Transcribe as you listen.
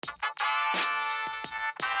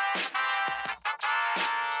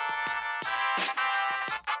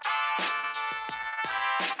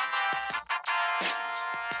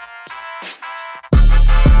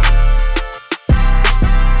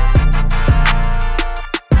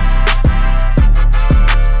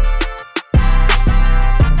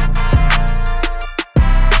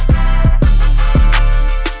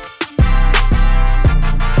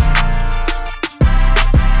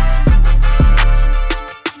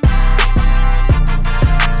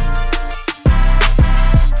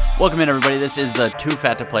Welcome in, everybody. This is the Too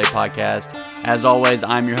Fat to Play podcast. As always,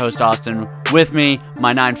 I'm your host, Austin. With me,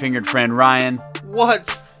 my nine-fingered friend, Ryan.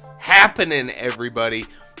 What's happening, everybody?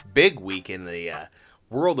 Big week in the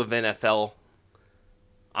world of NFL.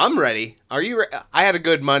 I'm ready. Are you ready? I had a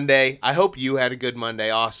good Monday. I hope you had a good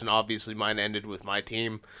Monday, Austin. Obviously, mine ended with my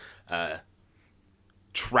team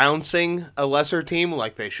trouncing a lesser team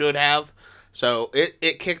like they should have. So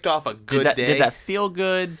it kicked off a good day. Did that feel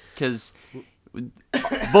good? Because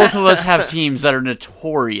both of us have teams that are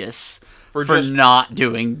notorious for not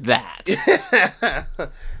doing that.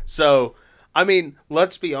 So, I mean,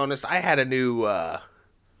 let's be honest. I had a new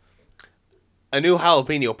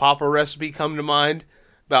jalapeno popper recipe come to mind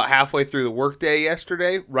about halfway through the workday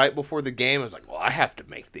yesterday, right before the game. I was like, well, I have to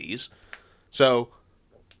make these. So,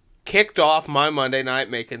 kicked off my Monday night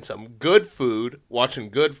making some good food, watching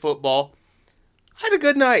good football. I had a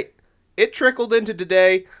good night. It trickled into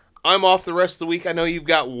today. I'm off the rest of the week. I know you've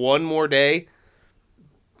got one more day.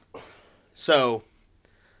 So,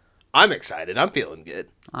 I'm excited. I'm feeling good.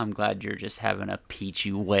 I'm glad you're just having a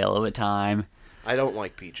peachy whale of a time. I don't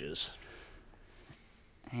like peaches.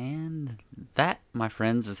 And that, my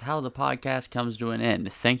friends, is how the podcast comes to an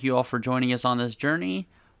end. Thank you all for joining us on this journey.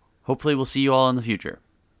 Hopefully we'll see you all in the future.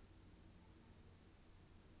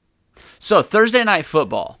 So, Thursday Night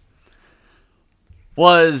Football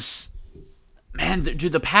was... Man,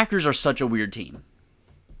 dude, the Packers are such a weird team.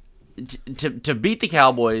 To beat the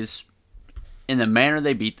Cowboys in the manner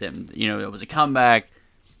they beat them, you know, it was a comeback.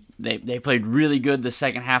 They played really good the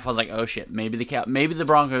second half. I was like, oh shit, maybe the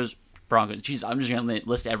Broncos. Jeez, I'm just gonna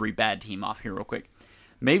list every bad team off here real quick.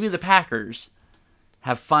 Maybe the Packers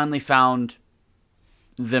have finally found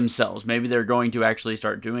themselves. Maybe they're going to actually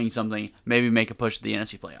start doing something. Maybe make a push to the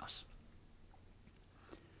NFC playoffs.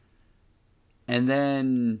 And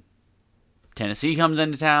then Tennessee comes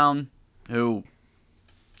into town,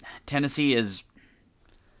 Tennessee is,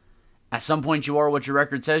 at some point you are what your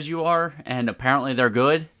record says you are, and apparently they're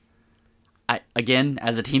good. Again,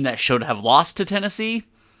 as a team that should have lost to Tennessee,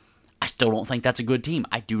 I still don't think that's a good team.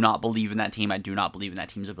 I do not believe in that team. I do not believe in that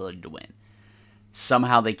team's ability to win.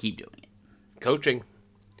 Somehow they keep doing it. Coaching.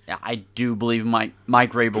 Yeah, I do believe Mike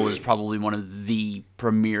Vrabel is probably one of the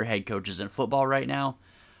premier head coaches in football right now,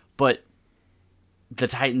 but the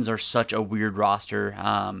Titans are such a weird roster.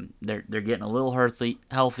 They're getting a little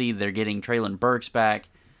healthy. They're getting Treylon Burks back.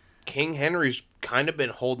 King Henry's kind of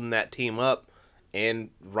been holding that team up, and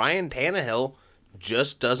Ryan Tannehill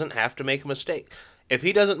just doesn't have to make a mistake. If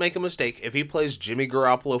he doesn't make a mistake, if he plays Jimmy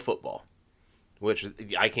Garoppolo football, which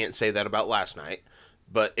I can't say that about last night,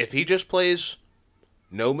 but if he just plays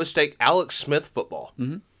no mistake Alex Smith football,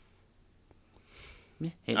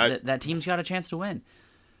 that team's got a chance to win.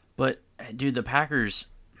 But, dude, the Packers,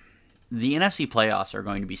 the NFC playoffs are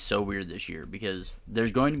going to be so weird this year because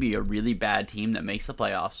there's going to be a really bad team that makes the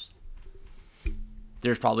playoffs.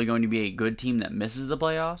 There's probably going to be a good team that misses the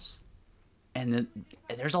playoffs. And then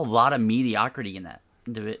there's a lot of mediocrity in that.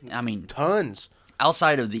 I mean, tons.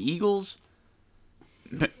 Outside of the Eagles,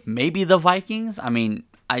 maybe the Vikings. I mean,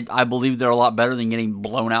 I believe they're a lot better than getting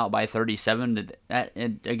blown out by 37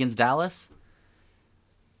 against Dallas.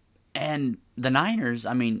 And the Niners,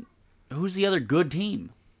 I mean, who's the other good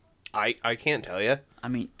team? I can't tell you. I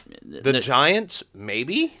mean, the Giants,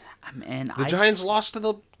 maybe? The Giants lost to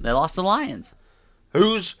the... They lost to the Lions.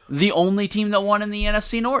 Who's... the only team that won in the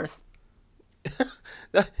NFC North.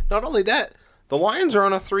 Not only that, the Lions are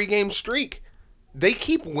on a 3-game streak. They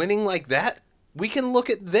keep winning like that. We can look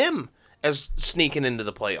at them as sneaking into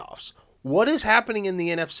the playoffs. What is happening in the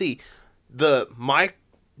NFC? My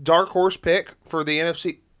dark horse pick for the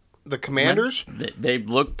NFC... The Commanders? They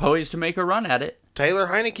look poised to make a run at it. Taylor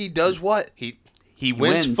Heineke does what? He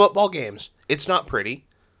wins football games. It's not pretty.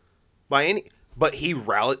 But he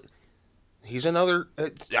rallied. He's another...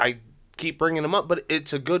 I keep bringing him up, but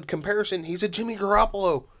it's a good comparison. He's a Jimmy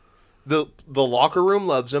Garoppolo. The locker room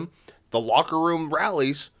loves him. The locker room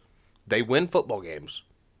rallies. They win football games.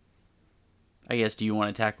 I guess, do you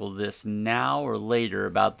want to tackle this now or later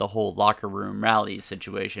about the whole locker room rally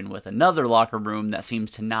situation with another locker room that seems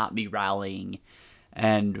to not be rallying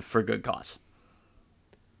and for good cause?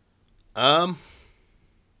 We've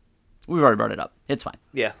already brought it up. It's fine.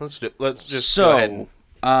 Yeah, let's just go ahead.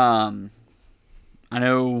 I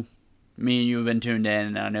know me and you have been tuned in,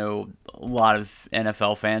 and I know a lot of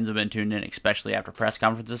NFL fans have been tuned in, especially after press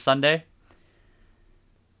conferences Sunday.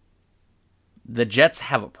 The Jets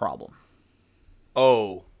have a problem.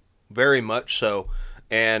 Oh, very much so.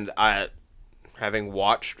 And having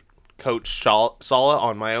watched Coach Saleh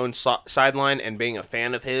on my own sideline and being a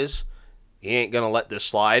fan of his, he ain't gonna let this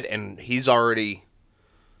slide. And he's already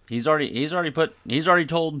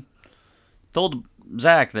told told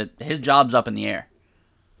Zach that his job's up in the air.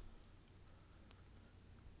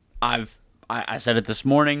 I said it this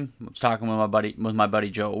morning. I was talking with my buddy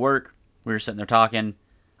Joe at work. We were sitting there talking.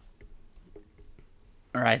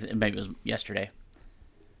 Or maybe it was yesterday.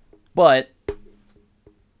 But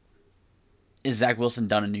is Zach Wilson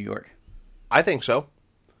done in New York? I think so.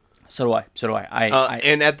 So do I.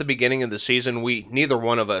 And at the beginning of the season, neither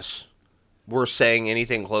one of us were saying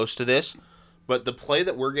anything close to this. But the play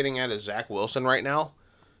that we're getting at is Zach Wilson right now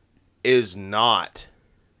is not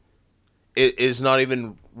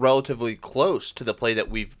even relatively close to the play that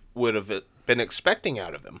we would have been expecting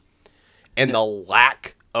out of him. And the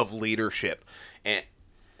lack of leadership. And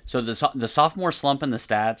so the sophomore slump in the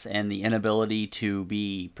stats and the inability to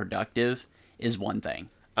be productive is one thing.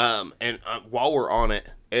 While we're on it,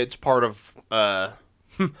 it's part of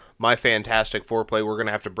my Fantastic Four play. We're going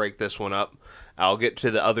to have to break this one up. I'll get to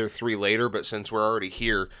the other three later, but since we're already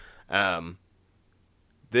here,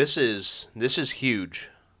 this is huge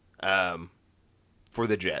for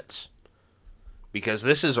the Jets. Because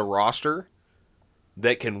this is a roster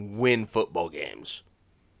that can win football games.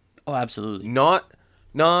 Oh, absolutely.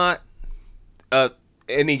 Not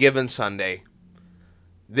any given Sunday.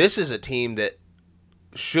 This is a team that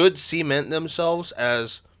should cement themselves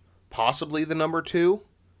as possibly the number 2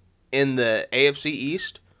 in the AFC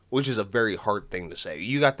East, which is a very hard thing to say.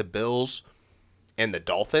 You got the Bills and the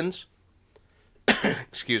Dolphins.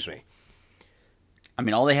 Excuse me. I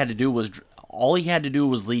mean, all he had to do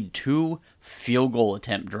was lead 2 field goal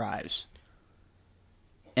attempt drives,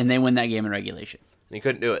 and they win that game in regulation. And he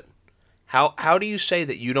couldn't do it. How do you say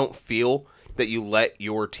that you don't feel that you let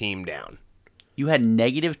your team down? You had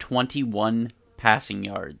negative 21 passing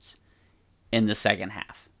yards in the second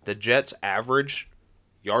half. The Jets' average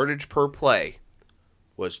yardage per play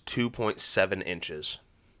was 2.7 inches.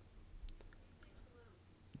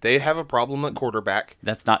 They have a problem at quarterback.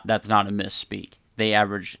 That's not a misspeak. They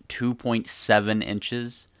averaged 2.7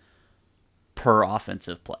 inches per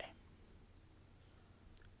offensive play.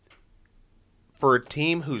 For a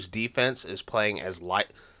team whose defense is playing as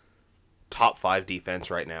top 5 defense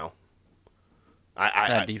right now.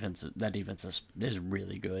 That defense is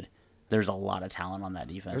really good. There's a lot of talent on that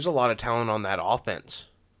defense. There's a lot of talent on that offense.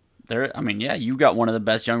 You got one of the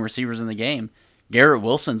best young receivers in the game. Garrett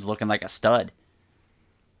Wilson's looking like a stud.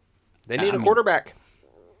 They need a quarterback.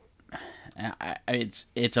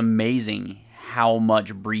 It's amazing how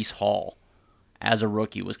much Breece Hall, as a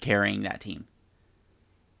rookie, was carrying that team.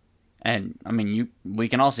 And I mean, we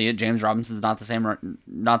can all see it. James Robinson's not the same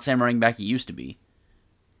running back he used to be.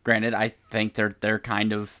 Granted, I think they're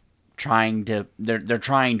kind of trying to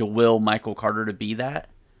will Michael Carter to be that.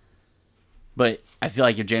 But I feel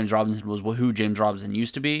like if James Robinson was who James Robinson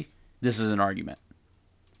used to be, this is an argument.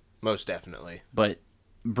 Most definitely. But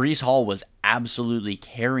Breece Hall was absolutely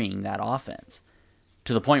carrying that offense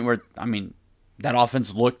to the point where, I mean, that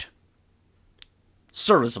offense looked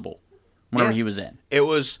serviceable whenever he was in. It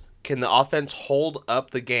was, can the offense hold up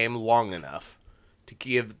the game long enough to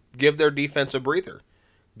give their defense a breather?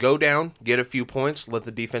 Go down, get a few points, let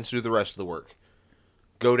the defense do the rest of the work.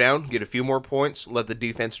 Go down, get a few more points, let the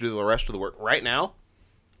defense do the rest of the work. Right now,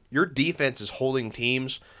 your defense is holding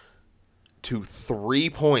teams to 3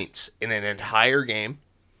 points in an entire game.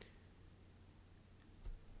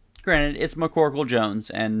 Granted, it's McCorkle Jones,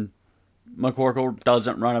 and McCorkle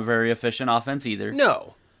doesn't run a very efficient offense either.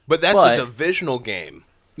 No, but that's a divisional game.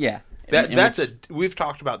 Yeah. We've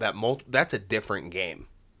talked about that. That's a different game.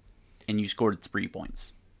 And you scored 3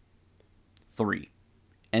 points. 3.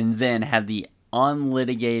 And then had the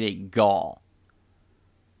unlitigated gall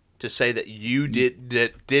to say that you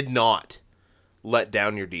did not let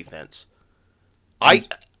down your defense.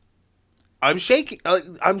 I'm shaking.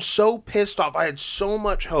 I'm so pissed off. I had so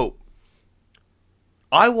much hope.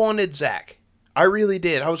 I wanted Zach. I really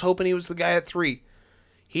did. I was hoping he was the guy at 3.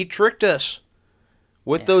 He tricked us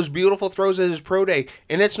with those beautiful throws at his pro day.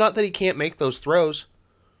 And it's not that he can't make those throws.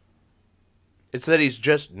 It's that he's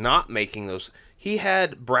just not making those. He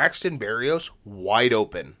had Braxton Berrios wide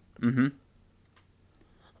open. Mm-hmm.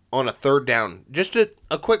 On a 3rd down. Just a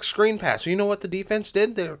quick screen pass. You know what the defense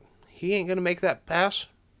did? He ain't going to make that pass.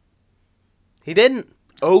 He didn't.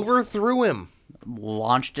 Overthrew him.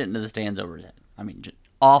 Launched it into the stands over his head. I mean, just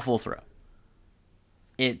awful throw.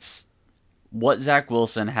 It's what Zach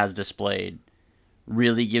Wilson has displayed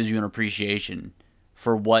really gives you an appreciation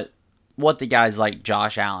for what the guys like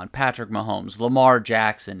Josh Allen, Patrick Mahomes, Lamar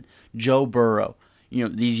Jackson, Joe Burrow,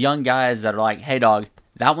 these young guys that are like, hey, dog,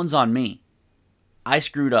 that one's on me. I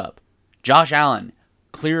screwed up. Josh Allen,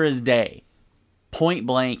 clear as day, point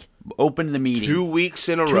blank, open the meeting. 2 weeks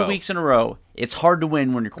in a row. 2 weeks in a row it's hard to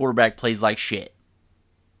win when your quarterback plays like shit.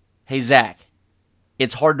 Hey, Zach,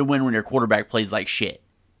 it's hard to win when your quarterback plays like shit.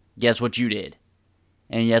 Guess what you did?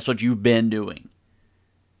 And guess what you've been doing?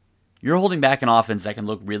 You're holding back an offense that can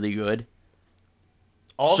look really good.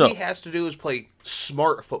 All he has to do is play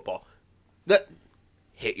smart football.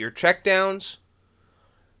 Hit your checkdowns.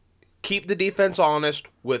 Keep the defense honest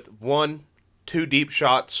with 1-2 deep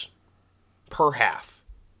shots per half.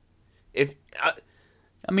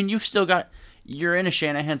 You're in a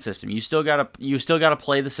Shanahan system. You still got to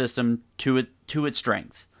play the system to its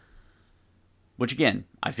strengths. Which again,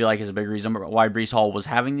 I feel like is a big reason why Breece Hall was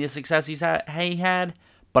having the success he had.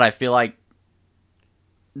 But I feel like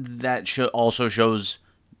that also shows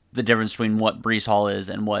the difference between what Breece Hall is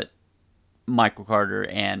and what Michael Carter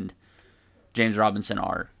and James Robinson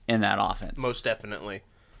are in that offense. Most definitely.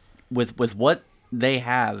 With what they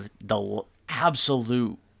have, the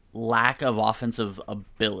absolute lack of offensive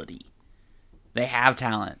ability. They have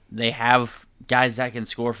talent. They have guys that can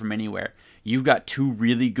score from anywhere. You've got 2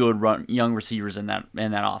 really good young receivers in that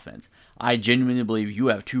offense. I genuinely believe you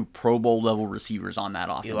have 2 Pro Bowl level receivers on that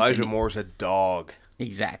offense. Elijah Moore's a dog.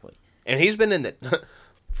 Exactly. And he's been in the,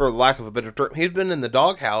 for lack of a better term, he's been in the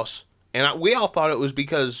doghouse. And we all thought it was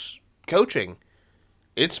because coaching.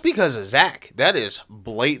 It's because of Zach. That is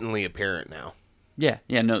blatantly apparent now. Yeah.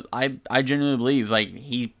 No, I genuinely believe like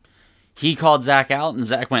he called Zach out and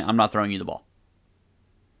Zach went, "I'm not throwing you the ball."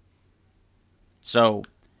 So,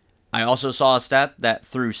 I also saw a stat that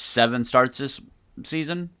through 7 starts this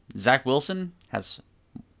season, Zach Wilson has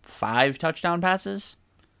 5 touchdown passes.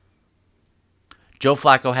 Joe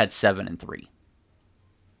Flacco had 7 and 3.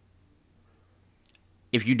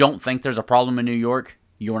 If you don't think there's a problem in New York,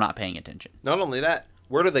 you're not paying attention. Not only that,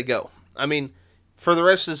 where do they go? I mean, for the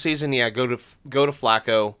rest of the season, yeah, go to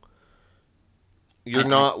Flacco. You're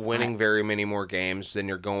not winning very many more games than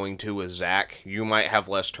you're going to with Zach. You might have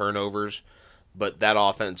less turnovers, but that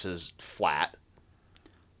offense is flat.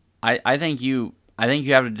 I think you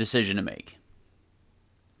have a decision to make.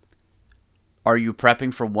 Are you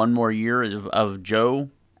prepping for one more year of Joe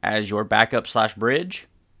as your backup / bridge?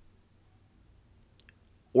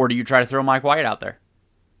 Or do you try to throw Mike White out there?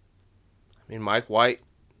 I mean, Mike White,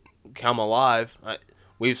 come alive.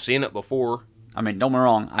 We've seen it before. I mean, don't get me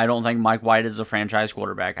wrong. I don't think Mike White is a franchise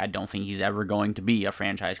quarterback. I don't think he's ever going to be a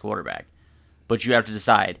franchise quarterback. But you have to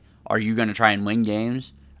decide, are you going to try and win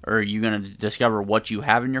games? Or are you going to discover what you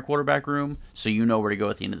have in your quarterback room so you know where to go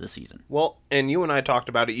at the end of the season? Well, and you and I talked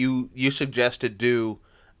about it. You suggested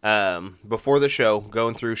before the show,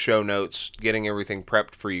 going through show notes, getting everything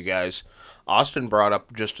prepped for you guys. Austin brought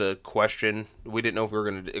up just a question. We didn't know if we were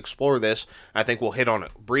going to explore this. I think we'll hit on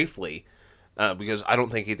it briefly because I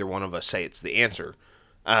don't think either one of us say it's the answer.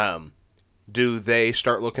 Do they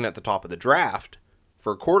start looking at the top of the draft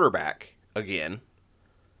for a quarterback again?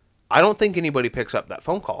 I don't think anybody picks up that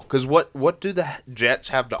phone call because what do the Jets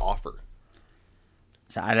have to offer?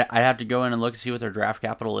 So I'd have to go in and look to see what their draft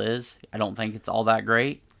capital is. I don't think it's all that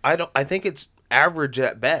great. I think it's average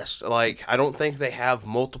at best. Like, I don't think they have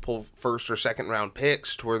multiple first or second round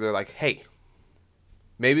picks to where they're like, hey,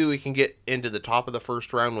 maybe we can get into the top of the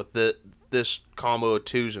first round with this combo of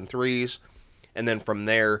 2s and 3s, and then from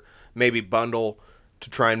there maybe bundle to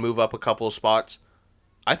try and move up a couple of spots.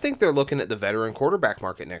 I think they're looking at the veteran quarterback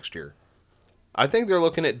market next year. I think they're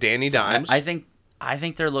looking at Danny Dimes. I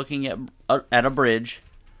think they're looking at a bridge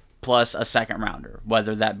plus a second rounder,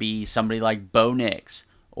 whether that be somebody like Bo Nix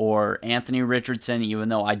or Anthony Richardson, even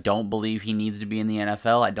though I don't believe he needs to be in the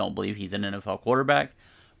NFL. I don't believe he's an NFL quarterback.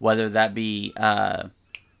 Whether that be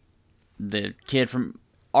the kid from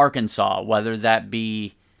Arkansas, whether that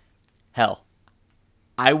be, hell,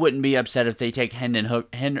 I wouldn't be upset if they take Hendon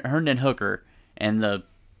Hooker in the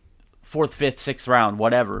 4th, 5th, 6th round,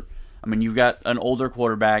 whatever. I mean, you've got an older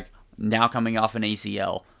quarterback now coming off an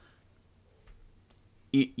ACL.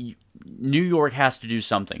 New York has to do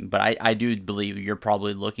something, but I do believe you're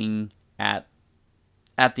probably looking at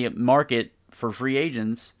the market for free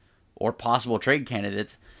agents or possible trade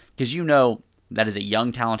candidates because you know that is a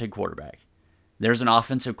young, talented quarterback. There's an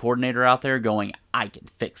offensive coordinator out there going, I can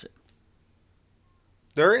fix it.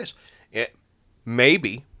 There is.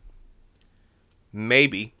 Maybe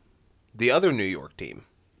the other New York team.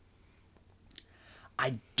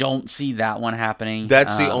 I don't see that one happening.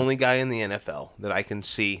 That's the only guy in the NFL that I can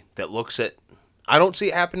see that looks at... I don't see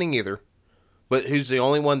it happening either, but who's the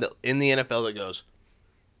only one that in the NFL that goes,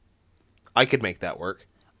 I could make that work.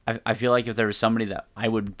 I feel like if there was somebody that I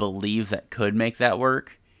would believe that could make that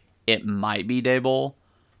work, it might be Daboll.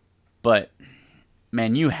 But,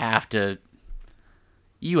 man, you have to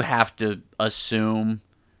assume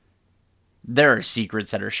there are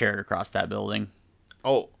secrets that are shared across that building.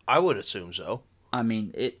 Oh, I would assume so. I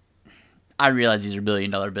mean, I realize these are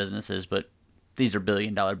billion-dollar businesses, but these are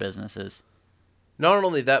billion-dollar businesses. Not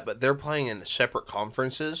only that, but they're playing in separate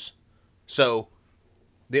conferences. So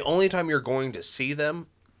the only time you're going to see them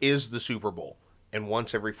is the Super Bowl, and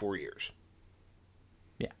once every 4 years.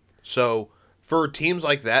 Yeah. So for teams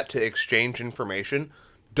like that to exchange information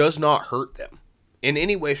does not hurt them in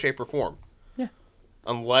any way, shape, or form. Yeah.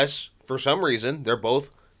 Unless, for some reason, they're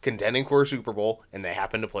both contending for a Super Bowl and they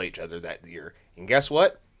happen to play each other that year. And guess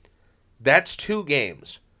what? That's 2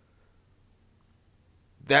 games.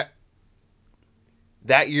 That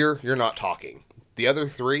year, you're not talking. The other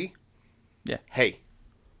 3, Yeah. hey,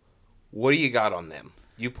 what do you got on them?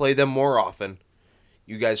 You play them more often.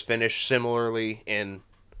 You guys finish similarly in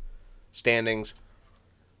standings.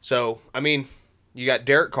 So, I mean, you got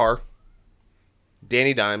Derek Carr,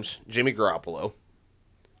 Danny Dimes, Jimmy Garoppolo,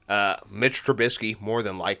 Mitch Trubisky, more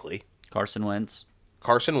than likely, Carson Wentz,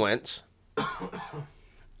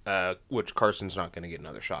 which Carson's not going to get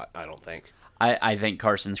another shot, I don't think. I think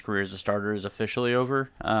Carson's career as a starter is officially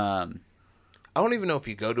over. I don't even know if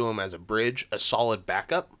you go to him as a bridge, a solid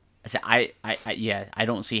backup. I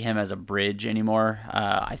don't see him as a bridge anymore.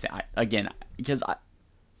 Because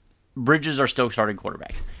bridges are still starting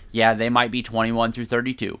quarterbacks. Yeah, they might be 21 through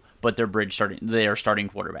 32, but they are starting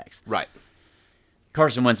quarterbacks. Right.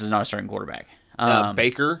 Carson Wentz is not a starting quarterback.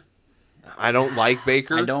 Baker, I don't like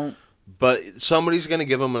Baker. I don't. But somebody's going to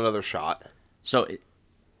give him another shot. So,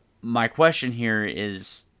 my question here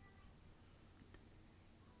is,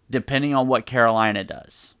 depending on what Carolina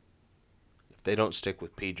does. If they don't stick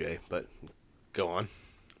with PJ, but go on.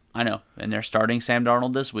 I know, and they're starting Sam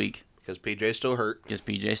Darnold this week. Because PJ's still hurt.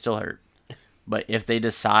 But if they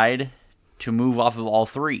decide to move off of all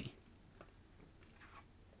 3,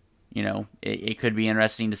 it could be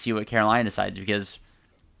interesting to see what Carolina decides, because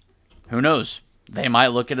who knows? They might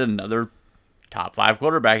look at another top 5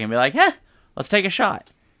 quarterback and be like, let's take a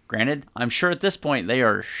shot. Granted, I'm sure at this point they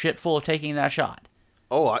are shit full of taking that shot.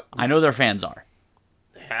 Oh, I know their fans are.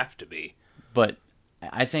 They have to be. But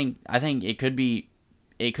I think it could be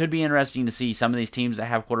interesting to see some of these teams that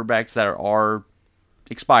have quarterbacks that are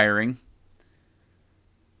expiring.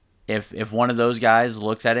 If one of those guys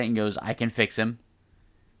looks at it and goes, I can fix him.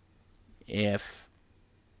 If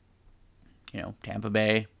Tampa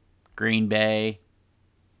Bay, Green Bay,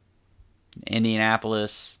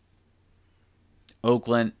 Indianapolis,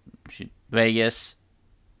 Oakland, Vegas,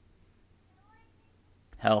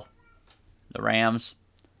 hell, the Rams,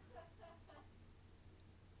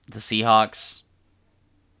 the Seahawks,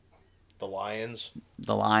 the Lions.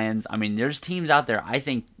 I mean, there's teams out there I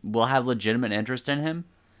think will have legitimate interest in him.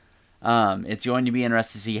 It's going to be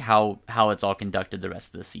interesting to see how it's all conducted the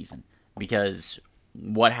rest of the season, because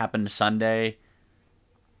what happened Sunday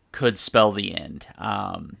could spell the end.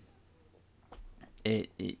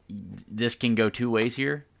 This can go 2 ways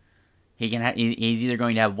here. He's either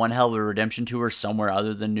going to have one hell of a redemption tour somewhere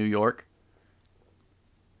other than New York,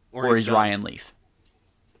 or he's Ryan Leaf.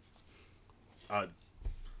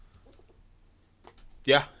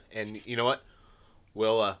 Yeah, and you know what?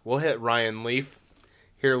 We'll hit Ryan Leaf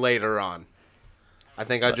here later on. I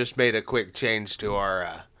think I just made a quick change to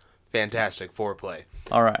our Fantastic Foreplay.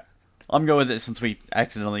 All right. I'm going with it since we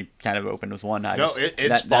accidentally kind of opened with one.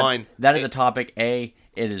 It's fine. That is a topic. A,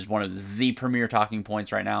 it is one of the premier talking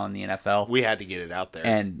points right now in the NFL. We had to get it out there.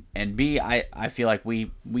 And B, I feel like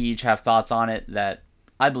we each have thoughts on it that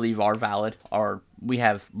I believe are valid, or we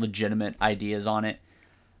have legitimate ideas on it.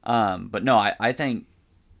 But no, I think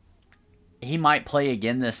he might play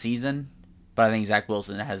again this season, but I think Zach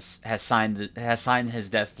Wilson has signed his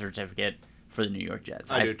death certificate for the New York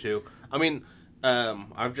Jets. I do too. I mean,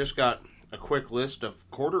 I've just got a quick list of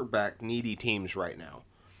quarterback needy teams right now.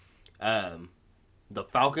 The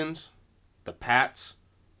Falcons, the Pats,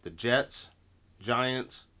 the Jets,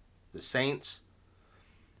 Giants, the Saints.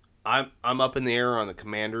 I'm up in the air on the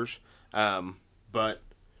Commanders, but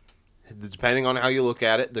depending on how you look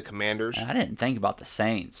at it, the Commanders. I didn't think about the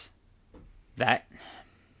Saints. That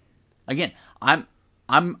again, I'm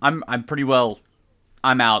pretty well.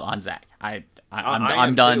 I'm out on Zach.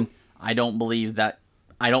 I'm done. Too. I don't believe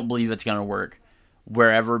it's gonna work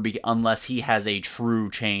unless he has a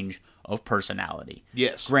true change of personality.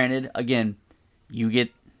 Yes. Granted, again, you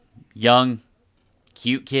get young,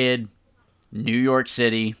 cute kid, New York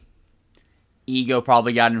City, ego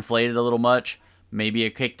probably got inflated a little much. Maybe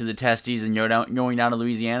a kick to the testes and going down to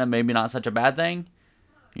Louisiana, maybe not such a bad thing.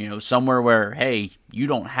 Somewhere where, hey, you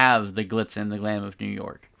don't have the glitz and the glam of New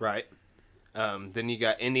York. Right. Then you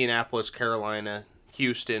got Indianapolis, Carolina,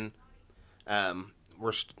 Houston.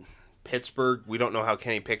 Pittsburgh. We don't know how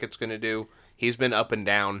Kenny Pickett's going to do. He's been up and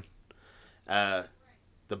down. The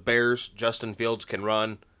Bears, Justin Fields can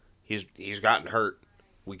run. He's gotten hurt.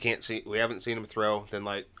 We haven't seen him throw. Then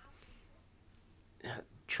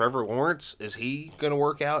Trevor Lawrence, is he going to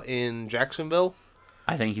work out in Jacksonville?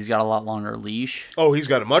 I think he's got a lot longer leash. Oh, he's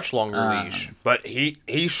got a much longer leash, but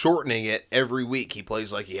he's shortening it every week. He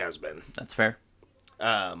plays like he has been. That's fair.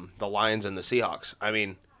 The Lions and the Seahawks. I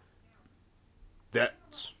mean,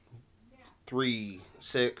 that's 3,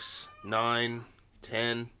 6, 9,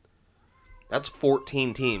 10. That's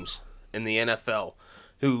 14 teams in the NFL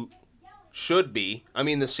who should be. I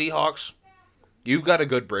mean, the Seahawks, you've got a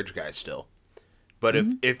good bridge guy still. But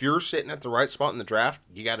if you're sitting at the right spot in the draft,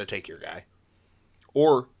 you got to take your guy.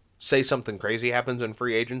 Or say something crazy happens in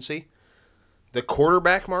free agency. The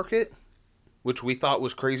quarterback market, which we thought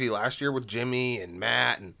was crazy last year with Jimmy and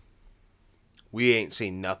Matt, and we ain't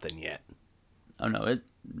seen nothing yet. Oh no,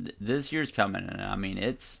 this year's coming, and I mean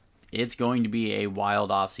it's going to be a wild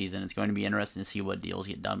offseason. It's going to be interesting to see what deals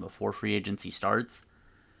get done before free agency starts,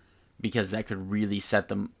 because that could really set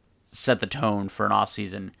the tone for an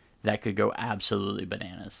offseason that could go absolutely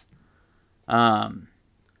bananas.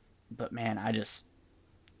 But man, I just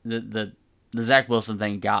the Zach Wilson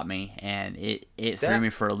thing got me, and it threw me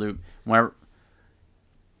for a loop. Whenever,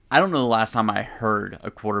 I don't know the last time I heard a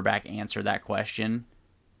quarterback answer that question.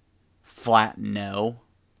 Flat no.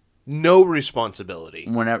 No responsibility.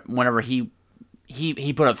 Whenever he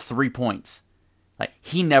put up 3 points. Like,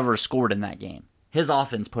 he never scored in that game. His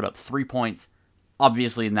offense put up 3 points,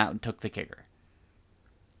 obviously, and that took the kicker.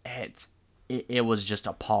 It was just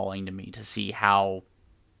appalling to me to see how...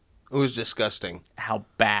 It was disgusting. How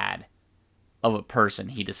bad of a person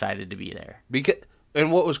he decided to be there.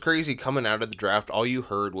 And what was crazy coming out of the draft, all you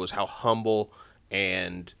heard was how humble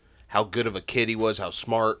and how good of a kid he was, how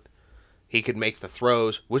smart. He could make the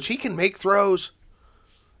throws, which he can make throws.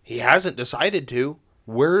 He hasn't decided to.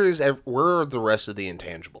 Where are the rest of the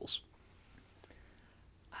intangibles?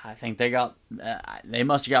 I think they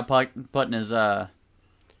must have got put in his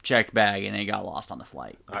checked bag, and it got lost on the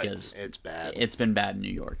flight, because it's bad. It's been bad in New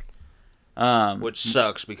York. Which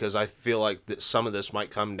sucks, because I feel like some of this might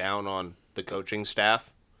come down on the coaching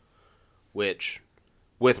staff, which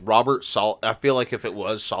with Robert Saleh, I feel like if it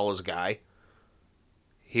was Saleh's guy,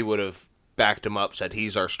 he would have backed him up, said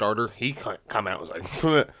he's our starter. He come out and was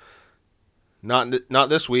like, not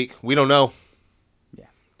this week. We don't know. Yeah.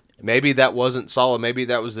 Maybe that wasn't Saleh. Maybe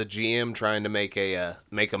that was the GM trying to make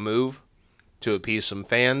a move to appease some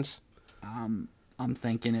fans. I'm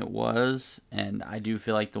thinking it was, and I do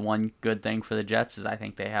feel like the one good thing for the Jets is I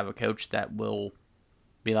think they have a coach that will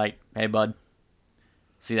be like, "Hey, bud,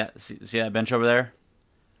 see that bench over there?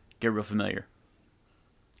 Get real familiar."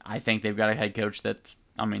 I think they've got a head coach that's,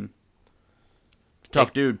 I mean,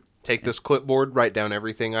 tough dude. Take this clipboard, write down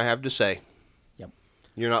everything I have to say. Yep.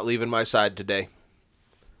 You're not leaving my side today.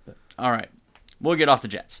 All right, we'll get off the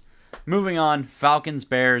Jets. Moving on, Falcons,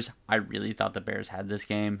 Bears. I really thought the Bears had this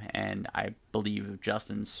game, and I believe if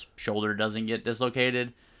Justin's shoulder doesn't get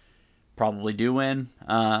dislocated, probably do win.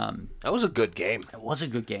 That was a good game. It was a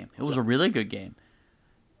good game. It was a really good game.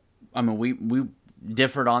 I mean, we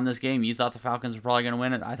differed on this game. You thought the Falcons were probably going to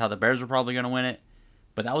win it. I thought the Bears were probably going to win it.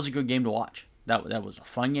 But that was a good game to watch. That was a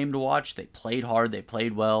fun game to watch. They played hard. They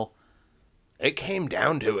played well. It came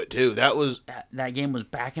down to it, too. That game was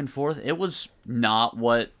back and forth. It was not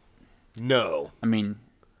what... No. I mean...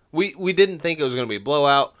 We didn't think it was going to be a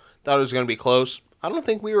blowout. Thought it was going to be close. I don't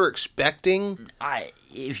think we were expecting...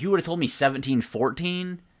 If you would have told me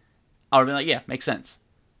 17-14, I would have been like, yeah, makes sense.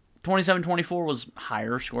 27-24 was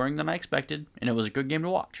higher scoring than I expected, and it was a good game to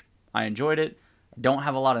watch. I enjoyed it. I don't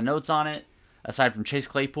have a lot of notes on it. Aside from Chase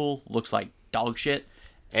Claypool, looks like dog shit.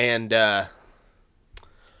 And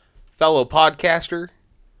fellow podcaster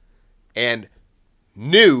and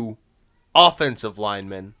new offensive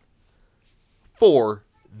lineman for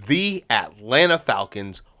the Atlanta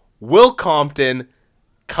Falcons, Will Compton,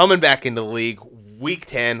 coming back into the league, Week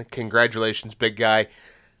 10. Congratulations, big guy.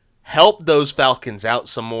 Help those Falcons out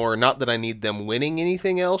some more. Not that I need them winning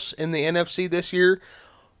anything else in the NFC this year.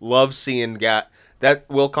 Love seeing that.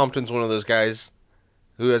 Will Compton's one of those guys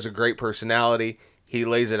who has a great personality. He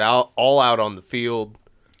lays it all out on the field.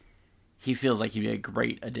 He feels like he'd be a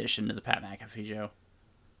great addition to the Pat McAfee show.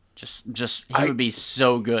 He would be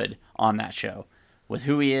so good on that show. With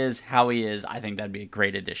who he is, how he is, I think that'd be a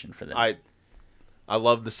great addition for them. I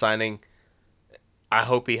love the signing. I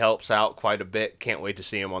hope he helps out quite a bit. Can't wait to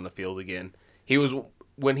see him on the field again.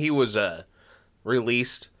 When he was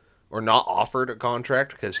released or not offered a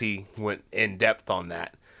contract, because he went in depth on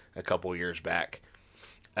that a couple years back,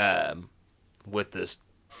 with this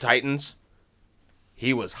Titans,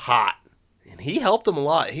 he was hot, and he helped them a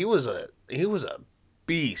lot. He was a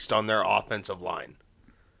beast on their offensive line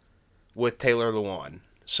with Taylor Lewan.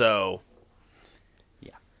 So,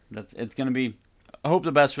 yeah, it's gonna be. I hope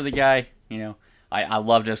the best for the guy. I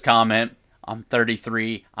loved his comment. I'm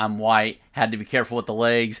 33. I'm white. Had to be careful with the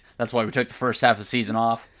legs. That's why we took the first half of the season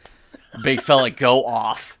off. Big fella, go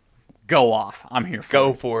off. Go off. I'm here for it.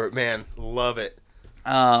 Go for it, man. Love it.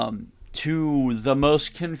 To the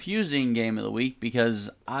most confusing game of the week because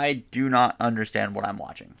I do not understand what I'm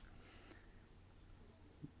watching.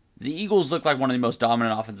 The Eagles look like one of the most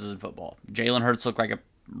dominant offenses in football. Jalen Hurts looked like a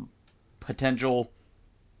potential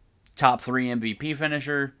top 3 MVP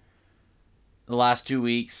finisher. The last 2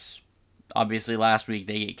 weeks, obviously last week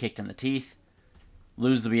they get kicked in the teeth,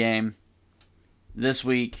 lose the game. This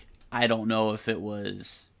week, I don't know if it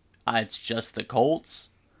was, it's just the Colts.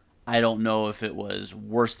 I don't know if it was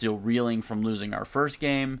we're still reeling from losing our first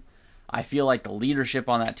game. I feel like the leadership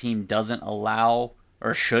on that team doesn't allow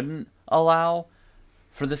or shouldn't allow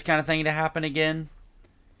for this kind of thing to happen again.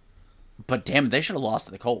 But damn it, they should have lost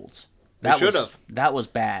to the Colts. They should have. That was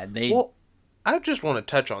bad. Well, I just want to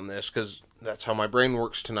touch on this because that's how my brain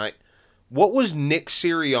works tonight. What was Nick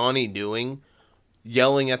Sirianni doing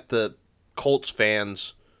yelling at the Colts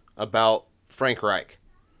fans about Frank Reich?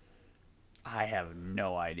 I have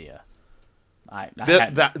no idea.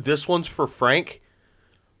 This one's for Frank.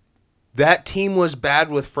 That team was bad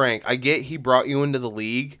with Frank. I get he brought you into the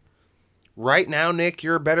league. Right now, Nick,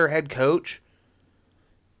 you're a better head coach.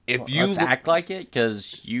 Let's act like it,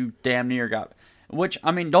 because you damn near got... Which,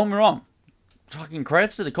 I mean, don't get me wrong. Fucking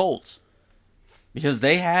credits to the Colts. Because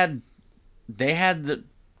they had the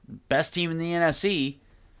best team in the NFC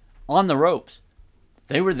on the ropes.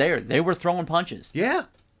 They were there. They were throwing punches. Yeah.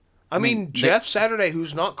 I mean Jeff Saturday,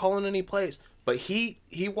 who's not calling any plays, but he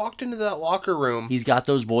walked into that locker room. He's got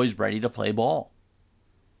those boys ready to play ball.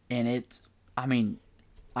 And it's... I mean,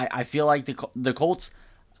 I feel like the Colts...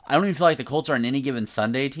 I don't even feel like the Colts are an any given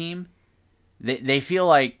Sunday team. They feel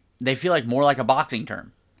like more like a boxing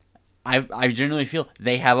term. I genuinely feel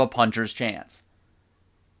they have a puncher's chance.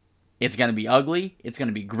 It's going to be ugly. It's going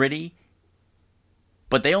to be gritty.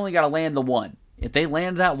 But they only got to land the one. If they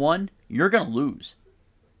land that one, you're going to lose.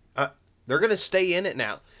 They're going to stay in it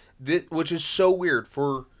now, which is so weird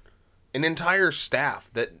for an entire staff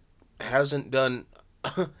that hasn't done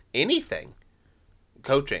anything.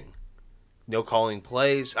 Coaching. No calling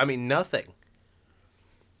plays. I mean, nothing.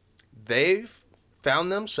 They've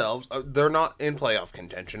found themselves... they're not in playoff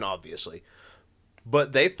contention, obviously.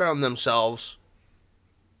 But they found themselves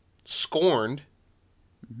scorned.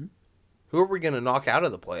 Mm-hmm. Who are we going to knock out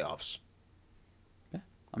of the playoffs? Yeah,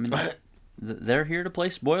 I mean, they're here to play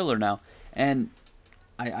spoiler now. And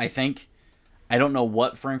I think... I don't know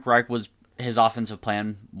what Frank Reich his offensive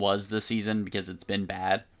plan was this season because it's been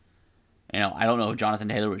bad. I don't know if Jonathan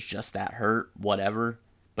Taylor was just that hurt, whatever.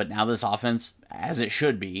 But now this offense, as it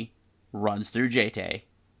should be, runs through JT.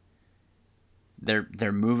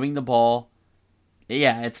 They're moving the ball.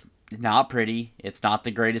 Yeah, it's not pretty. It's not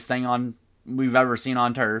the greatest thing we've ever seen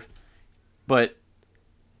on turf. But,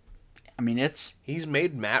 I mean, he's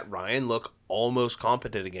made Matt Ryan look almost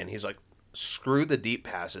competent again. He's like, screw the deep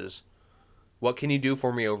passes. What can you do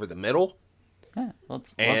for me over the middle? Yeah,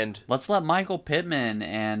 let's let Michael Pittman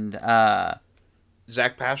and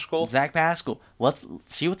Zach Pascal. Let's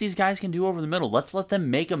see what these guys can do over the middle. Let's let them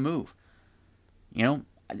make a move.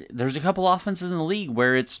 There's a couple offenses in the league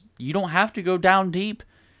where you don't have to go down deep.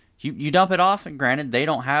 You dump it off, and granted, they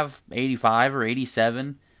don't have 85 or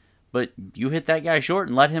 87, but you hit that guy short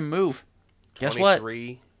and let him move. Guess what?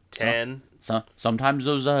 23, 10. Sometimes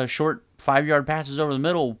those short 5-yard passes over the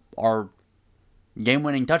middle are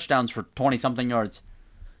game-winning touchdowns for 20-something yards.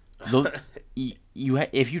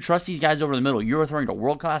 If you trust these guys over the middle, you are throwing to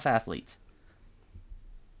world-class athletes.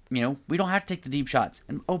 We don't have to take the deep shots.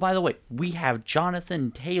 And, oh, by the way, we have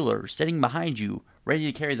Jonathan Taylor sitting behind you,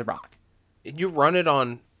 ready to carry the rock. You run it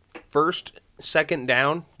on first, second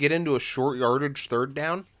down, get into a short yardage third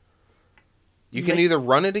down. You can either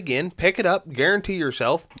run it again, pick it up, guarantee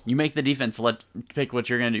yourself. You make the defense pick what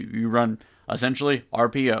you're going to do. You run, essentially,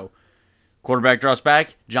 RPO. Quarterback drops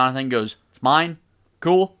back. Jonathan goes, it's mine.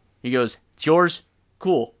 Cool. He goes, it's yours.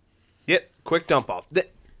 Cool. Yep. Quick dump off.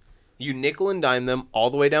 You nickel and dime them all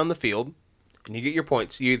the way down the field, and you get your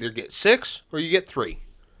points. You either get 6 or you get 3.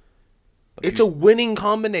 It's a winning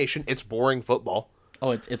combination. It's boring football. Oh,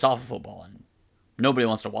 it's awful football, and nobody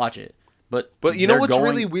wants to watch it. But you know what's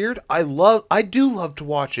really weird? I do love to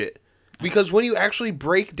watch it because when you actually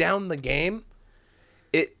break down the game,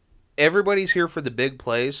 everybody's here for the big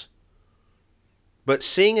plays. But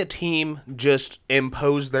seeing a team just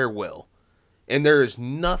impose their will, and there is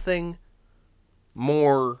nothing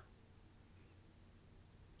more.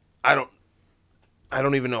 I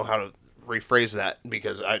don't even know how to rephrase that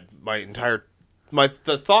because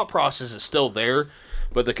the thought process is still there,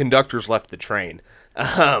 but the conductor's left the train.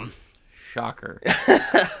 Shocker.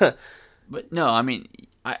 But no, I mean,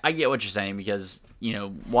 I get what you're saying because,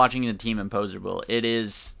 watching the team impose their will, it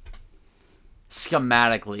is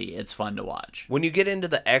schematically, it's fun to watch. When you get into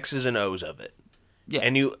the X's and O's of it, Yeah.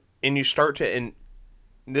 and you start to,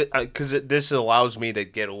 because this allows me to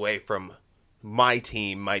get away from my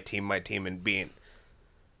team, and being,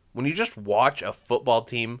 when you just watch a football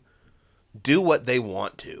team do what they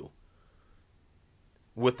want to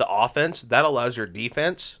with the offense, that allows your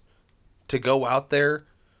defense to go out there,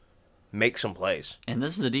 make some plays. And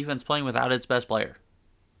this is a defense playing without its best player.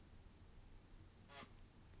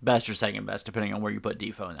 Best or second best, depending on where you put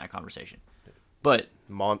Defoe in that conversation. But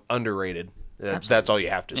underrated. That's all you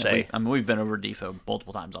have to say. We've been over Defoe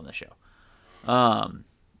multiple times on this show.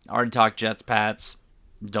 Already talked Jets, Pats.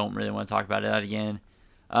 Don't really want to talk about that again.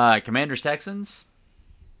 Commanders, Texans.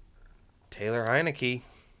 Taylor Heineke.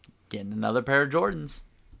 Getting another pair of Jordans.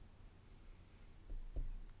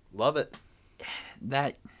 Love it.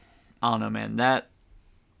 I don't know, man. That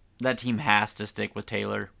team has to stick with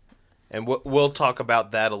Taylor. And we'll talk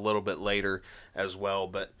about that a little bit later as well.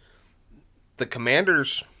 But the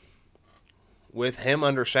Commanders, with him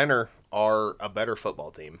under center, are a better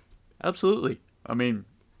football team. Absolutely. I mean,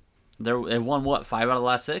 they won, 5 out of the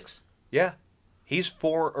last 6? Yeah. He's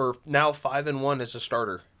 5-1 as a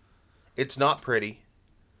starter. It's not pretty.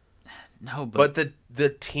 No, but the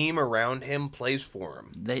team around him plays for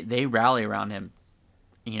him. They rally around him.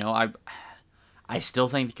 I still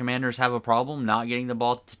think the Commanders have a problem not getting the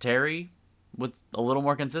ball to Terry with a little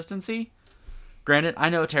more consistency. Granted, I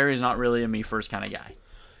know Terry's not really a me first kind of guy.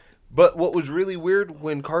 But what was really weird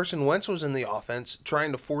when Carson Wentz was in the offense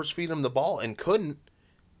trying to force feed him the ball and couldn't,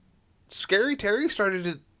 Scary Terry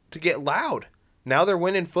started to get loud. Now they're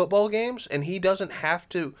winning football games and he doesn't have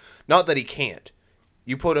to. Not that he can't.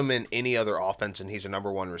 You put him in any other offense and he's a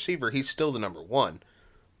number one receiver, he's still the number one.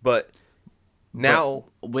 But now,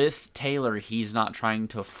 with Taylor, he's not trying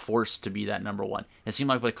to force to be that number one. It seemed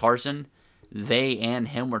like with Carson, they and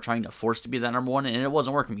him were trying to force to be that number one, and it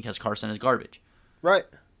wasn't working because Carson is garbage. Right.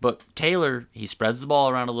 But Taylor, he spreads the ball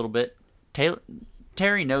around a little bit.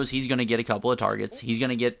 Terry knows he's going to get a couple of targets. He's going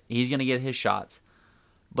to get his shots,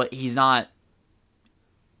 but he's not.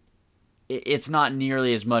 It's not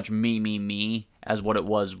nearly as much me as what it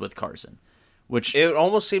was with Carson. Which it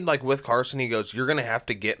almost seemed like with Carson, he goes, "You're going to have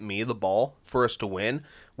to get me the ball for us to win."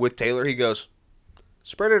 With Taylor, he goes,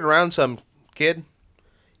 "Spread it around some, kid.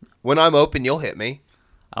 When I'm open, you'll hit me."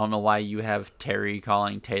 I don't know why you have Terry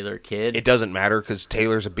calling Taylor kid. It doesn't matter because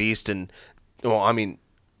Taylor's a beast, and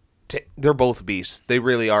they're both beasts. They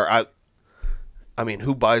really are. I mean,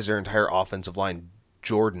 who buys their entire offensive line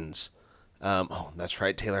Jordans? That's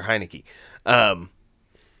right, Taylor Heineke.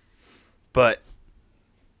 But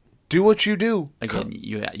do what you do. Again,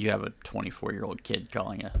 you have a 24-year-old kid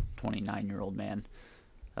calling a 29-year-old man,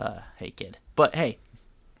 "Hey kid." But hey,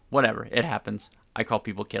 whatever, it happens. I call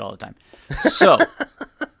people kid all the time. So,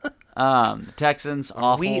 the Texans,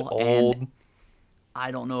 awful. We old. And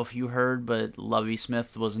I don't know if you heard, but Lovie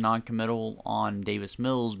Smith was non-committal on Davis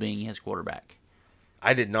Mills being his quarterback.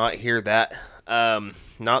 I did not hear that.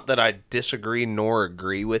 Not that I disagree nor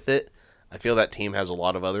agree with it. I feel that team has a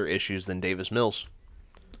lot of other issues than Davis Mills.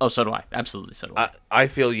 Oh, so do I. Absolutely, so do I. I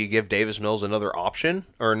feel you give Davis Mills another option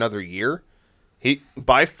or another year. He,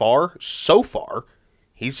 by far, so far,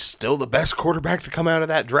 he's still the best quarterback to come out of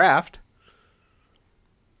that draft.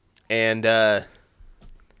 And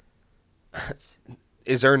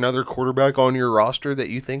is there another quarterback on your roster that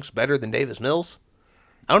you think's better than Davis Mills?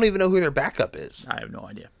 I don't even know who their backup is. I have no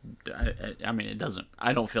idea. I mean, it doesn't.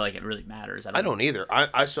 I don't feel like it really matters. I don't either.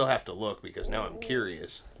 I still have to look because now I'm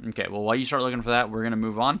curious. Okay, well, while you start looking for that, we're going to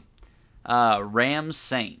move on. Rams,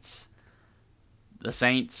 Saints. The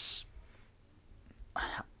Saints,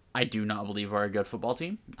 I do not believe are a good football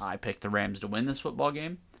team. I picked the Rams to win this football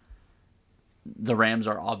game. The Rams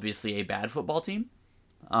are obviously a bad football team.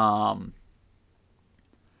 I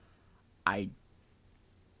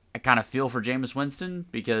kind of feel for Jameis Winston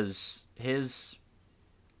because his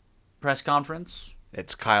press conference.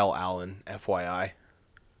 It's Kyle Allen, FYI.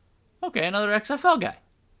 Okay, another XFL guy.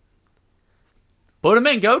 Put him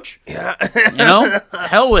in, coach. Yeah.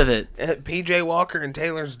 Hell with it. PJ Walker and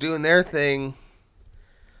Taylor's doing their thing.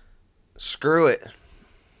 Screw it.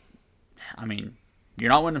 I mean, you're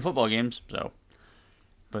not winning football games, so.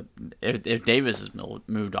 But if Davis is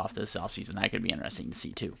moved off this offseason, that could be interesting to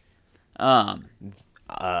see too.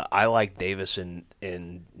 I like Davis in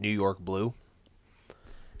New York blue.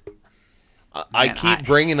 I keep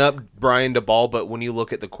bringing up Brian DeBall, but when you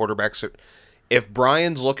look at the quarterbacks, if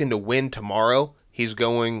Brian's looking to win tomorrow, he's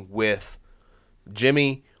going with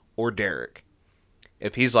Jimmy or Derek.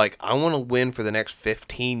 If he's like, I want to win for the next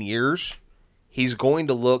 15 years, he's going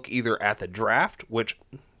to look either at the draft, which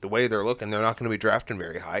the way they're looking, they're not going to be drafting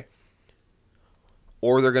very high,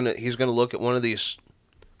 or he's going to look at one of these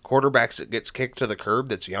quarterbacks that gets kicked to the curb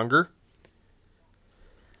that's younger.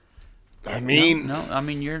 I mean, no, I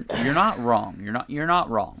mean you're not wrong. You're not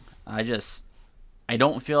wrong. I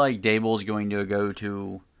don't feel like Dable's going to go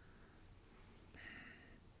to.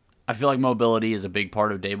 I feel like mobility is a big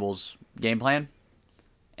part of Dable's game plan,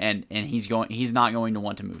 and he's not going to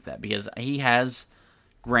want to move that because he has.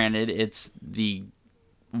 Granted, it's the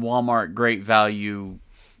Walmart great value,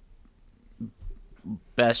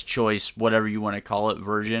 best choice, whatever you want to call it,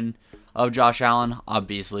 version of Josh Allen.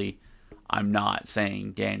 Obviously, I'm not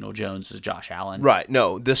saying Daniel Jones is Josh Allen. Right.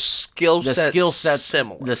 No, the skill set's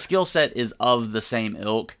similar. The skill set is of the same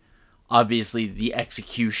ilk. Obviously, the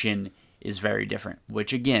execution is very different,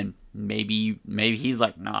 which again, maybe he's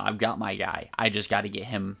like, nah, I've got my guy. I just got to get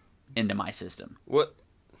him into my system.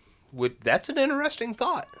 That's an interesting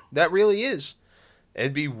thought. That really is.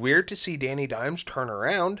 It'd be weird to see Danny Dimes turn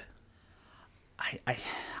around. I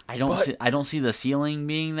don't see the ceiling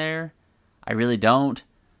being there. I really don't.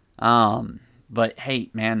 But hey,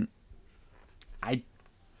 man, I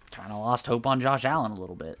kind of lost hope on Josh Allen a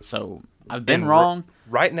little bit. So I've been wrong.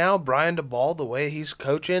 Right now, Brian DeBall, the way he's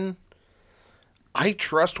coaching, I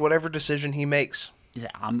trust whatever decision he makes.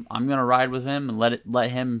 Yeah, I'm gonna ride with him and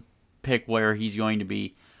let him pick where he's going to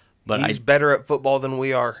be. But he's better at football than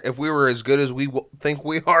we are. If we were as good as we think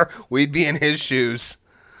we are, we'd be in his shoes.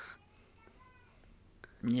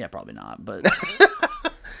 Yeah, probably not. But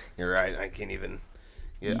you're right. I can't even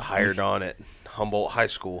get hired on at Humboldt High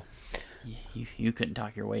School. You couldn't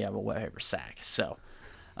talk your way out of a wet paper sack. So,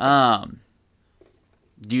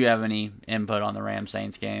 do you have any input on the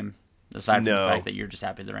Rams-Saints game? Aside from the fact that you're just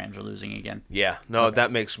happy the Rams are losing again. Yeah. No, okay.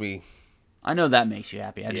 That makes me... I know that makes you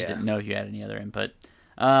happy. I just didn't know if you had any other input.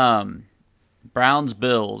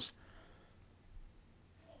 Browns-Bills.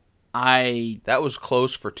 That was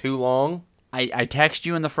close for too long. I texted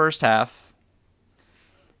you in the first half,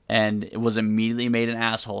 and it was immediately made an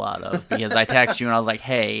asshole out of because I texted you and I was like,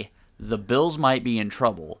 hey, the Bills might be in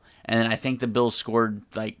trouble. And then I think the Bills scored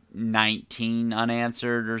like 19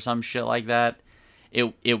 unanswered or some shit like that.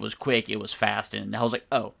 It was quick, it was fast, and I was like,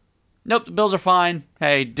 oh, nope, the Bills are fine.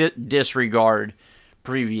 Hey, disregard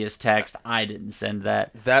previous text. I didn't send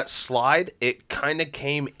that. That slide, it kind of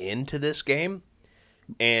came into this game,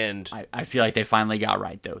 and I feel like they finally got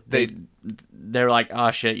right, though. They're like,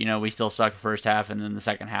 oh, shit, we still suck the first half, and then the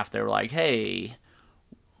second half they were like, hey,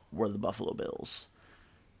 we're the Buffalo Bills.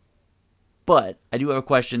 But I do have a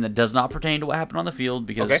question that does not pertain to what happened on the field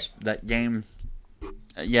because that game...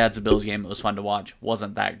 Yeah, it's a Bills game. It was fun to watch.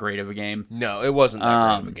 Wasn't that great of a game. No, it wasn't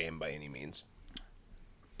that great of a game by any means.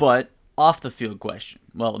 But off the field question.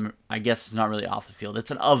 Well, I guess it's not really off the field.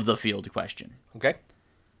 It's an of the field question. Okay.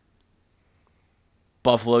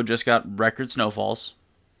 Buffalo just got record snowfalls.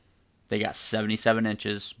 They got 77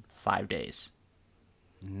 inches, 5 days.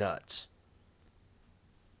 Nuts.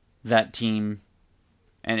 That team,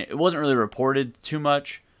 and it wasn't really reported too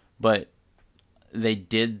much, but they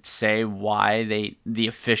did say why the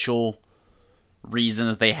official reason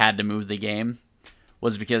that they had to move the game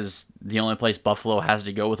was because the only place Buffalo has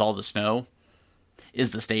to go with all the snow is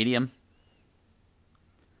the stadium.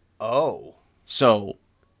 Oh. So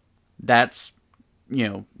that's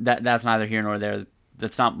that's neither here nor there.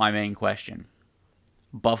 That's not my main question.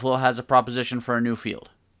 Buffalo has a proposition for a new field.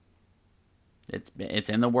 It's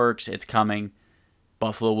in the works, it's coming.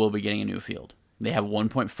 Buffalo will be getting a new field. They have a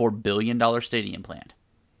 $1.4 billion stadium planned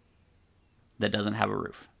that doesn't have a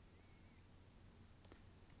roof.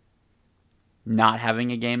 Not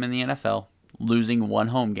having a game in the NFL, losing one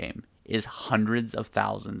home game, is hundreds of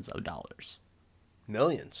thousands of dollars.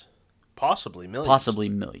 Millions. Possibly millions. Possibly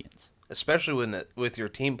millions. Especially with your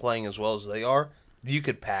team playing as well as they are, you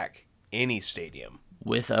could pack any stadium.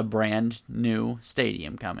 With a brand new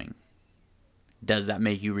stadium coming. Does that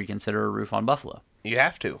make you reconsider a roof on Buffalo? You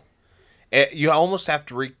have to. You almost have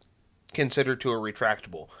to reconsider to a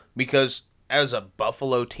retractable because as a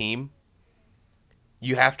Buffalo team,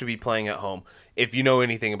 you have to be playing at home. If you know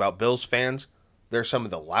anything about Bills fans, they're some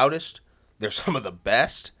of the loudest. They're some of the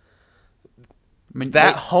best.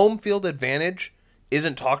 Home field advantage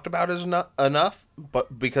isn't talked about as enough,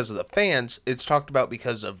 but because of the fans, it's talked about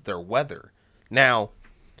because of their weather. Now,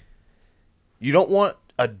 you don't want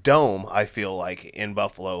a dome, I feel like, in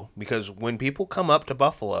Buffalo, because when people come up to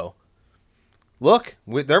Buffalo, look,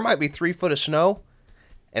 there might be 3 foot of snow,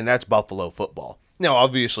 and that's Buffalo football. Now,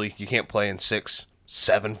 obviously, you can't play in 6,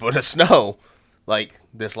 7 foot of snow like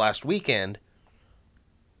this last weekend,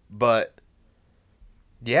 but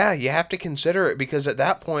yeah, you have to consider it, because at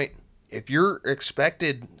that point, if you're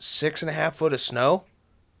expected 6.5 foot of snow,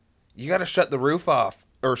 you got to shut the roof off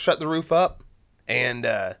or shut the roof up, and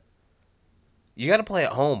you got to play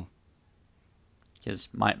at home. Because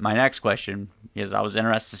my next question, because I was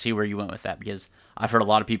interested to see where you went with that, because I've heard a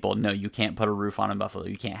lot of people, no, you can't put a roof on in Buffalo.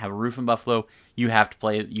 You can't have a roof in Buffalo. You have to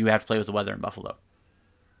play with the weather in Buffalo.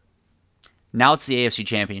 Now it's the AFC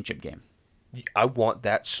Championship game. I want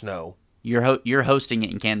that snow. You're hosting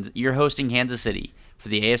it in Kansas. You're hosting Kansas City for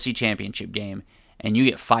the AFC Championship game, and you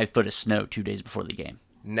get 5 foot of snow 2 days before the game.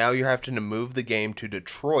 Now you have to move the game to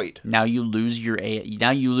Detroit. Now you lose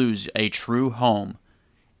a true home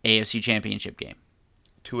AFC Championship game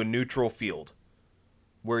to a neutral field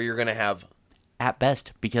where you're going to have, at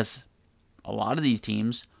best, because a lot of these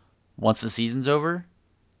teams, once the season's over,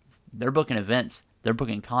 they're booking events, they're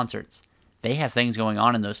booking concerts. They have things going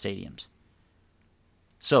on in those stadiums.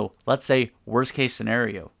 So, let's say, worst case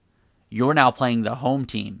scenario, you're now playing the home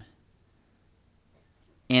team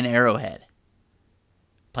in Arrowhead.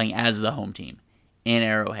 Playing as the home team in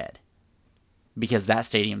Arrowhead. Because that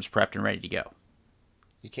stadium's prepped and ready to go.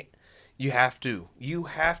 You have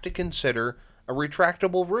to consider a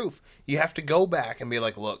retractable roof. You have to go back and be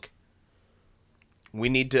like, look, we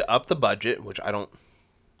need to up the budget, which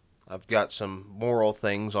I've got some moral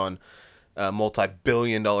things on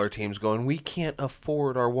multi-billion-dollar teams going, we can't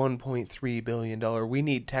afford our $1.3 billion. We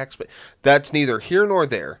need tax. But that's neither here nor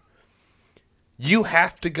there. You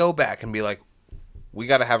have to go back and be like, we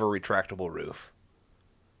got to have a retractable roof.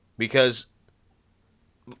 Because,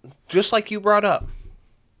 just like you brought up,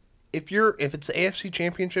 if it's the AFC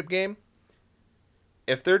Championship game,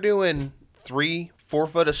 if they're doing 3-4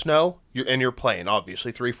 foot of snow, you're playing,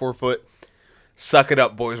 obviously, 3-4 foot, suck it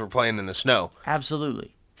up, boys, we're playing in the snow.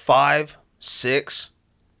 Absolutely. 5, 6,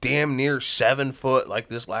 damn near 7 foot like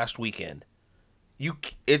this last weekend.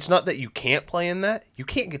 It's not that you can't play in that. You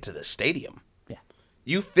can't get to the stadium. Yeah.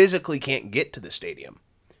 You physically can't get to the stadium.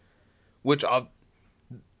 Which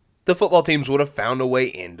the football teams would have found a way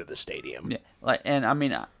into the stadium. Yeah. And I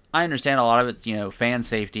mean, I understand a lot of it's, fan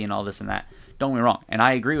safety and all this and that. Don't get me wrong. And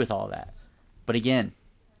I agree with all of that. But again,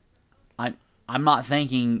 I'm not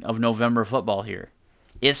thinking of November football here.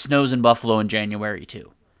 It snows in Buffalo in January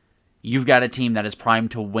too. You've got a team that is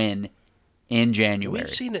primed to win in January.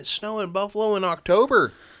 We've seen it snow in Buffalo in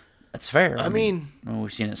October. That's fair. I mean,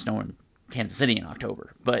 we've seen it snow in Kansas City in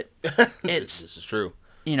October, but this is true.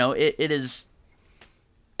 It is.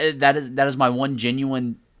 That is my one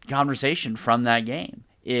genuine conversation from that game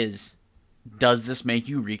is, does this make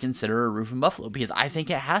you reconsider a roof in Buffalo? Because I think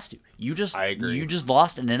it has to. I agree. You just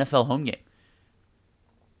lost an NFL home game.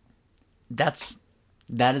 That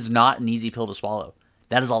is not an easy pill to swallow.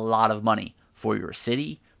 That is a lot of money for your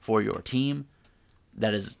city, for your team.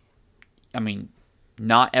 That is,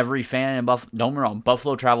 not every fan in Buffalo. Don't get me wrong,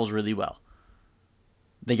 Buffalo travels really well.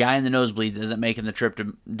 The guy in the nosebleeds isn't making the trip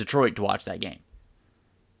to Detroit to watch that game.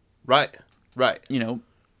 Right.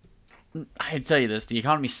 I tell you this, the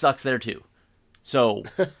economy sucks there too. So,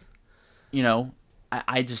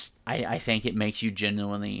 I think it makes you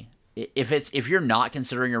genuinely, if you're not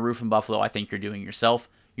considering a roof in Buffalo, I think you're doing yourself,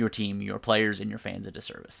 your team, your players, and your fans a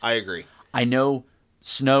disservice. I agree. I know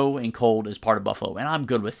snow and cold is part of Buffalo, and I'm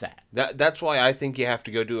good with that. That's why I think you have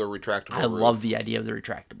to go do a retractable roof. I love the idea of the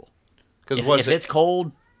retractable. Because if it's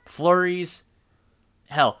cold, flurries,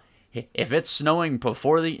 hell, if it's snowing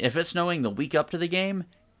the week up to the game,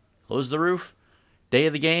 close the roof. Day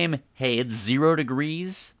of the game, hey, it's 0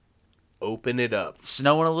 degrees. Open it up.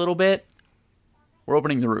 Snowing a little bit. We're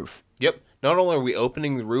opening the roof. Yep. Not only are we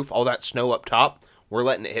opening the roof, all that snow up top, we're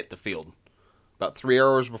letting it hit the field. About 3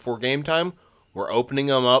 hours before game time, we're opening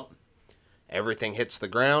them up. Everything hits the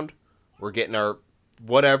ground. We're getting our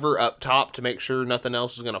whatever up top to make sure nothing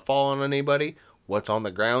else is going to fall on anybody. What's on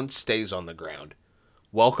the ground stays on the ground.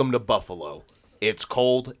 Welcome to Buffalo. It's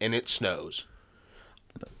cold and it snows.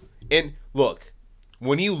 And look,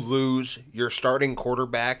 when you lose your starting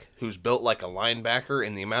quarterback who's built like a linebacker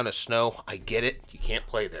in the amount of snow, I get it. You can't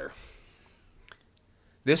play there.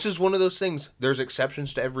 This is one of those things. There's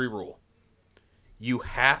exceptions to every rule. You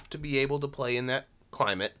have to be able to play in that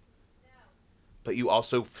climate, but you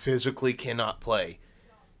also physically cannot play.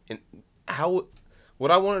 And What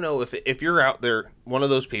I want to know, if you're out there, one of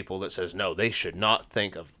those people that says, no, they should not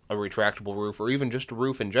think of a retractable roof or even just a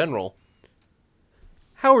roof in general,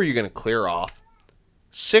 how are you going to clear off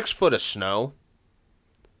 6 foot of snow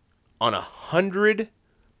on 100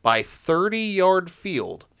 by 30 yard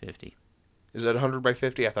field? 50. Is that 100 by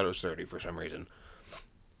 50? I thought it was 30 for some reason.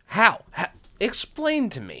 How? Explain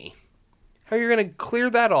to me how you're going to clear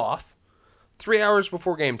that off 3 hours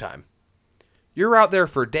before game time. You're out there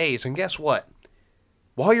for days, and guess what?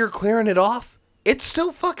 While you're clearing it off, it's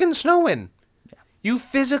still fucking snowing. Yeah. You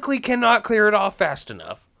physically cannot clear it off fast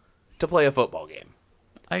enough to play a football game.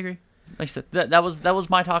 I agree. Like I said, that was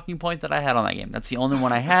my talking point that I had on that game. That's the only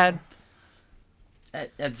one I had.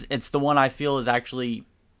 It's the one I feel is actually.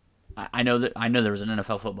 I know there was an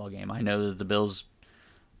NFL football game. I know that the Bills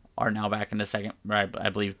are now back into second. I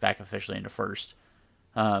believe back officially into first.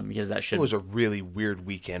 Because that should. It was a really weird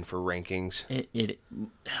weekend for rankings.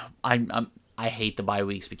 I hate the bye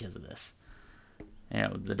weeks because of this. You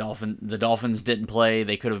know, the Dolphins didn't play.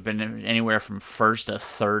 They could have been anywhere from first to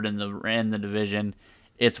third in the division.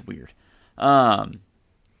 It's weird.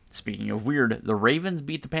 Speaking of weird, the Ravens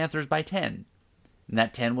beat the Panthers by 10, and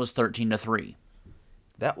that 10 was 13-3.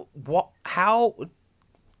 How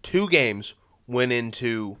 2 games went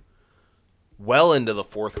into the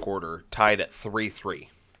fourth quarter, tied at 3-3.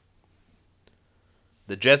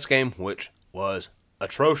 The Jets game, which was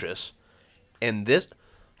atrocious, and this,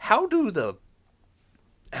 how do the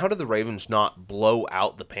Ravens not blow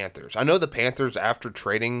out the Panthers? I know the Panthers, after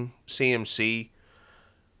trading CMC,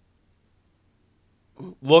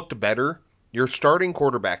 looked better. Your starting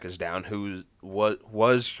quarterback is down, who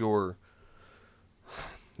was your...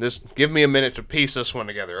 Give me a minute to piece this one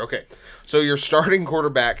together. Okay, so your starting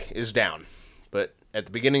quarterback is down, but at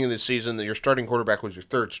the beginning of the season, your starting quarterback was your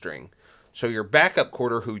third string. So your backup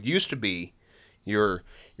quarter, who used to be your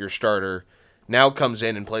starter, now comes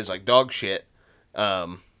in and plays like dog shit.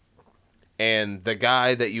 And the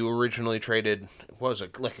guy that you originally traded, what was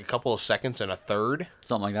it, like a couple of seconds and a third?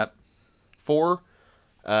 Something like that. For,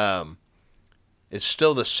 is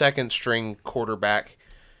still the second string quarterback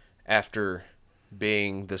after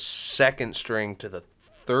being the second string to the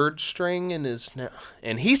third string,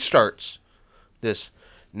 and he starts this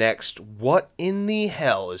next. What in the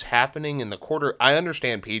hell is happening in the quarter? I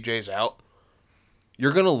understand PJ's out.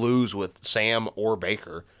 You're going to lose with Sam or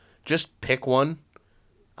Baker. Just pick one,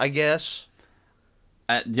 I guess.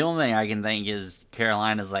 The only thing I can think is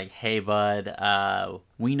Carolina's like, hey, bud,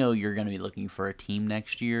 we know you're going to be looking for a team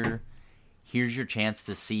next year. Here's your chance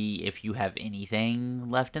to see if you have anything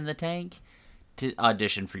left in the tank to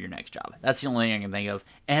audition for your next job. That's the only thing I can think of.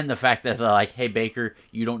 And the fact that they're like, hey, Baker,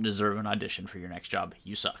 you don't deserve an audition for your next job.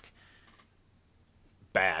 You suck.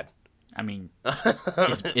 Bad. I mean,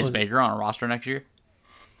 is Baker on a roster next year?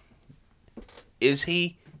 Is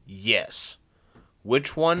he? Yes.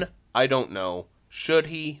 Which one? I don't know. Should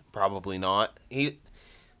he? Probably not.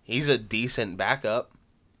 He's a decent backup.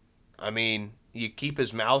 I mean, you keep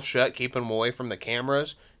his mouth shut, keep him away from the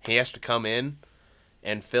cameras. He has to come in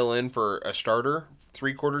and fill in for a starter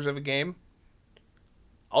 3/4 of a game.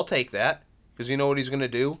 I'll take that, because you know what he's going to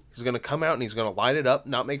do? He's going to come out and he's going to light it up,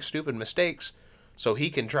 not make stupid mistakes, so he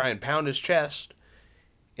can try and pound his chest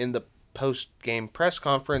in the post-game press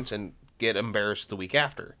conference and get embarrassed the week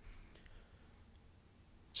after.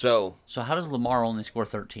 So how does Lamar only score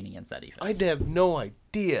 13 against that defense? I have no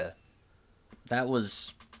idea. That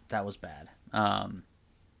was bad.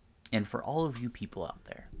 And for all of you people out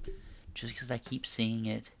there, just because I keep seeing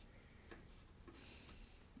it,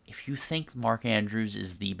 if you think Mark Andrews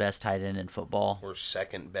is the best tight end in football, or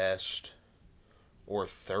second best, or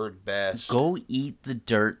third best, go eat the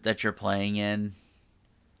dirt that you're playing in.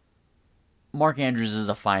 Mark Andrews is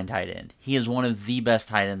a fine tight end. He is one of the best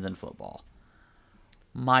tight ends in football.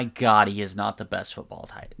 My God, he is not the best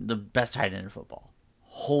best tight end in football.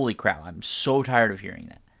 Holy crap, I'm so tired of hearing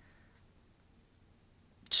that.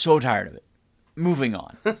 So tired of it. Moving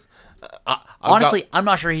on. Honestly, I'm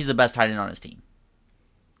not sure he's the best tight end on his team.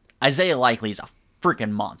 Isaiah Likely is a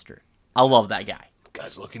freaking monster. I love that guy.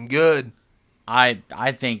 Guy's looking good. I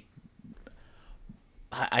think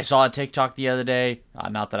I saw a TikTok the other day.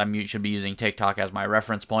 Not that I should be using TikTok as my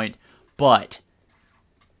reference point, but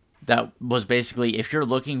that was basically if you're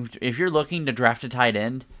looking to draft a tight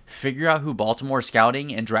end, figure out who Baltimore's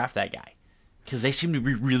scouting and draft that guy, because they seem to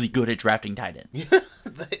be really good at drafting tight ends. Yeah,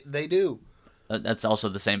 they do. That's also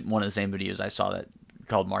one of the same videos I saw that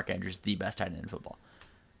called Mark Andrews the best tight end in football.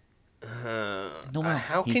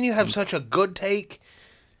 How can you have such a good take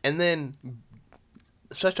and then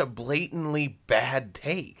such a blatantly bad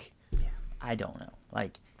take? I don't know.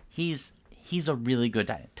 Like he's a really good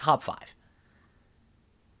tight end, top 5.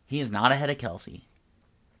 He is not ahead of Kelsey,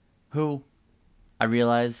 who I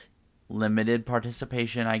realize limited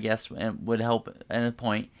participation, I guess, would help at a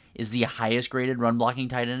point, is the highest graded run blocking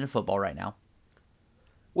tight end in football right now.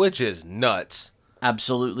 Which is nuts.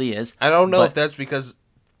 Absolutely is. I don't know if that's because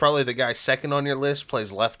probably the guy second on your list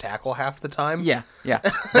plays left tackle half the time. Yeah.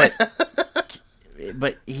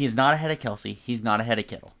 But he's not ahead of Kelsey. He's not ahead of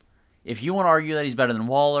Kittle. If you want to argue that he's better than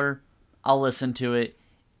Waller, I'll listen to it.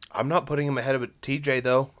 I'm not putting him ahead of TJ,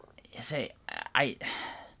 though. I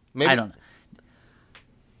don't know.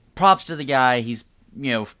 Props to the guy. He's,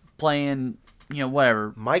 playing,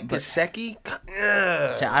 whatever. Mike Gesicki?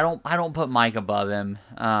 I don't put Mike above him.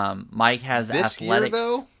 Mike has this athletic. Year,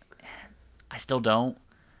 though? I still don't.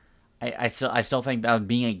 I still think that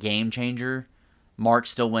being a game changer, Mark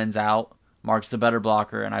still wins out. Mark's the better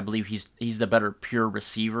blocker, and I believe he's the better pure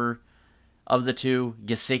receiver of the two.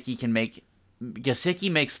 Gesicki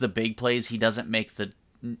makes the big plays. He doesn't make the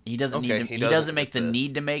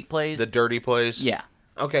need to make plays. The dirty plays. Yeah.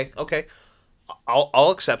 Okay.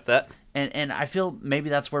 I'll accept that. And I feel maybe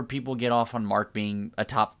that's where people get off on Mark being a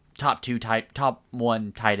top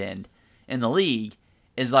one tight end in the league,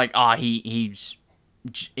 is like, he's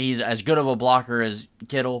as good of a blocker as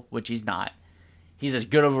Kittle, which he's not. He's as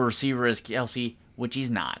good of a receiver as Kelsey, which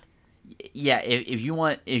he's not. Yeah, if you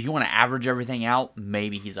want to average everything out,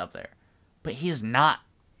 maybe he's up there, but he is not.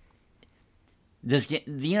 The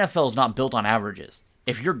NFL is not built on averages.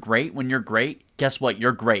 If you're great when you're great, guess what?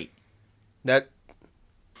 You're great. This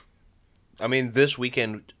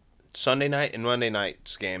weekend, Sunday night and Monday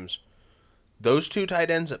night's games, those two tight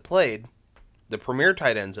ends that played, the premier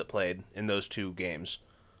tight ends that played in those two games,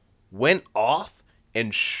 went off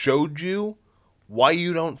and showed you why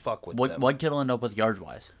you don't fuck with them. What Kittle end up with yards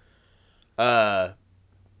wise?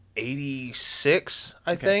 86,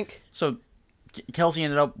 I think. So Kelsey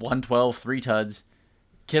ended up 112, 3 tuds.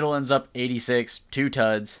 Kittle ends up 86, 2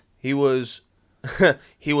 tuds. He was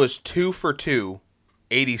 2 for 2,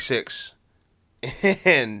 86,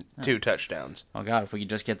 and 2 touchdowns. Oh God, if we could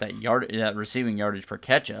just get that receiving yardage per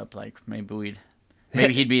catch up, like maybe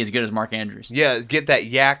he'd be as good as Mark Andrews. Yeah, get that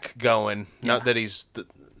yak going. Yeah. Not that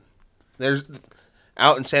there's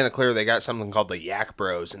out in Santa Clara they got something called the Yak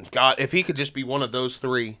Bros, and God, if he could just be one of those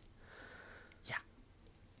 3.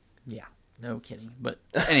 Yeah. No kidding. But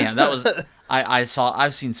anyhow, that was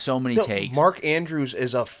I've seen so many takes. Mark Andrews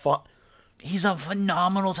is he's a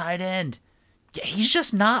phenomenal tight end. Yeah, he's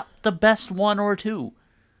just not the best 1 or 2.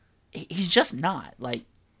 He's just not. Like,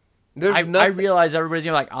 I realize everybody's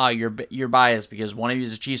gonna be like, you're biased because one of you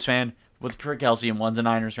is a Chiefs fan with Kelsey and one's a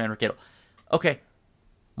Niners fan with Kittle. Okay.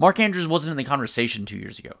 Mark Andrews wasn't in the conversation 2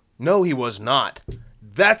 years ago. No, he was not.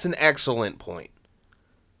 That's an excellent point.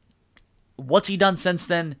 What's he done since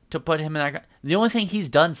then to put him in that? The only thing he's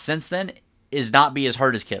done since then is not be as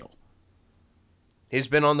hurt as Kittle. He's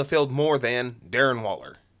been on the field more than Darren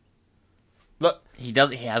Waller. Look, he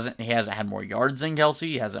hasn't had more yards than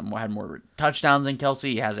Kelsey. He hasn't had more touchdowns than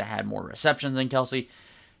Kelsey. He hasn't had more receptions than Kelsey.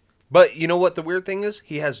 But you know what the weird thing is?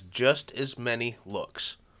 He has just as many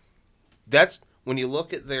looks. That's when you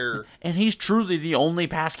look at their... And he's truly the only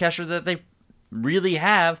pass catcher that they really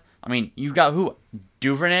have. I mean, you've got who?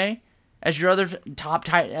 Duvernay as your other top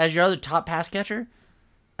pass catcher?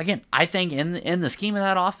 Again, I think in the scheme of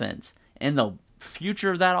that offense, in the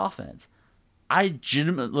future of that offense, I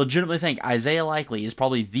legitimately think Isaiah Likely is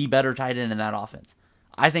probably the better tight end in that offense.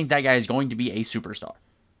 I think that guy is going to be a superstar.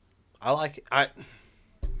 I like it.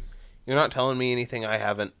 You're not telling me anything I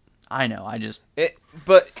haven't. I know.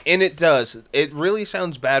 It does. It really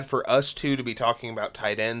sounds bad for us two to be talking about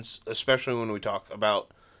tight ends, especially when we talk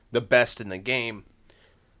about the best in the game.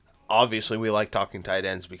 Obviously, we like talking tight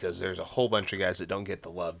ends because there's a whole bunch of guys that don't get the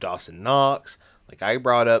love. Dawson Knox, like I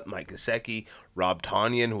brought up, Mike Gesicki, Rob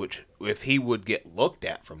Tonyan, which if he would get looked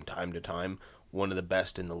at from time to time, one of the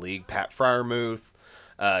best in the league. Pat Freiermuth,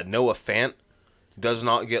 Noah Fant does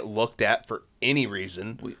not get looked at for any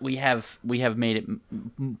reason. We have made it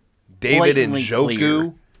David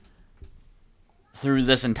Njoku through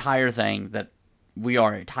this entire thing that we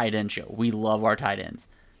are a tight end show. We love our tight ends.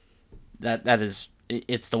 That is,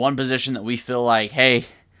 it's the one position that we feel like, hey,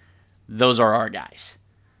 those are our guys.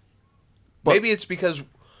 But maybe it's because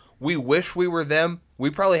we wish we were them. We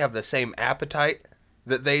probably have the same appetite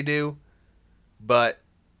that they do, but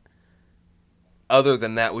other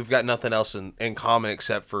than that, we've got nothing else in common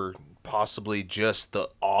except for possibly just the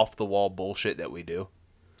off-the-wall bullshit that we do.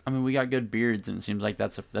 I mean, we got good beards, and it seems like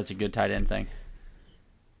that's a good tight end thing.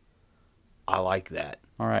 I like that.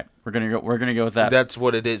 All right, we're gonna go with that. That's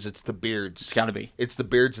what it is. It's the beards. It's got to be. It's the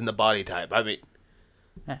beards and the body type. I mean,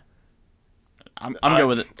 I'm good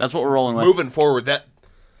with it. That's what we're rolling with. Moving forward,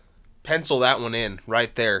 pencil that one in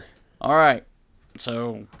right there. All right.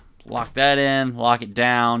 So lock that in. Lock it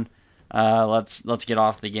down. Let's get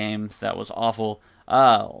off the game. That was awful.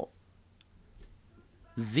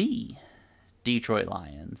 The Detroit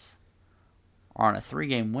Lions are on a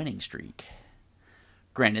 3-game winning streak.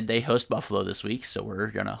 Granted, they host Buffalo this week, so we're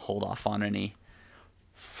going to hold off on any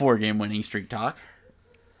 4-game winning streak talk.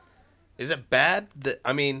 Is it bad that,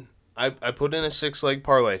 I put in a 6-leg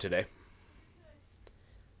parlay today.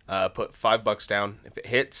 Put $5 down. If it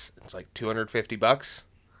hits, it's like $250.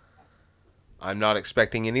 I'm not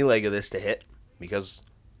expecting any leg of this to hit because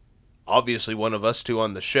obviously one of us two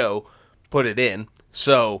on the show put it in.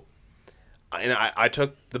 So, and I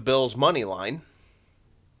took the Bills money line,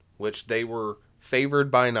 which they were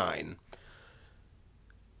favored by 9.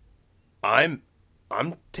 I'm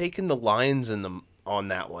taking the Lions on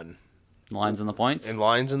that one. Lions and the points? And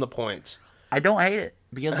Lions and the points. I don't hate it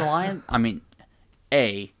because the Lions,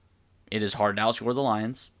 it is hard to outscore the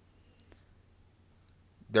Lions.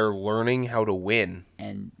 They're learning how to win.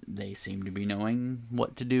 And they seem to be knowing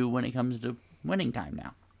what to do when it comes to winning time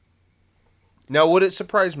now. Now, would it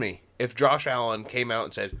surprise me if Josh Allen came out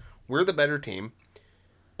and said, we're the better team,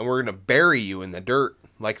 and we're going to bury you in the dirt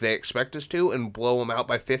like they expect us to and blow them out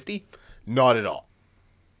by 50? Not at all.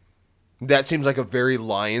 That seems like a very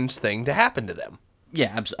Lions thing to happen to them.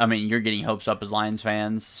 Yeah, you're getting hopes up as Lions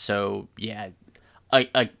fans, so yeah,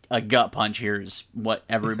 a gut punch here is what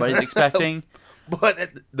everybody's expecting.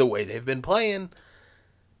 But the way they've been playing,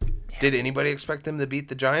 did anybody expect them to beat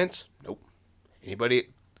the Giants? Nope. Anybody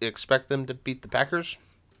expect them to beat the Packers?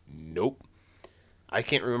 Nope. I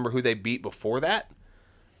can't remember who they beat before that.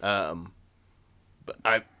 But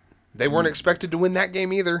they weren't expected to win that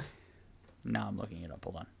game either. No, I'm looking it up.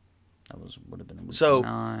 Hold on. Would have been week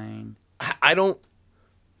 9. I don't.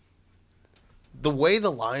 The way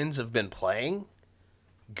the Lions have been playing,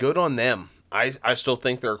 good on them. I still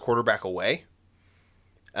think they're a quarterback away.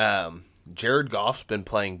 Jared Goff's been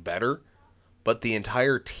playing better, but the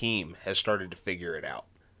entire team has started to figure it out.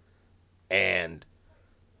 And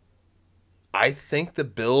I think the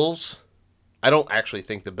Bills, I don't actually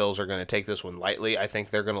think the Bills are going to take this one lightly. I think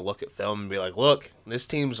they're going to look at film and be like, look, this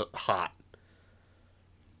team's hot.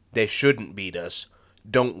 They shouldn't beat us.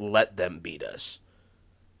 Don't let them beat us.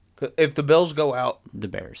 If the Bills go out... The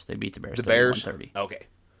Bears. They beat the Bears. The Bears? 30. Okay.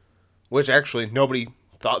 Which actually, nobody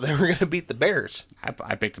thought they were going to beat the Bears.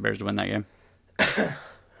 I picked the Bears to win that game.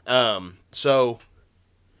 So,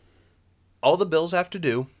 all the Bills have to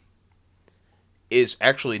do is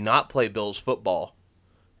actually not play Bills football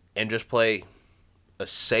and just play a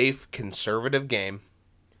safe, conservative game.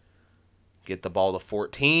 Get the ball to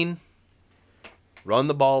 14. Run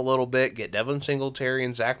the ball a little bit. Get Devin Singletary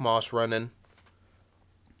and Zach Moss running.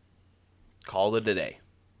 Call it a day.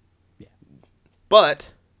 Yeah.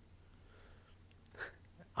 But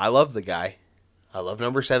I love the guy. I love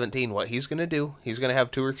number 17. What he's going to do, he's going to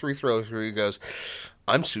have 2 or 3 throws where he goes,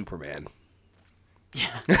 I'm Superman.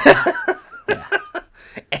 Yeah. Yeah.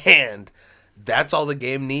 And that's all the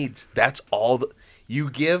game needs. That's all.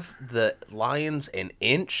 You give the Lions an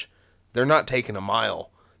inch, they're not taking a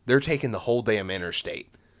mile. They're taking the whole damn interstate.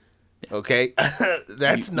 Okay?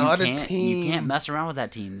 That's not a team. You can't mess around with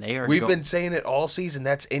that team. We've been saying it all season.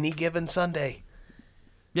 That's any given Sunday.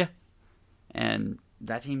 Yeah. And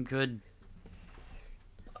that team could...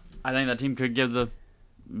 I think that team could give the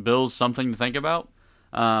Bills something to think about.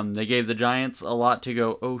 They gave the Giants a lot to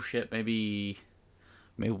go, oh shit, maybe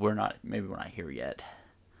we're not here yet.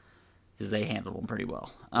 Because they handled them pretty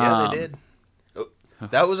well. Yeah, they did.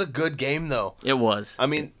 That was a good game, though. It was. I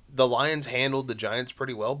mean, the Lions handled the Giants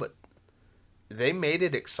pretty well, but they made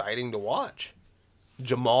it exciting to watch.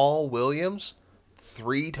 Jamal Williams,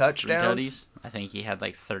 3 touchdowns. 3 tutties. I think he had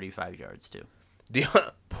like 35 yards, too.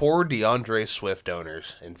 Poor DeAndre Swift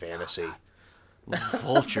owners in fantasy.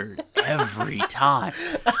 Vultured every time.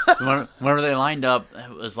 Whenever they lined up, it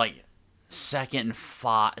was like second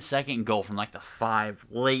goal from like the 5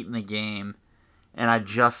 late in the game. And I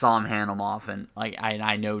just saw him hand them off, and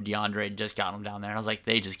I know DeAndre just got him down there. And I was like,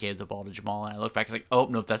 they just gave the ball to Jamal. And I look back, I was like, oh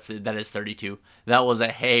nope, that is 32. That was a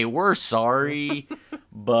hey, we're sorry,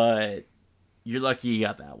 but you're lucky you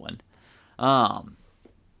got that one.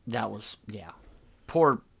 That was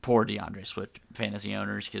poor DeAndre Swift fantasy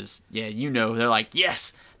owners, because they're like,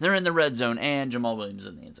 yes, they're in the red zone, and Jamal Williams is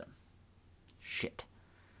in the end zone. Shit.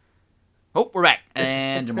 Oh, we're back,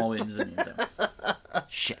 and Jamal Williams is in the end zone.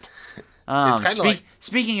 Shit.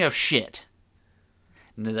 Speaking of shit,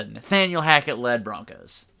 the Nathaniel Hackett-led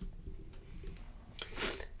Broncos.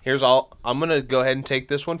 Here's all. I'm going to go ahead and take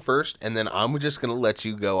this one first, and then I'm just going to let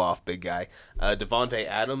you go off, big guy. Devontae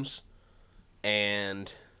Adams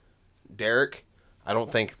and Derek. I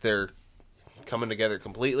don't think they're coming together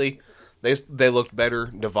completely. They looked better.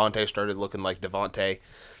 Devontae started looking like Devontae.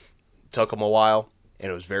 Took them a while,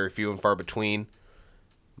 and it was very few and far between.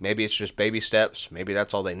 Maybe it's just baby steps. Maybe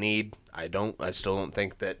that's all they need. I still don't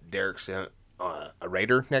think that Derek's a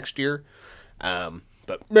Raider next year.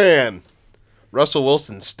 But man, Russell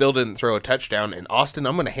Wilson still didn't throw a touchdown. And Austin,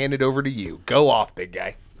 I'm going to hand it over to you. Go off, big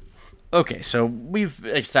guy. Okay, so we've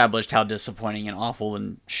established how disappointing and awful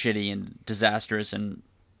and shitty and disastrous and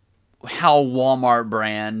how Walmart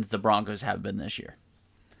brand the Broncos have been this year.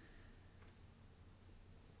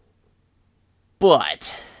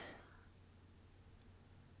 But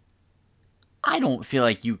I don't feel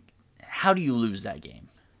like you... How do you lose that game?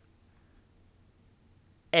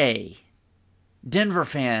 Denver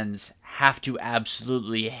fans have to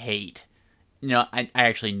absolutely hate... I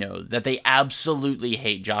actually know that they absolutely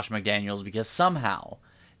hate Josh McDaniels because somehow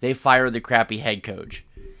they fire the crappy head coach.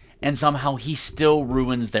 And somehow he still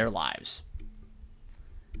ruins their lives.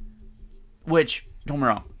 Which, don't get me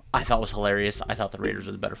wrong, I thought was hilarious. I thought the Raiders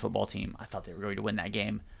were the better football team. I thought they were going to win that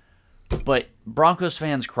game. But Broncos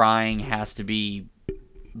fans crying has to be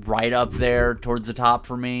right up there towards the top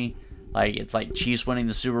for me. Like, it's like Chiefs winning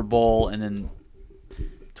the Super Bowl, and then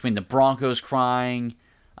between the Broncos crying,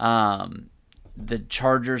 the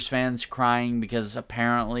Chargers fans crying because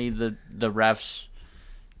apparently the refs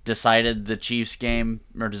decided the Chiefs game,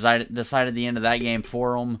 or decided the end of that game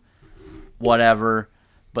for them, whatever.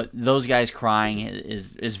 But those guys crying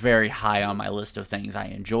is very high on my list of things I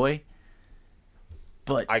enjoy.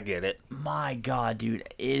 But I get it. My God,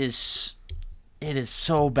 dude, it is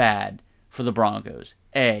so bad for the Broncos.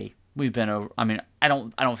 We've been over. I mean, I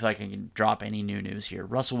don't feel like I can drop any new news here.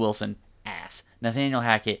 Russell Wilson, ass. Nathaniel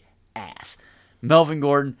Hackett, ass. Melvin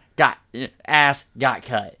Gordon got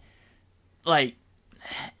cut. Like,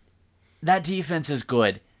 that defense is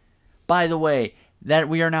good. By the way, that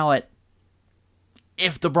we are now at,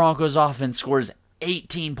 if the Broncos offense scores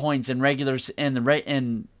 18 points in regular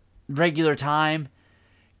time,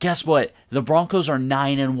 guess what? The Broncos are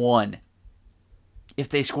 9-1. If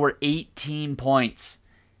they score 18 points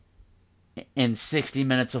in 60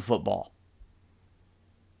 minutes of football.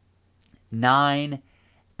 9-1.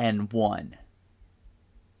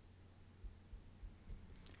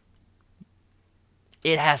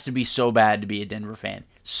 It has to be so bad to be a Denver fan.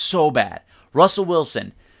 So bad. Russell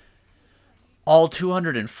Wilson, all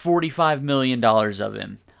 $245 million of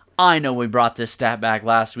him. I know we brought this stat back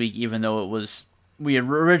last week, even though we had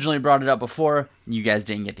originally brought it up before. You guys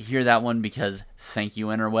didn't get to hear that one because thank you,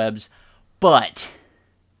 interwebs. But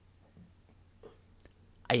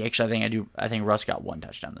I think Russ got one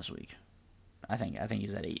touchdown this week. I think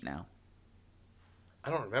he's at 8 now. I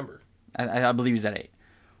don't remember. I believe he's at 8.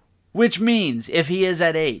 Which means, if he is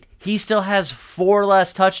at 8, he still has 4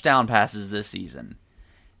 less touchdown passes this season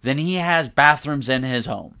than he has bathrooms in his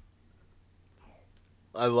home.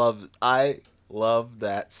 I love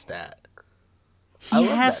that stat. I love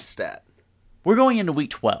that stat. We're going into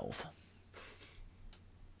week 12.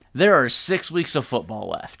 There are 6 weeks of football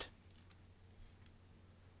left.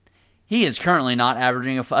 He is currently not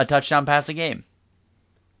averaging a touchdown pass a game.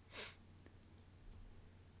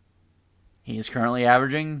 He is currently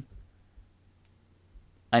averaging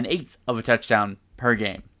an 1/8 of a touchdown per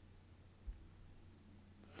game.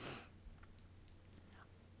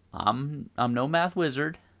 I'm no math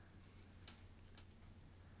wizard,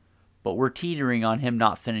 but we're teetering on him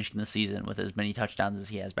not finishing the season with as many touchdowns as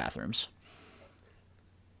he has bathrooms.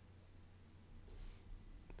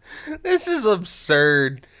 This is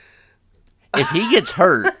absurd. If he gets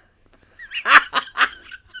hurt,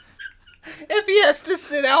 if he has to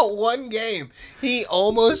sit out one game, he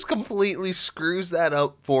almost completely screws that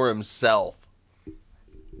up for himself.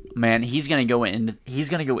 Man, he's gonna go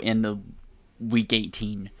into week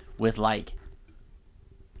 18 with like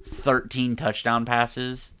 13 touchdown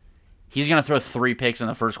passes. He's gonna throw 3 picks in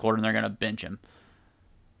the first quarter, and they're gonna bench him.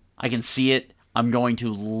 I can see it. I'm going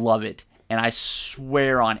to love it, and I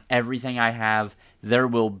swear on everything I have, there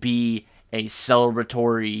will be a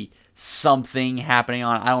celebratory something happening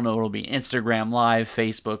on, I don't know, it'll be Instagram Live,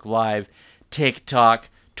 Facebook Live, TikTok,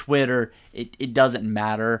 Twitter. It doesn't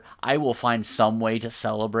matter. I will find some way to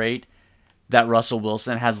celebrate that Russell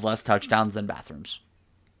Wilson has less touchdowns than bathrooms.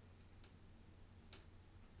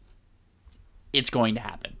 It's going to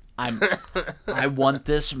happen. I want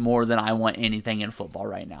this more than I want anything in football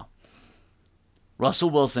right now. Russell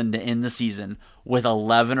Wilson to end the season with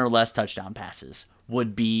 11 or less touchdown passes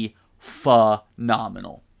would be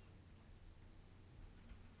phenomenal.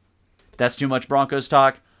 That's too much Broncos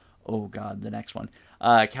talk. Oh, God, the next one.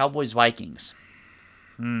 Cowboys-Vikings.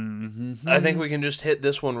 I think we can just hit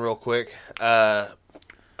this one real quick. I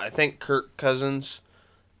think Kirk Cousins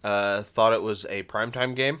thought it was a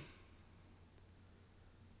primetime game.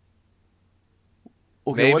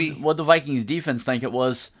 Okay, Maybe. what the Vikings defense think it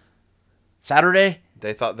was? Saturday?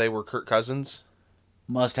 They thought they were Kirk Cousins.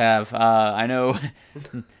 Must have. I know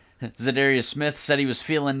Zadarius Smith said he was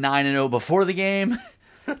feeling 9-0 before the game.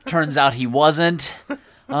 Turns out he wasn't.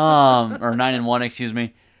 Or 9-1, excuse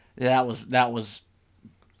me. That was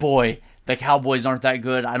boy, the Cowboys aren't that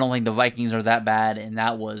good. I don't think the Vikings are that bad, and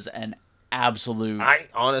that was an absolute. I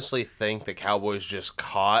honestly think the Cowboys just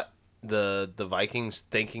caught the Vikings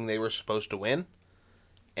thinking they were supposed to win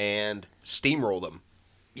and steamrolled them.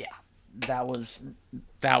 Yeah, that was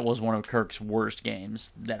one of Kirk's worst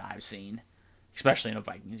games that I've seen, especially in a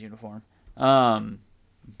Vikings uniform. Bengals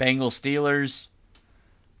Steelers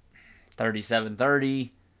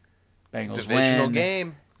 37-30. Bengals Divisional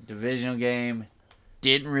win. Divisional game.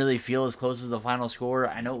 Didn't really feel as close as the final score.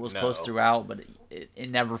 I know it was close throughout, but it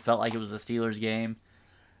never felt like it was the Steelers game.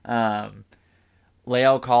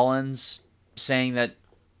 La'el Collins saying that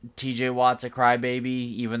TJ Watt's a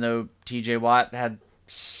crybaby, even though TJ Watt had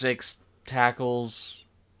 6 tackles,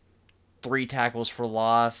 3 tackles for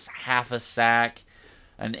loss, half a sack,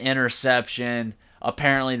 an interception.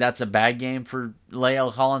 Apparently that's a bad game for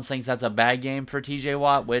La'el Collins thinks that's a bad game for TJ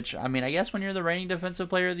Watt, which, I mean, I guess when you're the reigning defensive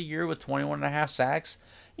player of the year with 21.5 sacks,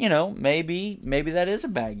 maybe that is a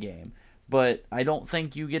bad game. But I don't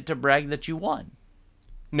think you get to brag that you won.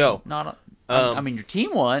 No. I mean, your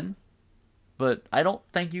team won, but I don't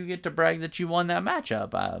think you get to brag that you won that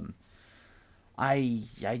matchup. I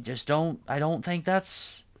don't think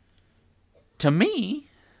that's, to me,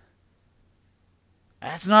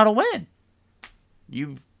 that's not a win.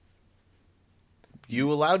 You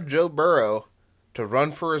allowed Joe Burrow to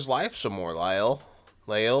run for his life some more,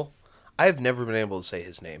 La'el. I've never been able to say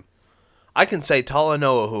his name. I can say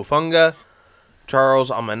Talanoa Hufunga, Charles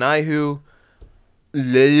Amanihu,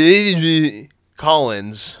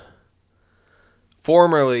 Collins,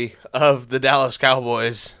 formerly of the Dallas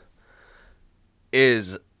Cowboys,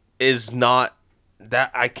 is not that.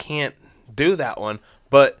 I can't do that one.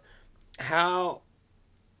 But how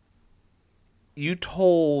you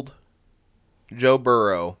told Joe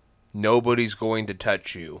Burrow nobody's going to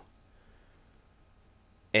touch you,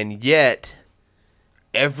 and yet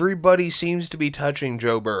everybody seems to be touching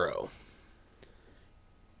Joe Burrow.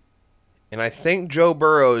 And I think Joe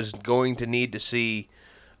Burrow is going to need to see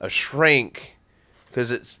a shrink,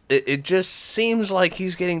 because it just seems like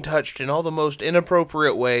he's getting touched in all the most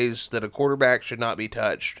inappropriate ways that a quarterback should not be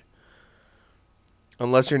touched.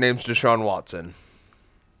 Unless your name's Deshaun Watson.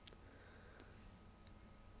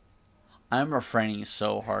 I'm refraining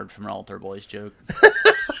so hard from an Altar Boys joke.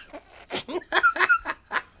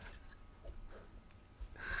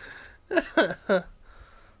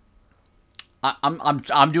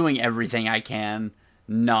 I'm doing everything I can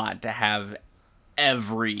not to have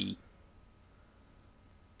every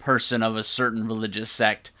person of a certain religious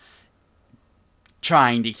sect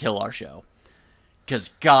trying to kill our show.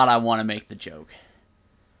 Because, God, I want to make the joke.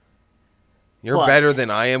 You're better than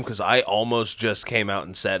I am, because I almost just came out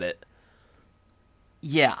and said it.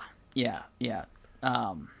 Yeah.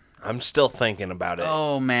 I'm still thinking about it.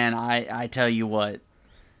 Oh, man, I tell you what.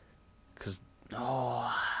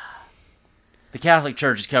 The Catholic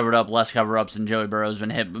Church has covered up less cover-ups than Joey Burrow's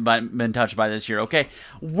been touched by this year. Okay,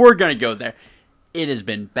 we're going to go there. It has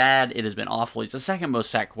been bad. It has been awful. He's the second most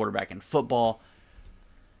sacked quarterback in football.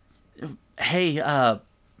 Hey,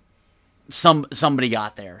 somebody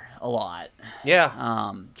got there a lot.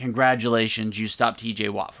 Yeah. Congratulations, you stopped TJ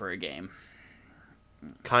Watt for a game.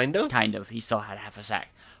 Kind of. He still had half a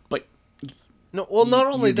sack. But no, well, not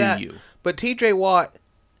only that, but TJ Watt,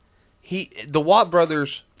 the Watt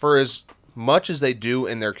brothers, for as much as they do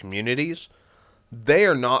in their communities, they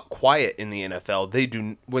are not quiet in the NFL. They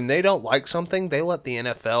do, when they don't like something, they let the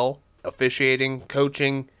NFL, officiating,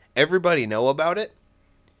 coaching, everybody know about it.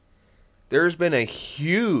 There's been a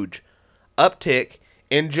huge uptick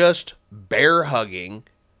in just bear hugging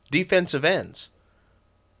defensive ends.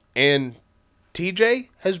 And TJ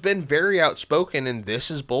has been very outspoken, and this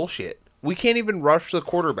is bullshit. We can't even rush the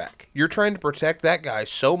quarterback. You're trying to protect that guy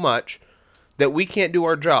so much that we can't do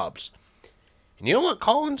our jobs. And you know what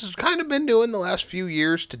Collins has kind of been doing the last few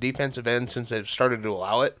years to defensive ends since they've started to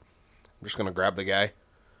allow it? I'm just going to grab the guy.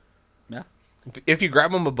 Yeah. If you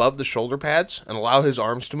grab him above the shoulder pads and allow his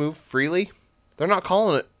arms to move freely, they're not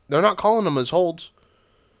calling it. They're not calling them as holds.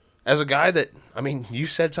 As a guy that, I mean, you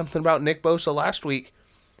said something about Nick Bosa last week.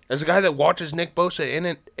 As a guy that watches Nick Bosa in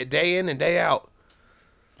and day out.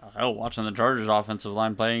 Hell, watching the Chargers offensive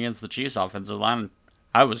line playing against the Chiefs offensive line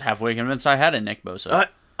I was halfway convinced I had a Nick Bosa.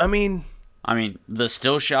 I mean, the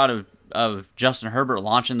still shot of Justin Herbert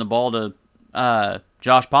launching the ball to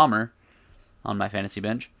Josh Palmer on my fantasy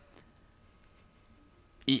bench.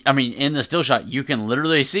 I mean, in the still shot, you can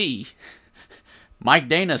literally see Mike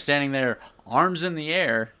Dana standing there, arms in the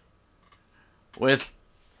air, with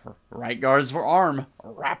right guard's arm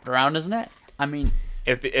wrapped around his neck. I mean,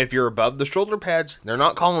 if you're above the shoulder pads, they're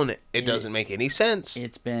not calling it. It doesn't make any sense.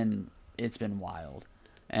 It's been wild,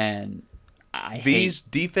 and These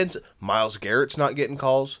defense. Myles Garrett's not getting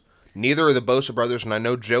calls. Neither are the Bosa brothers, and I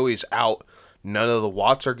know Joey's out. None of the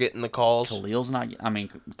Watts are getting the calls. Khalil's not. I mean,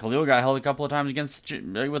 Khalil got held a couple of times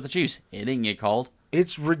with the Chiefs. It didn't get called.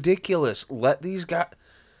 It's ridiculous. Let these guys,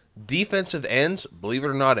 defensive ends, believe it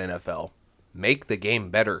or not, NFL, make the game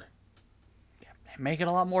better. Make it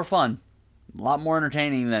a lot more fun, a lot more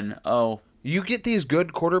entertaining than You get these good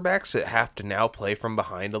quarterbacks that have to now play from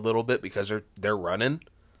behind a little bit because they're running.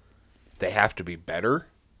 They have to be better,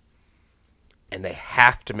 and they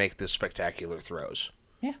have to make the spectacular throws.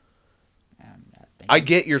 Yeah. I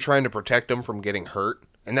get you're trying to protect them from getting hurt,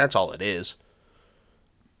 and that's all it is.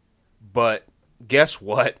 But guess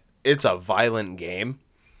what? It's a violent game.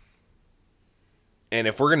 And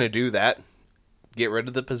if we're going to do that, get rid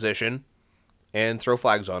of the position and throw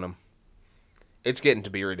flags on them. It's getting to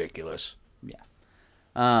be ridiculous.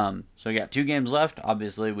 Yeah. So we got 2 games left.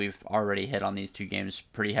 Obviously, we've already hit on these 2 games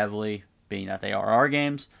pretty heavily, being that they are our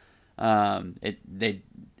games.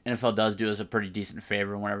 NFL does do us a pretty decent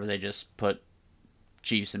favor whenever they just put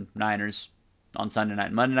Chiefs and Niners on Sunday night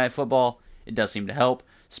and Monday Night Football. It does seem to help.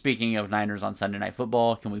 Speaking of Niners on Sunday Night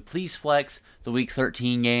Football, can we please flex the Week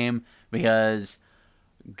 13 game? Because,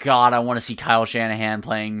 God, I want to see Kyle Shanahan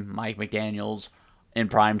playing Mike McDaniels in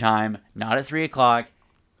prime time, not at 3 o'clock.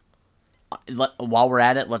 While we're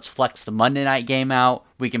at it, let's flex the Monday night game out.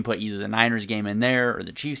 We can put either the Niners game in there or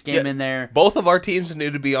the Chiefs game in there. Both of our teams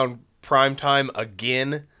need to be on prime time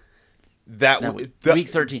again. Week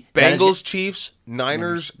 13. Bengals, Chiefs,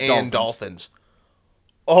 Niners, and Dolphins.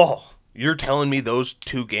 Oh, you're telling me those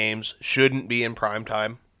 2 games shouldn't be in prime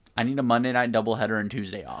time? I need a Monday night doubleheader and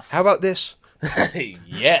Tuesday off. How about this?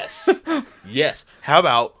 Yes. Yes. How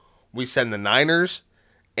about we send the Niners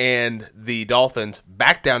and the Dolphins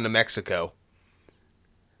back down to Mexico,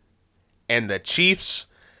 and the Chiefs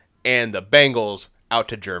and the Bengals out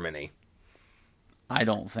to Germany? I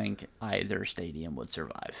don't think either stadium would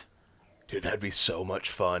survive. Dude, that'd be so much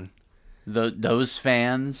fun. Those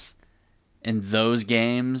fans in those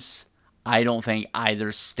games, I don't think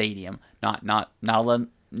either stadium, not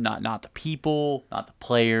the people, not the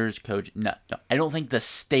players, coach. No, I don't think the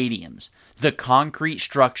stadiums, the concrete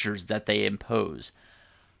structures that they impose,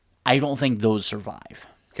 I don't think those survive.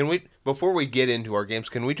 Can we, before we get into our games,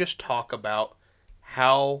 can we just talk about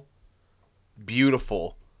how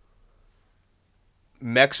beautiful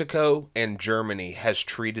Mexico and Germany has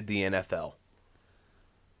treated the NFL?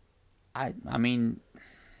 I mean,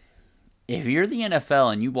 if you're the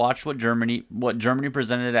NFL and you watch what Germany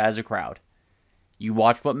presented as a crowd, you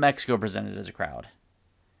watch what Mexico presented as a crowd,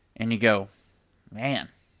 and you go, man,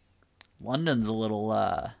 London's a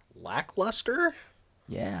little lackluster?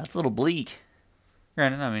 Yeah, it's a little bleak.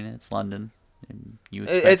 Granted, I mean, it's London. And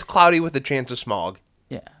it's cloudy with a chance of smog.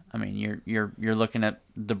 Yeah, I mean, you're looking at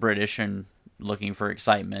the British and looking for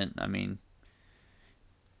excitement. I mean,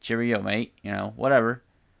 cheerio, mate. Whatever.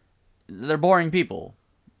 They're boring people,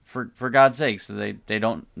 for God's sakes. They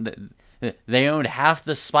own half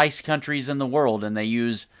the spice countries in the world, and they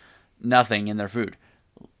use nothing in their food.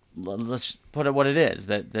 Let's put it what it is.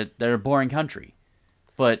 That they're a boring country.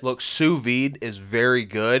 But look, sous vide is very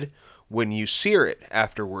good when you sear it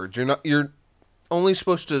afterwards. You're only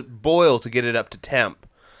supposed to boil to get it up to temp,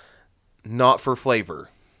 not for flavor.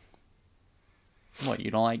 What,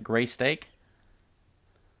 you don't like gray steak?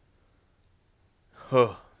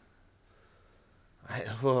 Huh.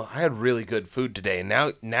 I had really good food today.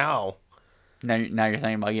 Now you're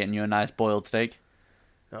thinking about getting you a nice boiled steak?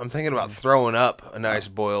 I'm thinking about throwing up a nice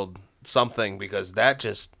boiled something, because that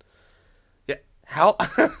just... Yeah,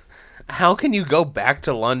 how can you go back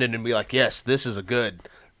to London and be like, yes, this is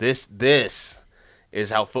this is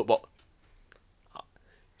how football...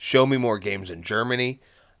 Show me more games in Germany.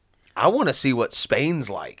 I want to see what Spain's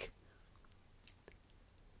like.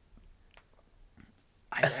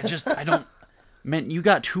 I don't... Man, you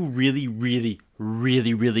got 2 really, really,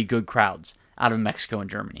 really, really good crowds out of Mexico and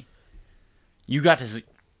Germany. You got to see...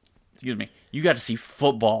 Excuse me. You got to see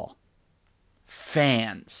football.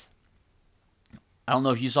 Fans. I don't know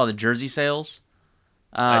if you saw the jersey sales.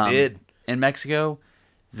 I did. In Mexico,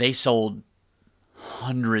 they sold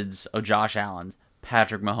hundreds of Josh Allens,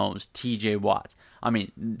 Patrick Mahomes, T.J. Watts. I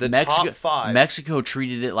mean, The Mexico, top 5. Mexico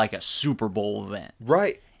treated it like a Super Bowl event.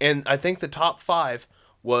 Right. And I think the top 5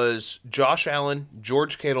 was Josh Allen,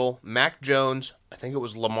 George Kittle, Mac Jones, I think it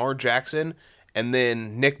was Lamar Jackson, and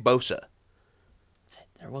then Nick Bosa.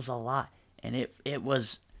 There was a lot. And it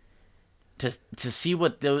was to see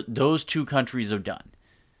what those two countries have done.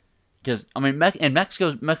 Because, I mean,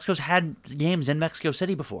 Mexico's had games in Mexico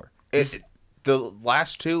City before. The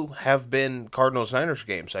last 2 have been Cardinals-Niners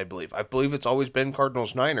games, I believe. I believe it's always been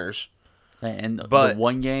Cardinals-Niners. And the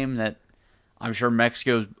one game that I'm sure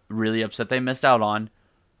Mexico's really upset they missed out on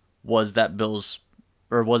was that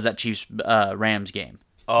Chiefs Rams game.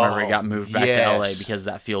 Remember, it got moved back to LA because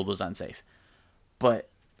that field was unsafe. But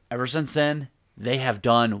ever since then, they have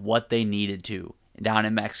done what they needed to down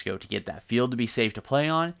in Mexico to get that field to be safe to play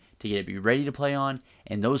on, to get it to be ready to play on,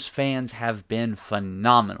 and those fans have been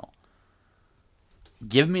phenomenal.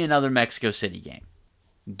 Give me another Mexico City game.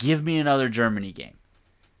 Give me another Germany game.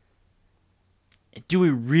 Do we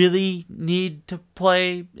really need to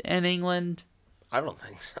play in England? I don't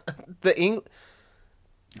think so.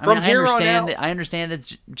 I understand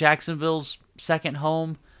it's Jacksonville's second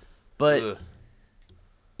home, but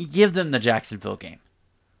you give them the Jacksonville game.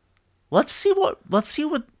 Let's see what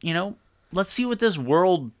this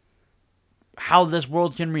world, how this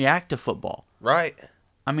world can react to football. Right.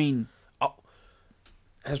 I mean,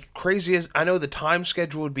 as crazy as I know, the time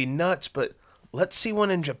schedule would be nuts, but let's see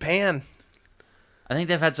one in Japan. I think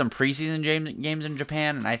they've had some preseason games in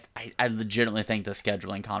Japan, and I legitimately think the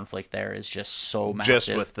scheduling conflict there is just so massive.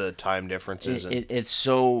 Just with the time differences. It's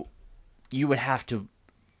so... You would have to...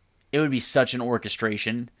 It would be such an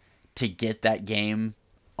orchestration to get that game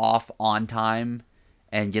off on time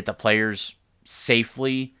and get the players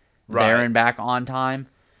safely there and back on time.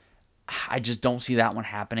 I just don't see that one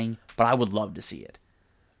happening, but I would love to see it.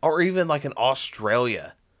 Or even like in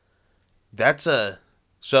Australia. And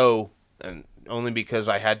only because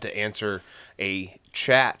I had to answer a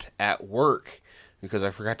chat at work because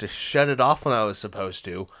I forgot to shut it off when I was supposed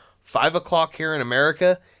to. 5 o'clock here in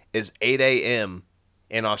America is 8 a.m.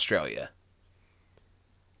 in Australia.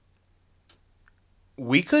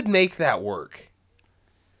 We could make that work.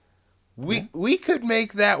 We could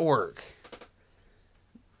make that work.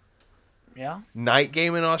 Yeah. Night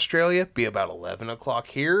game in Australia be about 11 o'clock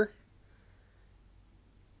here.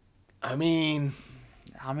 I mean,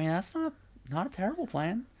 that's not a terrible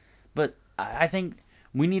plan, but I think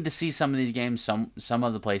we need to see some of these games. Some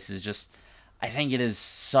other places just. I think it is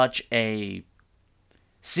such a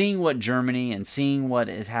seeing what Germany and seeing what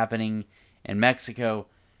is happening in Mexico.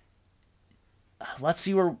 Let's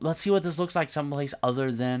see what this looks like someplace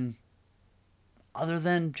other than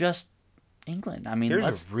just England. I mean,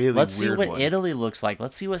 let's see what Italy looks like.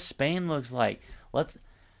 Let's see what Spain looks like. Let's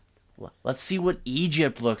see what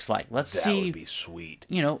Egypt looks like. That would be sweet.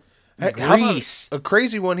 Greece. A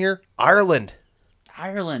crazy one here. Ireland.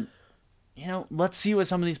 Let's see what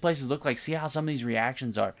some of these places look like. See how some of these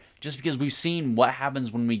reactions are. Just because we've seen what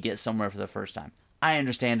happens when we get somewhere for the first time. I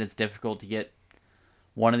understand it's difficult to get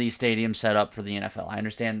one of these stadiums set up for the NFL. I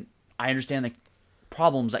understand the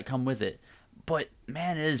problems that come with it. But,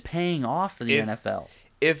 man, it is paying off for the NFL.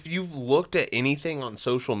 If you've looked at anything on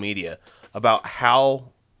social media about how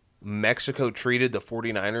Mexico treated the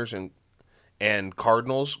 49ers and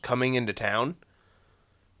Cardinals coming into town,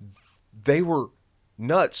 they were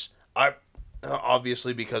nuts.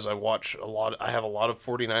 Obviously, because I have a lot of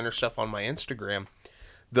 49er stuff on my Instagram.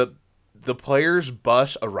 The players'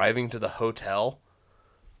 bus arriving to the hotel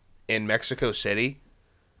in Mexico City,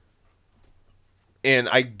 and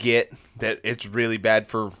I get that it's really bad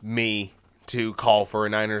for me to call for a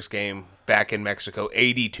Niners game back in Mexico.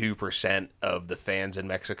 82% of the fans in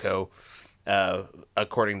Mexico,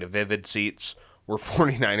 according to Vivid Seats, were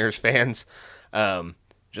 49ers fans.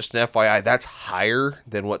 Just an FYI, that's higher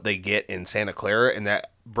than what they get in Santa Clara, and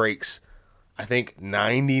that breaks, I think,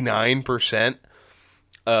 99%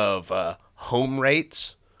 of home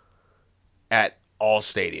rates at all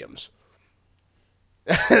stadiums.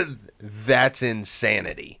 That's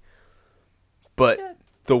insanity. But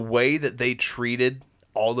the way that they treated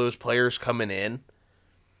all those players coming in,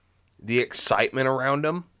 the excitement around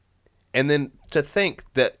them, and then to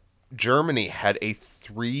think that Germany had a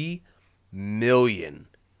 3 million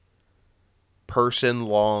person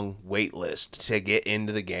long wait list to get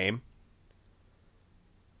into the game.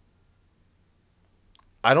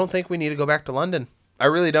 I don't think we need to go back to London. I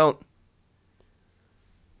really don't.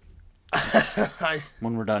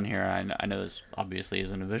 When we're done here, I know this obviously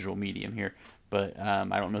isn't a visual medium here, but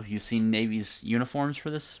I don't know if you've seen Navy's uniforms for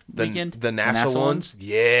this weekend. The NASA ones?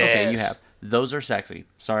 Yeah. Okay, you have. Those are sexy.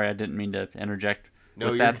 Sorry, I didn't mean to interject No,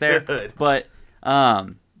 with you're that there. good. But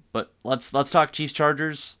let's talk Chiefs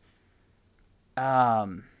Chargers. I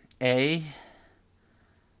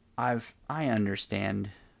understand,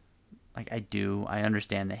 like I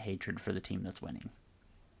understand the hatred for the team that's winning,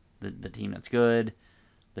 the team that's good,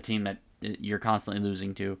 the team that you're constantly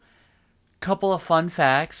losing to. Couple of fun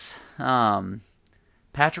facts.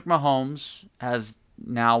 Patrick Mahomes has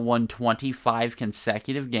now won 25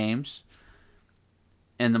 consecutive games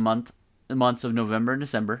in the months of November and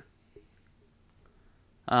December.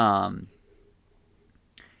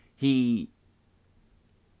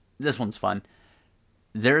 This one's fun.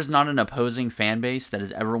 There's not an opposing fan base that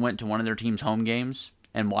has ever went to one of their team's home games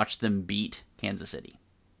and watched them beat Kansas City.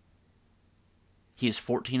 He is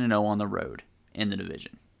 14-0 on the road in the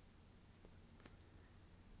division.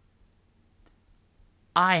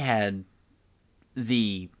 I had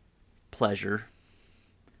the pleasure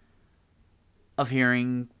of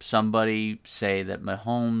hearing somebody say that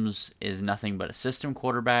Mahomes is nothing but a system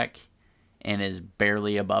quarterback and is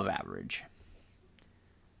barely above average.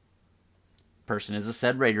 Person is a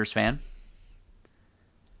said Raiders fan.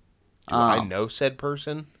 Do I know said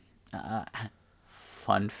person?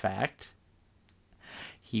 Fun fact.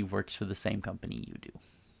 He works for the same company you do.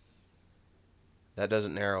 That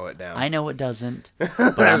doesn't narrow it down. I know it doesn't,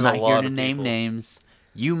 but I'm not here to name names.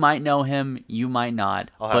 You might know him, you might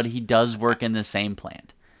not, but he does work in the same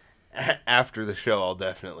plant. After the show, I'll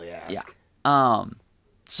definitely ask. Yeah.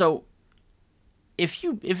 So if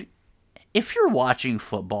you're watching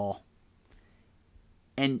football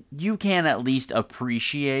and you can at least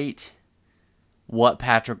appreciate what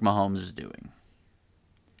Patrick Mahomes is doing,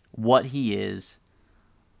 what he is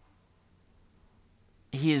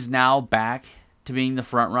now back to being the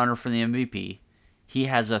front runner for the MVP. He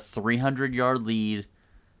has a 300-yard lead,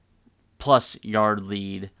 plus yard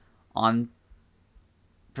lead on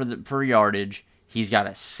for yardage. He's got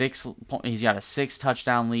a six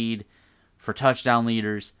touchdown lead for touchdown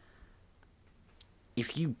leaders.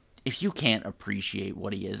 If you can't appreciate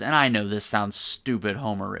what he is, and I know this sounds stupid,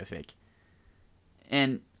 homerific,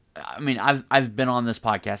 and I mean I've been on this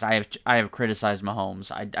podcast. I have criticized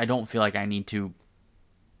Mahomes. I don't feel like I need to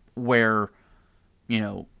wear,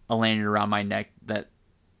 a lanyard around my neck that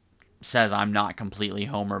says I'm not completely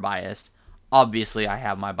homer biased. Obviously, I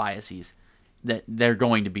have my biases. That they're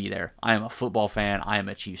going to be there. I am a football fan. I am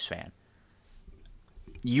a Chiefs fan.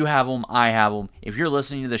 You have them. I have them. If you're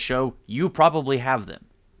listening to the show, you probably have them.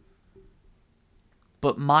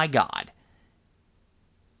 But my God,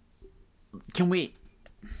 can we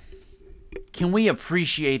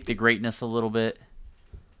appreciate the greatness a little bit?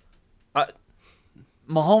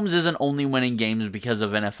 Mahomes isn't only winning games because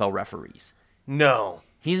of NFL referees. No.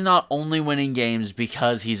 He's not only winning games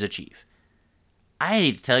because he's a Chief. I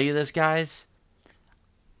hate to tell you this, guys.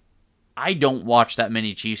 I don't watch that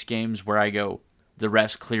many Chiefs games where I go, the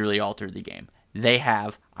refs clearly altered the game. They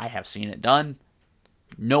have. I have seen it done.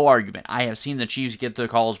 No argument. I have seen the Chiefs get the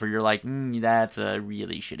calls where you're like, that's a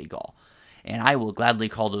really shitty call. And I will gladly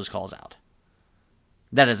call those calls out.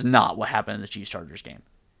 That is not what happened in the Chiefs-Chargers game.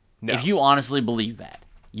 No. If you honestly believe that,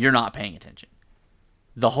 you're not paying attention.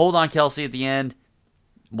 The hold on Kelsey at the end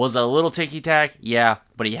was a little ticky-tack, yeah,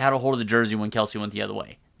 but he had a hold of the jersey when Kelsey went the other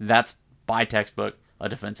way. That's, by textbook, a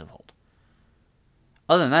defensive hold.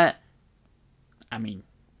 Other than that, I mean,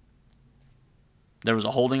 there was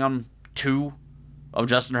a holding on 2 of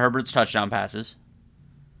Justin Herbert's touchdown passes.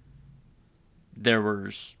 There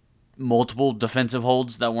was multiple defensive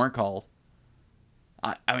holds that weren't called.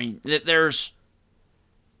 I mean,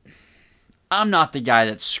 I'm not the guy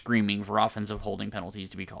that's screaming for offensive holding penalties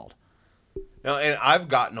to be called. No, and I've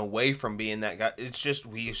gotten away from being that guy. It's just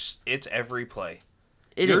it's every play.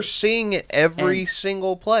 You're seeing it every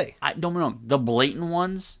single play. I don't know the blatant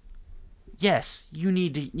ones. Yes, you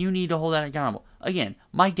need to hold that accountable. Again,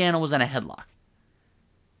 Mike Daniel was in a headlock.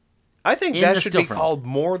 I think that should be called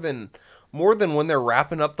more than when they're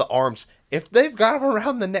wrapping up the arms. If they've got them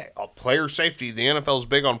around the neck, player safety. The NFL's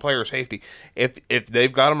big on player safety. If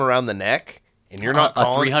they've got them around the neck and you're not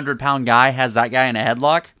calling, a 300-pound guy has that guy in a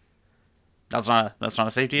headlock. That's not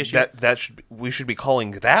a safety issue. We should be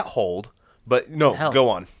calling that hold. But no, go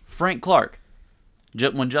on. Frank Clark,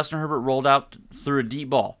 when Justin Herbert rolled out through a deep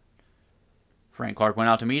ball, Frank Clark went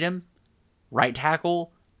out to meet him. Right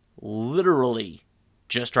tackle, literally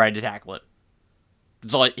just tried to tackle it.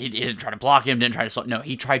 He didn't try to block him, didn't try to... No,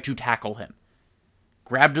 he tried to tackle him.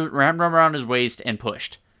 Grabbed him around his waist and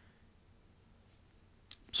pushed.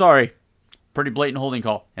 Sorry. Pretty blatant holding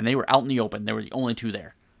call. And they were out in the open. They were the only 2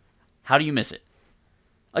 there. How do you miss it?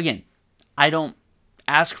 Again, I don't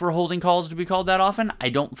ask for holding calls to be called that often. I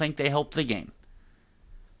don't think they help the game.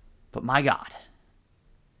 But my God,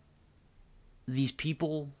 these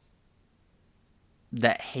people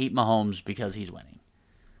that hate Mahomes because he's winning.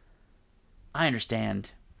 I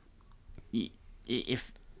understand.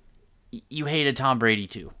 If you hated Tom Brady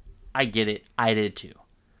too, I get it. I did too.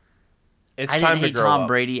 It's I time didn't hate to grow Tom up.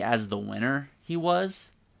 Brady as the winner he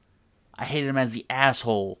was. I hated him as the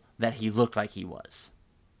asshole that he looked like he was.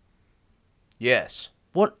 Yes.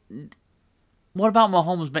 What about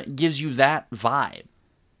Mahomes gives you that vibe?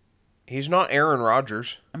 He's not Aaron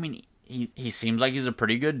Rodgers. I mean, he seems like he's a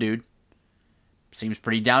pretty good dude. Seems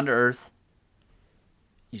pretty down to earth.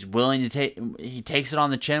 He's willing to take. He takes it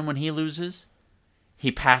on the chin when he loses.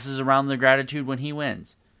 He passes around the gratitude when he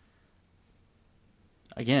wins.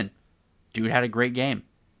 Again, dude had a great game.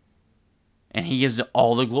 And he gives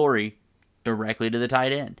all the glory directly to the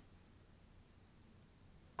tight end.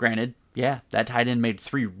 Granted, yeah, that tight end made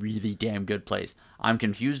 3 really damn good plays. I'm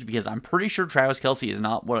confused because I'm pretty sure Travis Kelce is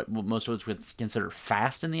not what most of us would consider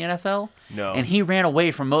fast in the NFL. No. And he ran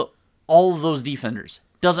away from all of those defenders.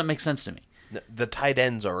 Doesn't make sense to me. The tight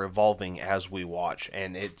ends are evolving as we watch,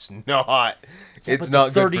 and it's not. Yeah, it's but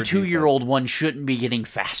not the good for 32-year-old one shouldn't be getting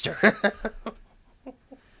faster.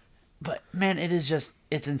 But man,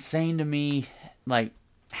 it's insane to me, like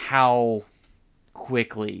how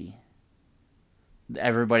quickly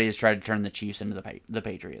everybody has tried to turn the Chiefs into the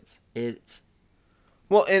Patriots. It's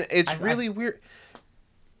well, and it's really weird.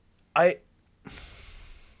 I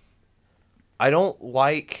don't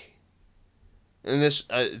like. And this,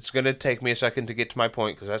 it's going to take me a second to get to my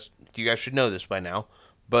point, because you guys should know this by now.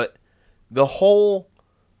 But the whole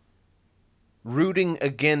rooting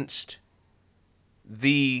against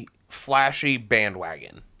the flashy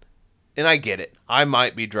bandwagon. And I get it. I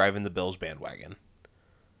might be driving the Bills bandwagon.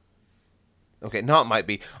 Okay, not might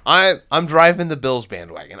be. I'm driving the Bills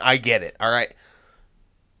bandwagon. I get it, all right?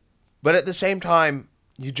 But at the same time,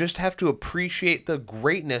 you just have to appreciate the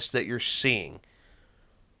greatness that you're seeing.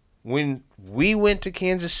 When we went to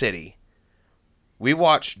Kansas City, we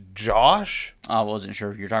watched Josh. I wasn't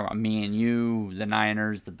sure if you're talking about me and you, the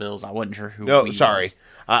Niners, the Bills. I wasn't sure who. No, we sorry.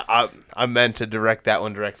 was. I meant to direct that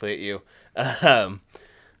one directly at you.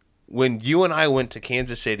 When you and I went to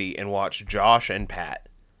Kansas City and watched Josh and Pat,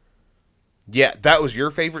 yeah, that was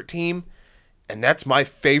your favorite team, and that's my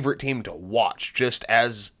favorite team to watch, just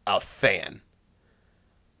as a fan.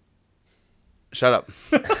 Shut up.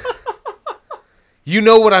 You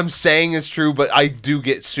know what I'm saying is true, but I do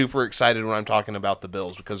get super excited when I'm talking about the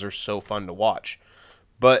Bills because they're so fun to watch.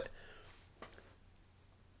 But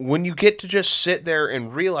when you get to just sit there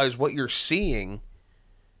and realize what you're seeing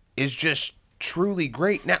is just truly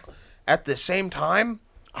great. Now, at the same time,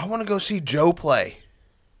 I want to go see Joe play.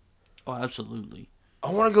 Oh, absolutely.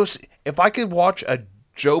 I want to go see... If I could watch a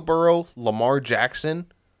Joe Burrow, Lamar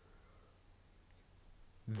Jackson,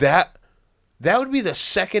 that would be the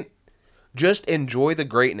second... Just enjoy the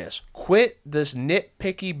greatness. Quit this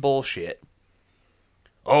nitpicky bullshit.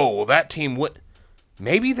 Oh, well, that team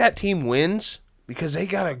maybe that team wins because they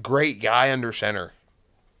got a great guy under center.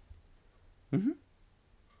 Mm-hmm.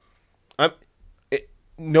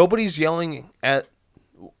 Nobody's yelling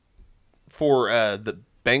for the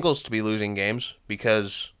Bengals to be losing games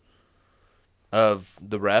because of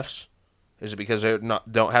the refs. Is it because they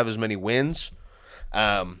don't have as many wins?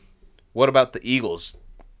 What about the Eagles?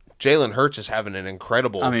 Jalen Hurts is having an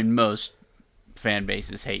incredible... I mean, most fan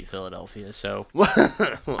bases hate Philadelphia, so...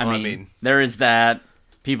 well, I mean, there is that.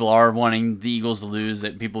 People are wanting the Eagles to lose,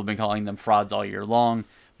 that people have been calling them frauds all year long.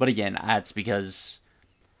 But again, that's because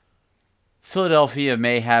Philadelphia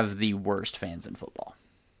may have the worst fans in football.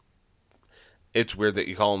 It's weird that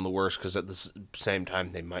you call them the worst, because at the same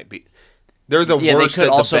time, they might be... They're the yeah, worst. They could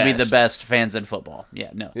at also the be best. the best fans in football. Yeah,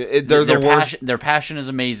 no. They're the worst. Their passion is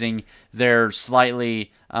amazing. They're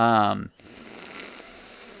slightly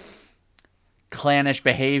clannish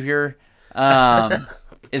behavior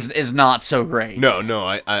is not so great.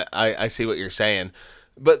 No, I see what you're saying.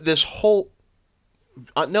 But this whole...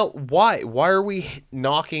 no, why? Why are we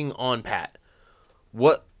knocking on Pat?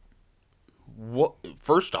 What?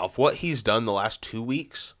 First off, what he's done the last 2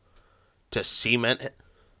 weeks to cement it,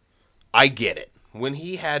 I get it. When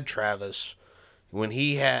he had Travis, when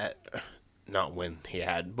his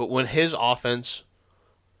offense...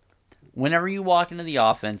 Whenever you walk into the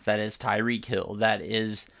offense, that is Tyreek Hill, that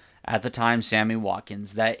is, at the time, Sammy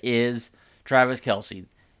Watkins, that is Travis Kelce,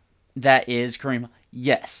 that is Kareem.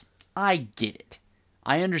 Yes, I get it.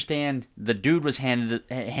 I understand the dude was handed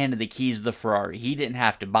the keys to the Ferrari. He didn't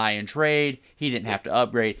have to buy and trade. He didn't have to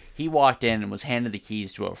upgrade. He walked in and was handed the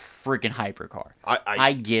keys to a freaking hypercar.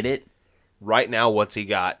 I get it. Right now, what's he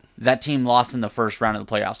got? That team lost in the first round of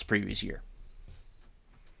the playoffs the previous year.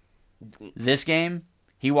 This game,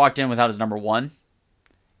 He walked in without his number 1.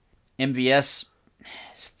 MVS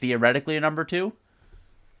is theoretically a number 2.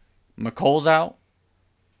 McColl's out.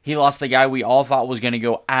 He lost the guy we all thought was going to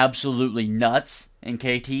go absolutely nuts in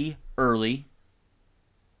KT early.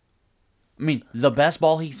 I mean, the best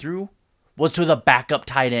ball he threw was to the backup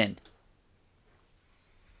tight end.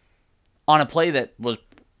 On a play that was...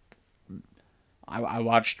 I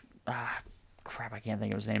watched... crap, I can't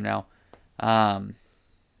think of his name now. I'll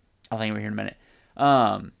think of it here in a minute.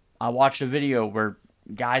 I watched a video where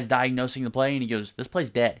guys diagnosing the play, and he goes, "This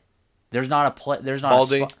play's dead. There's not a play. There's not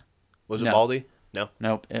Baldy? a spot." Was it No. Baldy? No.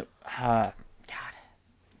 Nope. God,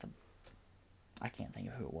 I can't think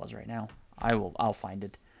of who it was right now. I'll find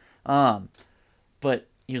it. But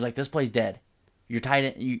he was like, "This play's dead. Your tight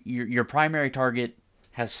end, your primary target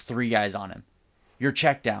has 3 guys on him. Your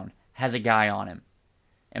check down has a guy on him."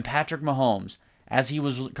 And Patrick Mahomes, as he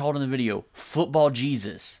was called in the video, football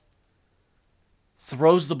Jesus,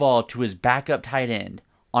 throws the ball to his backup tight end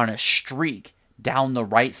on a streak down the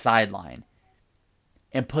right sideline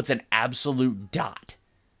and puts an absolute dot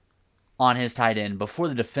on his tight end before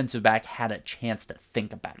the defensive back had a chance to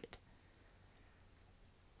think about it.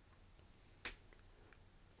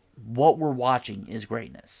 What we're watching is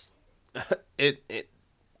greatness.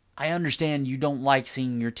 I understand you don't like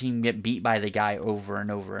seeing your team get beat by the guy over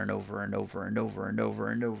and over and over and over and over and over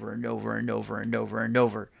and over and over and over and over and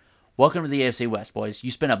over. Welcome to the AFC West, boys.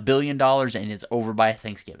 You spent $1 billion and it's over by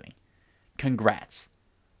Thanksgiving. Congrats.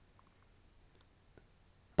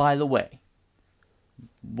 By the way,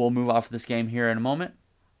 we'll move off this game here in a moment.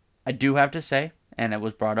 I do have to say, and it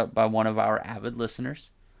was brought up by one of our avid listeners,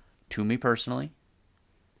 to me personally,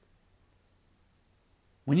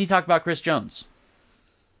 we need to talk about Chris Jones.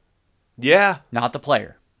 Yeah. Not the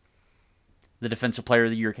player. The Defensive Player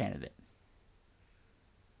of the Year candidate.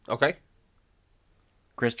 Okay.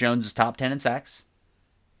 Chris Jones is top 10 in sacks.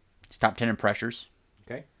 He's top 10 in pressures.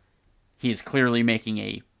 Okay. He is clearly making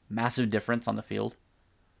a massive difference on the field.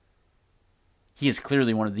 He is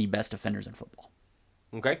clearly one of the best defenders in football.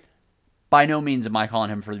 Okay. By no means am I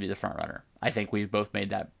calling him for to be the front runner. I think we've both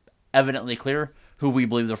made that evidently clear who we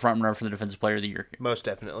believe the front runner for the Defensive Player of the Year. Most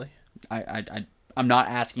definitely. I'm not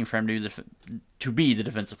asking for him to be the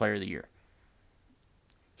Defensive Player of the Year.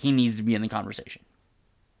 He needs to be in the conversation.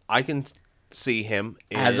 I can see him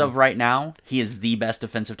As of right now, he is the best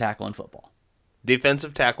defensive tackle in football.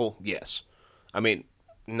 Defensive tackle, yes. I mean,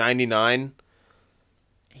 99.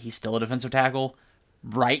 He's still a defensive tackle.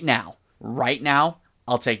 Right now,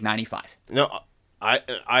 I'll take 95. No,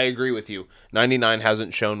 I agree with you. 99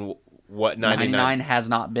 hasn't shown what 99 has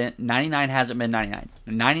not been. 99 hasn't been 99.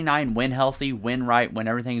 99, when healthy, when right, when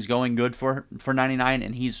everything's going good for 99,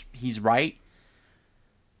 and he's right.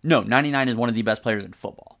 No, 99 is one of the best players in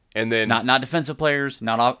football. And then not defensive players,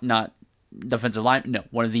 not defensive line. No,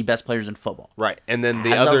 one of the best players in football. Right, and then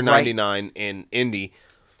the As other of 99 in Indy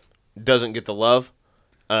doesn't get the love,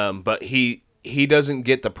 but he doesn't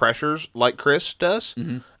get the pressures like Chris does.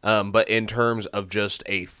 Mm-hmm. But in terms of just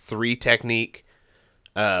a 3 technique,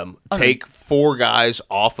 take 4 guys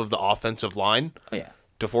off of the offensive line. Oh yeah.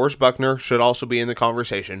 DeForest Buckner should also be in the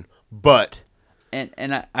conversation, but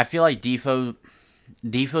and I feel like Defoe's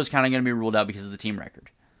kind of going to be ruled out because of the team record.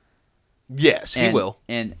 yes, he will.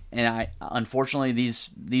 And I unfortunately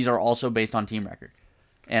these are also based on team record,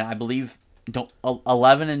 and I believe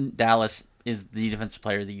 11 in Dallas is the Defensive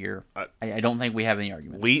Player of the Year. I don't think we have any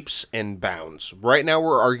arguments. Leaps and bounds. Right now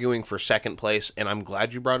we're arguing for second place, and I'm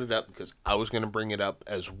glad you brought it up because I was going to bring it up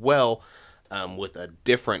as well with a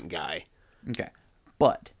different guy. Okay,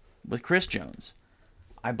 but with Chris Jones,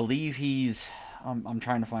 I believe he's. I'm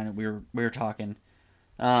trying to find it. We were talking.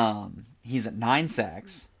 He's at 9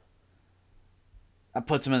 sacks. That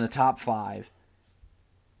puts him in the top 5.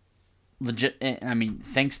 Legit. I mean,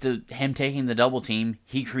 thanks to him taking the double team,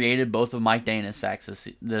 he created both of Mike Dana's sacks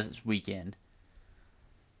this weekend.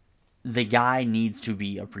 The guy needs to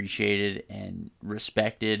be appreciated and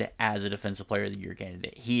respected as a Defensive Player of the Year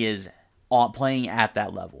candidate. He is playing at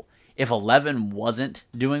that level. If 11 wasn't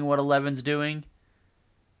doing what 11's doing,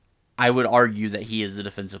 I would argue that he is the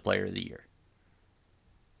Defensive Player of the Year.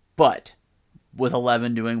 But with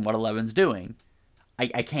 11 doing what 11's doing,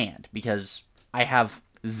 I can't, because I have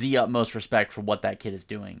the utmost respect for what that kid is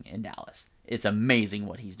doing in Dallas. It's amazing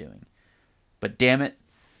what he's doing. But damn it,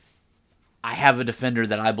 I have a defender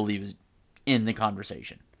that I believe is in the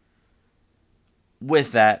conversation.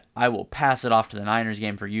 With that, I will pass it off to the Niners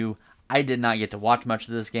game for you. I did not get to watch much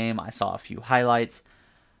of this game. I saw a few highlights.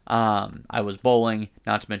 I was bowling,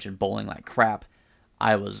 not to mention bowling like crap.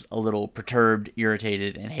 I was a little perturbed,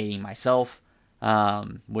 irritated, and hating myself,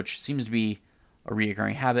 which seems to be a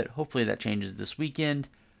reoccurring habit. Hopefully that changes this weekend.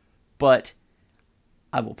 But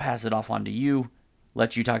I will pass it off on to you.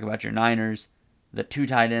 Let you talk about your Niners, the 2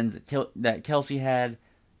 tight ends that Kelsey had,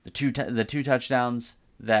 the two touchdowns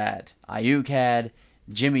that Ayuk had,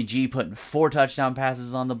 Jimmy G putting 4 touchdown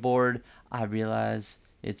passes on the board. I realize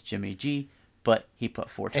it's Jimmy G, but he put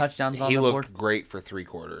 4 touchdowns on the board. He looked great for 3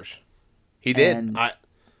 quarters. He did. And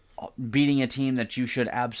beating a team that you should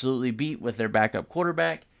absolutely beat with their backup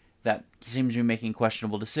quarterback that seems to be making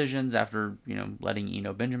questionable decisions after, letting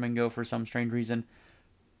Eno Benjamin go for some strange reason.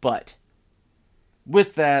 But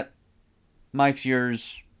with that, Mike's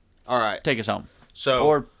yours. All right. Take us home.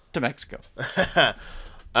 Or to Mexico.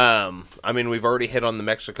 We've already hit on the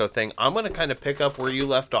Mexico thing. I'm going to kind of pick up where you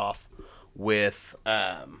left off with,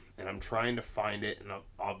 and I'm trying to find it, and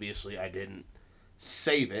obviously I didn't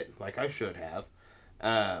save it like I should have.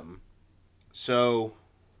 So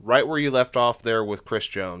right where you left off there with Chris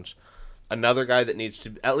Jones, another guy that needs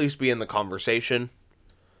to at least be in the conversation,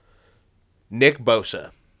 Nick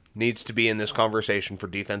Bosa needs to be in this conversation for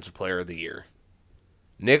Defensive Player of the Year.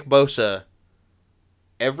 Nick Bosa,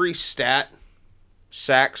 every stat,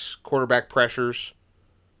 sacks, quarterback pressures,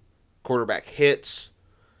 quarterback hits,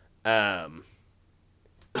 I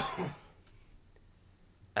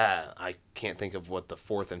can't think of what the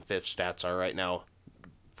 4th and 5th stats are right now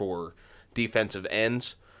for defensive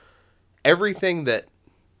ends. Everything that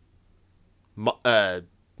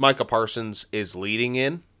Micah Parsons is leading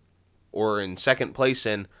in or in second place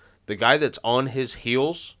in, the guy that's on his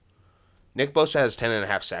heels, Nick Bosa has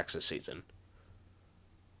 10.5 sacks this season.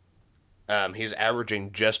 He's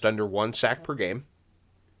averaging just under 1 sack per game,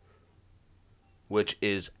 which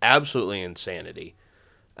is absolutely insanity.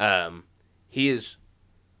 He is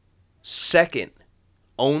second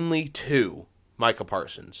only to Micah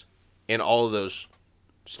Parsons in all of those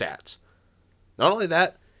stats. Not only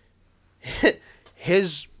that,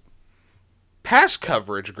 his pass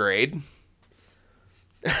coverage grade.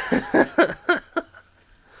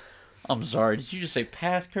 I'm sorry, did you just say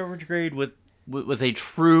pass coverage grade with a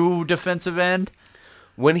true defensive end?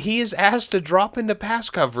 When he is asked to drop into pass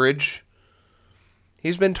coverage,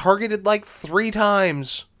 he's been targeted like 3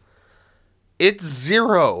 times. It's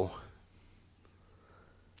 0.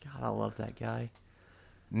 God, I love that guy.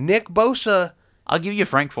 Nick Bosa. I'll give you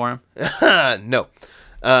Frank for him. No.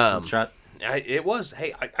 Shot. It was.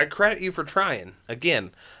 Hey, I credit you for trying.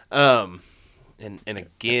 Again. And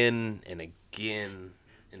again and again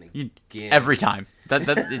and again. Every time.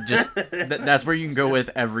 That's where you can go with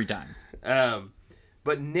every time.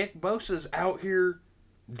 But Nick Bosa's out here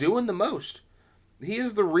doing the most. He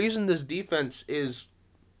is the reason this defense is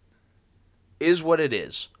what it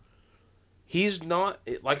is. He's not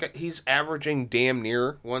he's averaging damn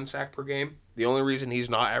near 1 sack per game. The only reason he's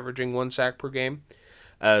not averaging 1 sack per game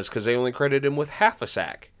is because they only credit him with half a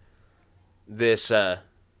sack this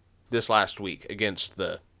last week against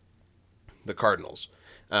the Cardinals.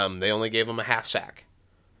 They only gave him a half sack.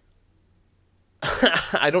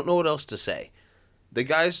 I don't know what else to say. The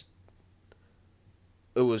guys,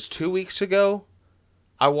 it was 2 weeks ago,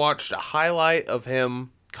 I watched a highlight of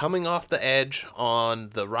him coming off the edge on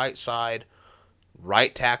the right side.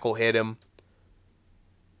 Right tackle hit him.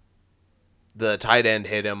 The tight end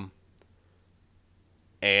hit him.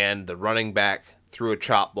 And the running back threw a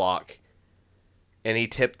chop block. And he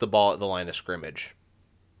tipped the ball at the line of scrimmage.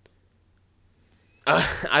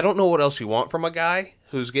 I don't know what else you want from a guy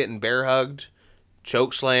who's getting bear hugged,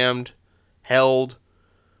 choke slammed, held,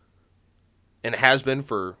 and has been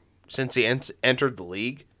since he entered the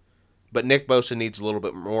league. But Nick Bosa needs a little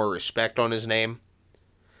bit more respect on his name.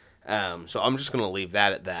 So I'm just going to leave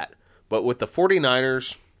that at that. But with the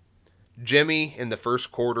 49ers, Jimmy in the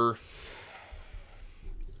first quarter,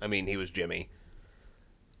 he was Jimmy.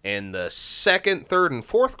 In the second, third, and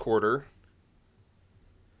fourth quarter,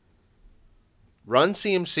 Run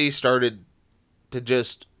CMC started to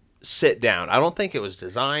just sit down. I don't think it was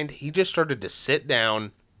designed. He just started to sit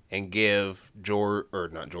down and give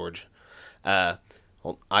I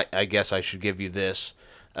guess I should give you this.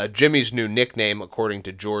 Jimmy's new nickname, according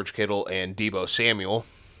to George Kittle and Deebo Samuel,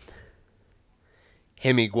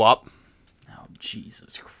 Hemi Guap. Oh,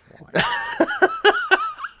 Jesus Christ.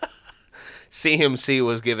 CMC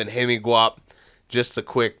was giving Hemi Guap just a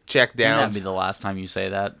quick check down. That'd be the last time you say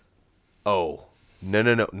that. Oh,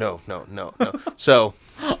 no. So,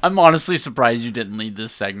 I'm honestly surprised you didn't lead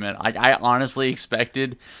this segment. I honestly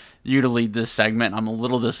expected you to lead this segment. I'm a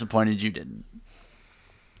little disappointed you didn't.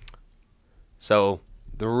 So,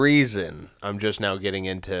 the reason I'm just now getting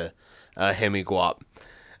into Hemi Guap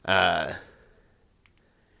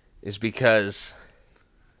is because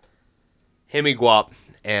Hemiguap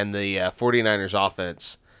and the 49ers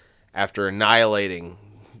offense, after annihilating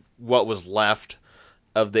what was left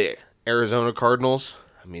of the Arizona Cardinals.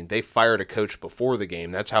 I mean, they fired a coach before the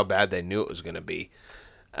game. That's how bad they knew it was going to be.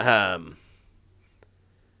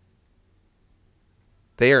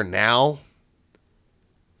 They are now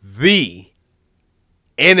the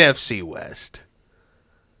NFC West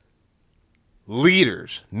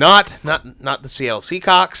leaders. Not the Seattle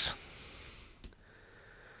Seahawks,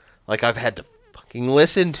 like I've had to fucking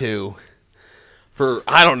listen to for,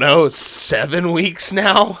 I don't know, 7 weeks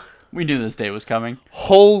now. We knew this day was coming.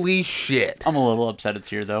 Holy shit. I'm a little upset it's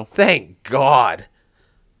here, though. Thank God.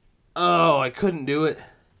 Oh, I couldn't do it.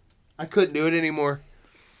 I couldn't do it anymore.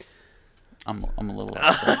 I'm a little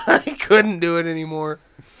upset. I couldn't do it anymore.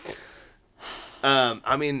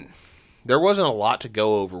 I mean, there wasn't a lot to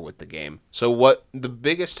go over with the game. So what the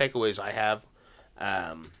biggest takeaways I have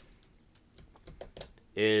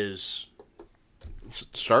is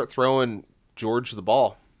start throwing George the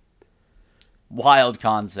ball. Wild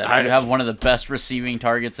concept. I- You have one of the best receiving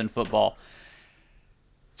targets in football.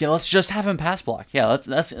 Yeah, let's just have him pass block. Yeah,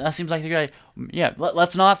 that seems like the guy. Yeah,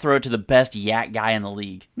 let's not throw it to the best yak guy in the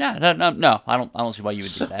league. No. I don't see why you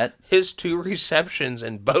would do that. His 2 receptions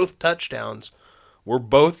and both touchdowns were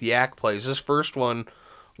both yak plays. His first one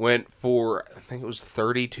went for, I think it was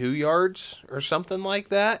 32 yards or something like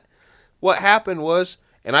that. What happened was,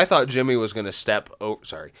 and I thought Jimmy was going to step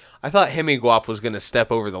over, I thought Hemiguap was going to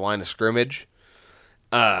step over the line of scrimmage.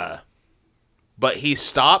 But he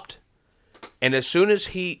stopped, and as soon as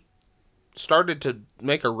he started to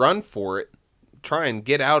make a run for it, try and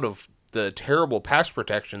get out of the terrible pass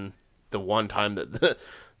protection, the one time that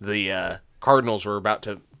the Cardinals were about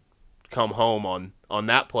to come home on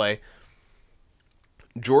that play,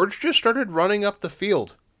 George just started running up the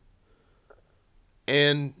field.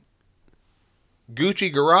 And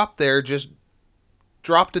Gucci Garop there just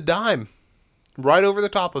dropped a dime right over the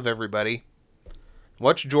top of everybody.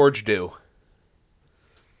 What's George do?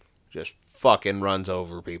 Just fucking runs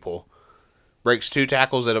over people. Breaks 2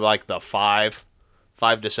 tackles at like the 5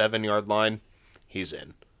 to 7 yard line. He's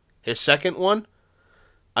in. His second one,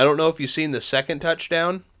 I don't know if you've seen the second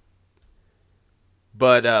touchdown,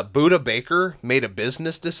 but Buda Baker made a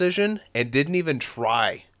business decision and didn't even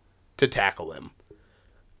try to tackle him.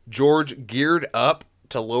 George geared up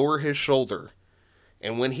to lower his shoulder,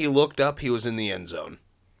 and when he looked up, he was in the end zone.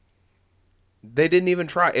 They didn't even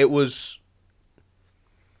try. It was,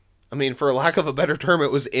 I mean, for lack of a better term,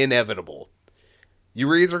 it was inevitable. You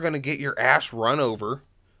were either going to get your ass run over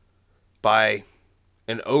by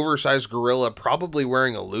an oversized gorilla probably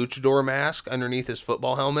wearing a luchador mask underneath his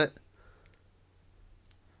football helmet.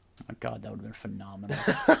 Oh my God, that would have been phenomenal.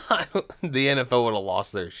 The NFL would have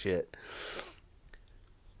lost their shit.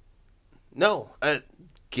 No,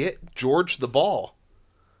 get George the ball.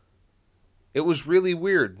 It was really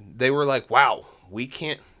weird. They were like, wow, we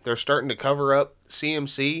can't. They're starting to cover up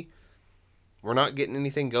CMC. We're not getting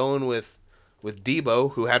anything going with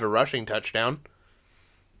Debo, who had a rushing touchdown.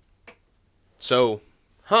 So,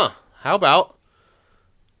 how about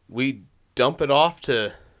we dump it off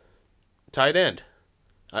to tight end?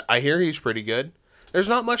 I hear he's pretty good. There's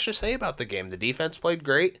not much to say about the game. The defense played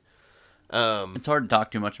great. It's hard to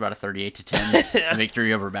talk too much about a 38-10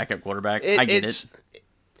 victory over backup quarterback. I get it.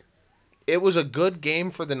 It was a good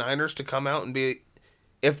game for the Niners to come out and be.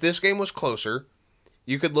 If this game was closer,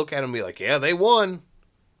 you could look at them and be like, yeah, they won.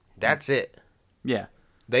 That's it. Yeah.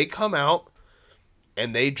 They come out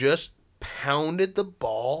and they just pounded the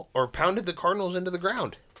ball or pounded the Cardinals into the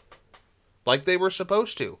ground like they were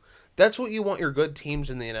supposed to. That's what you want your good teams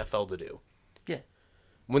in the NFL to do. Yeah.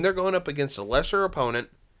 When they're going up against a lesser opponent,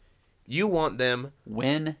 you want them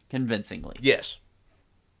win convincingly. Yes.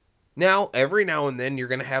 Now, every now and then, you're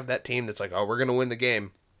going to have that team that's like, oh, we're going to win the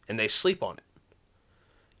game, and they sleep on it.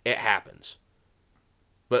 It happens.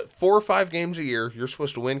 But 4 or 5 games a year, you're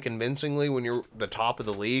supposed to win convincingly when you're the top of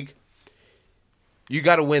the league. You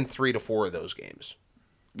got to win 3 to 4 of those games.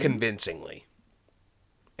 Convincingly.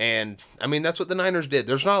 And, I mean, that's what the Niners did.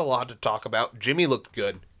 There's not a lot to talk about. Jimmy looked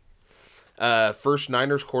good. First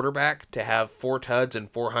Niners quarterback to have 4 tuds and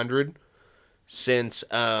 400 since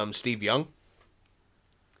Steve Young.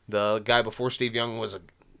 The guy before Steve Young was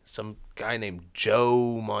some guy named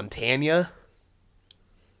Joe Montana.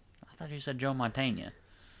 I thought you said Joe Montana.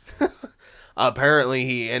 Apparently,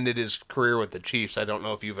 he ended his career with the Chiefs. I don't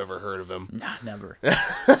know if you've ever heard of him. Nah, never.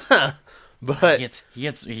 But he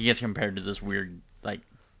gets compared to this weird like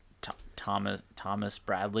Thomas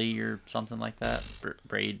Bradley or something like that.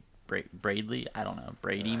 Bradley. I don't know.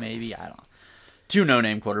 Brady maybe. I don't know. 2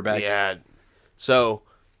 no-name quarterbacks. Yeah. So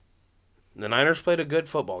the Niners played a good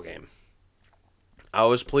football game. I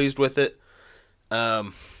was pleased with it.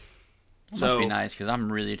 It must be nice because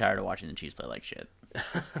I'm really tired of watching the Chiefs play like shit.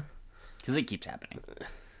 Because it keeps happening.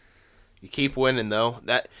 You keep winning though.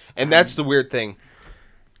 That's the weird thing.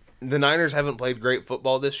 The Niners haven't played great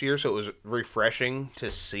football this year, so it was refreshing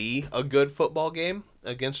to see a good football game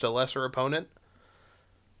against a lesser opponent.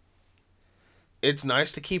 It's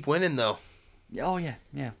nice to keep winning though. Oh yeah.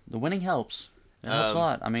 The winning helps. It helps a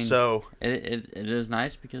lot. I mean, it is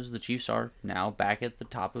nice because the Chiefs are now back at the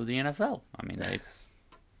top of the NFL. I mean, they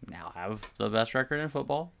now have the best record in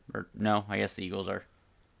football. Or no, I guess the Eagles are.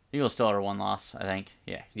 The Eagles still are one loss, I think.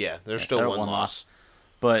 Yeah. Yeah, they're still one loss.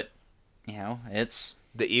 But, it's...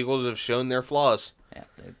 The Eagles have shown their flaws. Yeah.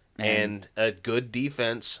 And a good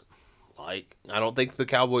defense. I don't think the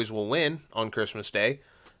Cowboys will win on Christmas Day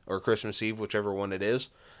or Christmas Eve, whichever one it is.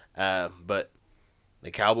 But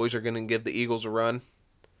the Cowboys are going to give the Eagles a run.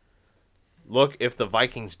 Look, if the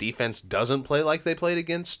Vikings defense doesn't play like they played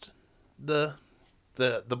against the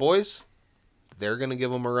boys, they're going to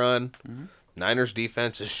give them a run. Mm-hmm. Niners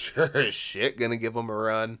defense is sure as shit going to give them a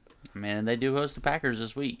run. Man, they do host the Packers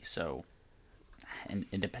this week, so... And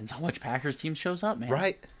it depends on which Packers team shows up, man.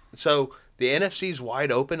 Right. So, the NFC's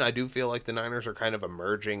wide open. I do feel like the Niners are kind of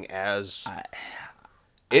emerging as...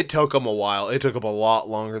 It took them a while. It took them a lot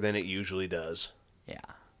longer than it usually does. Yeah.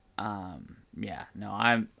 I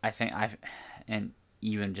think and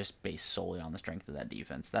even just based solely on the strength of that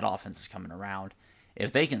defense, that offense is coming around.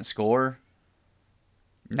 If they can score...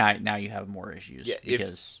 Now you have more issues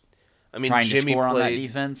because trying to score on that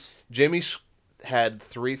defense. Jimmy had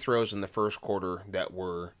 3 throws in the first quarter that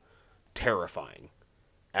were terrifying.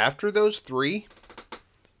 After those 3,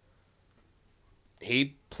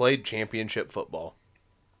 he played championship football.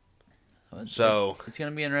 So it's going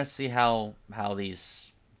to be interesting to see how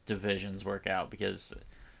these divisions work out because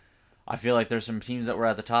I feel like there's some teams that were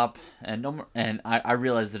at the top and I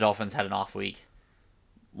realize the Dolphins had an off week.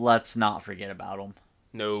 Let's not forget about them.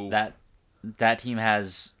 No. That team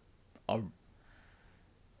has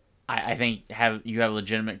I think you have a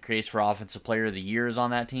legitimate case for offensive player of the years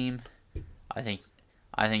on that team. I think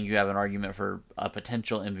you have an argument for a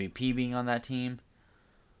potential MVP being on that team.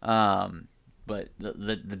 But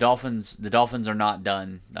the Dolphins are not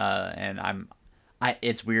done. And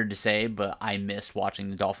it's weird to say, but I missed watching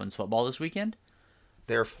the Dolphins football this weekend.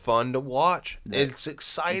 They're fun to watch. It's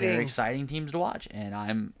exciting. They're exciting teams to watch, and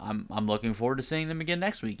I'm looking forward to seeing them again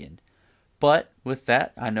next weekend. But with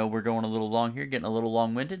that, I know we're going a little long here, getting a little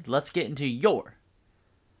long-winded. Let's get into your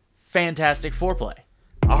fantastic foreplay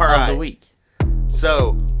of the week.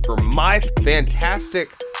 So, for my fantastic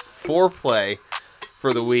foreplay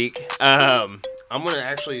for the week, I'm going to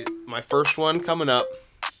actually, my first one coming up,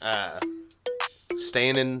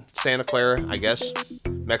 staying in Santa Clara, I guess,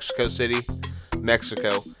 Mexico City, Mexico.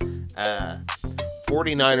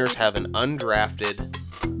 49ers have an undrafted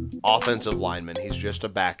offensive lineman. He's just a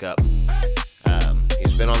backup.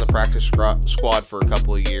 He's been on the practice squad for a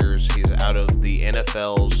couple of years. He's out of the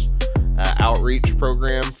NFL's outreach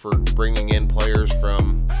program for bringing in players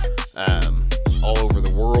from all over the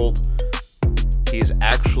world. He's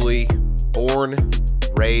actually born,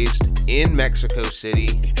 raised in Mexico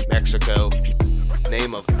City, Mexico.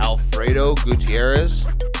 Name of Alfredo Gutierrez.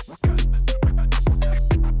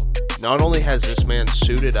 Not only has this man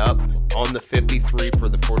suited up on the 53 for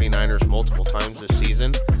the 49ers multiple times this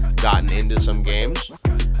season, gotten into some games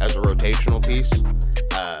as a rotational piece,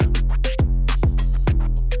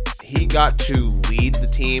 he got to lead the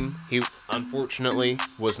team. He, unfortunately,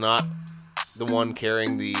 was not the one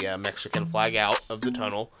carrying the Mexican flag out of the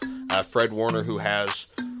tunnel. Fred Warner, who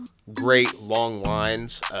has great long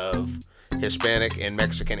lines of Hispanic and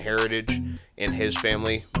Mexican heritage in his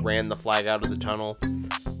family, ran the flag out of the tunnel.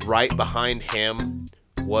 Right behind him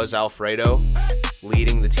was Alfredo,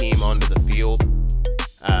 leading the team onto the field.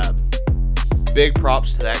 Big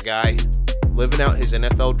props to that guy, living out his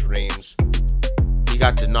NFL dreams. He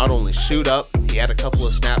got to not only suit up, he had a couple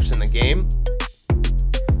of snaps in the game,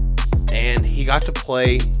 and he got to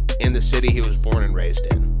play in the city he was born and raised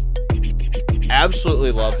in.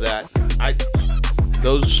 Absolutely love that.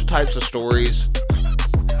 Those types of stories,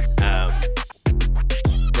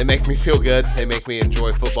 they make me feel good. They make me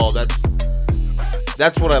enjoy football.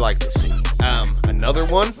 That's what I like to see. Another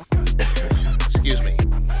one, excuse me,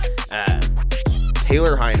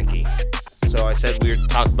 Taylor Heineke. So I said we would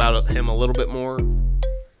talk about him a little bit more.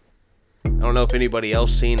 I don't know if anybody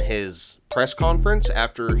else seen his press conference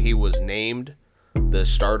after he was named the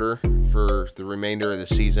starter for the remainder of the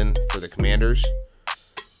season for the Commanders.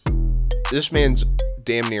 This man's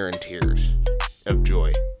damn near in tears of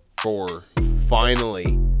joy for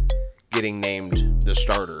finally getting named the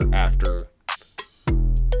starter after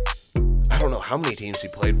don't know how many teams he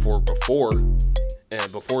played for before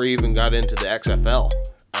he even got into the XFL.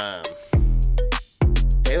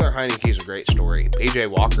 Taylor Heineke's a great story. PJ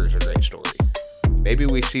Walker's a great story. Maybe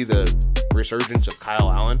we see the resurgence of Kyle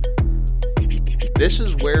Allen. This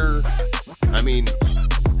is where, I mean,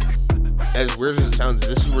 as weird as it sounds,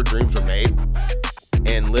 this is where dreams are made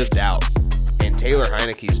and lived out. And Taylor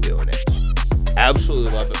Heineke's doing it.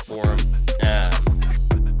 Absolutely love it for him.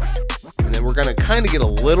 And then we're going to kind of get a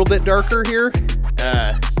little bit darker here.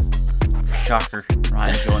 Shocker.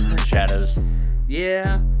 Ryan's going in the shadows.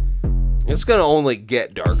 Yeah. It's going to only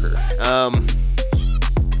get darker.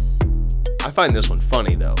 I find this one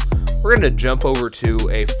funny, though. We're going to jump over to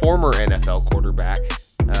a former NFL quarterback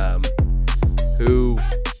who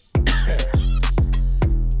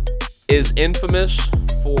is infamous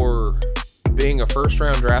for being a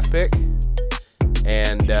first-round draft pick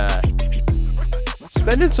and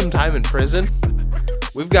spending some time in prison.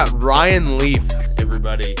 We've got Ryan Leaf,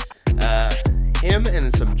 everybody. Him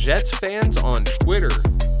and some Jets fans on Twitter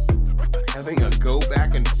having a go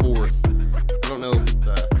back and forth. I don't know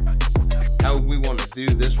if, how we want to do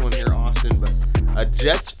this one here, Austin, but a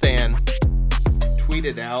Jets fan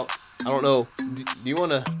tweeted out, I don't know, do you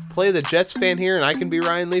want to play the Jets fan here and I can be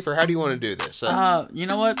Ryan Leaf, or how do you want to do this? You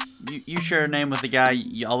know what? You share a name with the guy.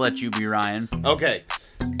 I'll let you be Ryan. Okay.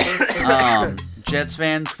 Jets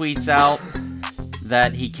fan tweets out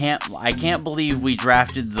that I can't believe we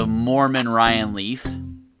drafted the Mormon Ryan Leaf.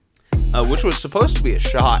 Which was supposed to be a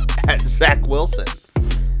shot at Zach Wilson.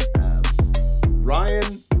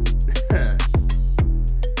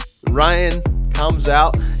 Ryan comes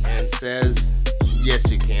out and says,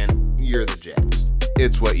 yes, you can. You're the Jets.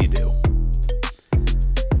 It's what you do.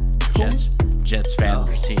 Jets fan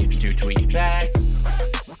receives 2 tweets back.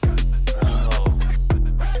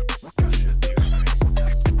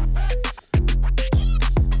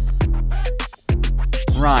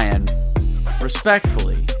 Ryan,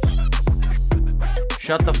 respectfully,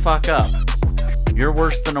 shut the fuck up. You're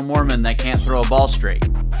worse than a Mormon that can't throw a ball straight.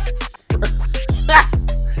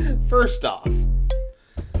 First off,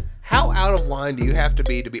 how out of line do you have to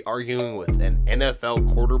be arguing with an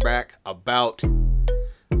NFL quarterback about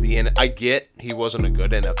I get he wasn't a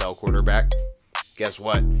good NFL quarterback. Guess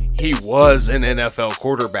what? He was an NFL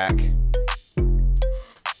quarterback.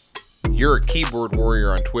 You're a keyboard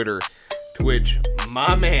warrior on Twitter, to which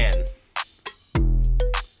my man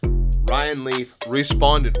Ryan Leaf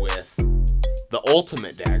responded with the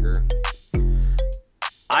ultimate dagger.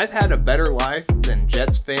 I've had a better life than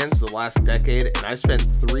Jets fans the last decade, and I spent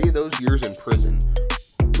 3 of those years in prison.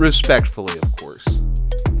 Respectfully, of course.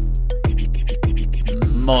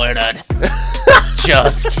 Murdered.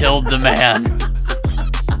 Just killed the man.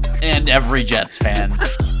 And every Jets fan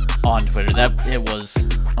on Twitter. It was,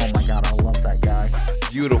 oh my god, I love that guy.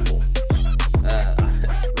 Beautiful.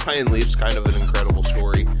 Ryan Leaf's kind of an incredible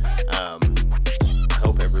story. I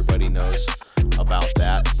hope everybody knows about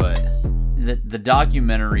that, but the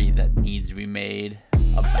documentary that needs to be made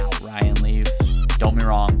about Ryan Leaf, don't be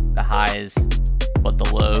wrong, the highs, but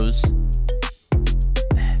the lows,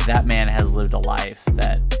 that man has lived a life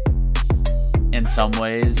that, in some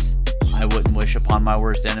ways, I wouldn't wish upon my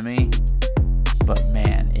worst enemy, but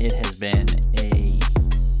man, it has been a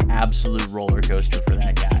absolute roller coaster for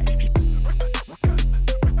that guy.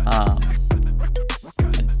 I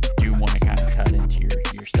do want to kind of cut into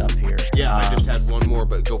your stuff here. Yeah, I just had one more,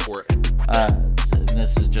 but go for it.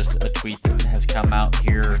 This is just a tweet that has come out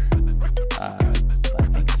here, I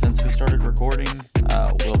think since we started recording.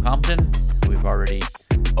 Will Compton, who we've already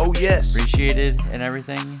appreciated and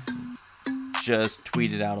everything, just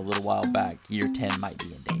tweeted out a little while back, year 10 might be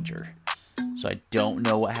in danger. So I don't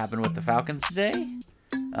know what happened with the Falcons today.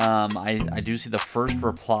 I do see the first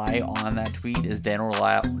reply on that tweet is Dan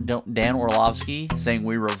Orlovsky saying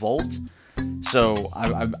we revolt. So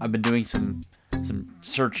I've been doing some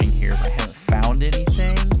searching here, but I haven't found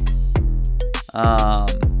anything. Oh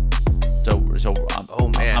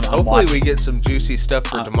man! Hopefully we get some juicy stuff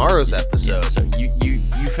for tomorrow's episode. Yeah, so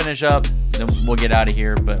you finish up, then we'll get out of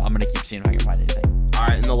here. But I'm gonna keep seeing if I can find anything. All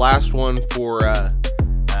right, and the last one for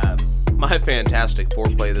my fantastic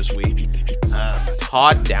foreplay this week: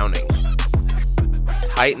 Todd Downing,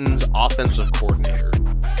 Titans offensive coordinator.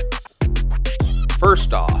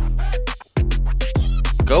 First off,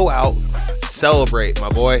 go out, celebrate, my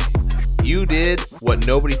boy. You did what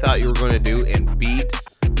nobody thought you were going to do and beat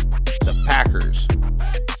the Packers.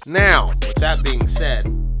 Now, with that being said,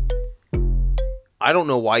 I don't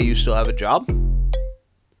know why you still have a job.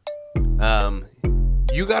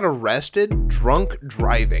 You got arrested drunk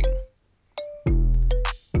driving.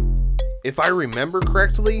 If I remember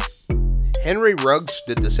correctly, Henry Ruggs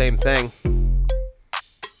did the same thing.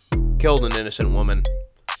 killed an innocent woman.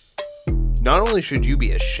 Not only should you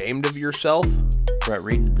be ashamed of yourself, Brett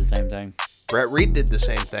Reed did the same thing. Brett Reed did the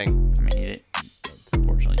same thing. I mean, he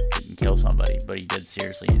unfortunately didn't kill somebody, but he did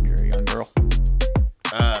seriously injure a young girl.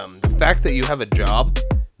 The fact that you have a job,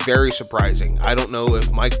 very surprising. I don't know if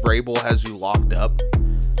Mike Vrabel has you locked up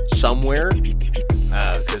somewhere,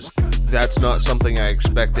 because that's not something I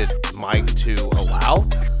expected Mike to allow.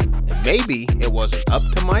 And maybe it wasn't up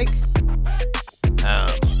to Mike,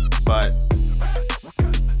 but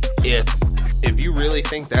if you really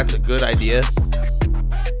think that's a good idea,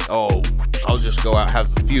 I'll just go out, have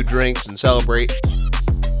a few drinks, and celebrate,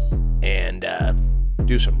 and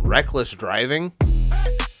do some reckless driving.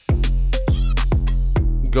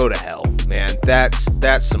 Go to hell, man.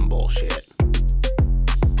 That's some bullshit.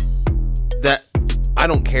 That, I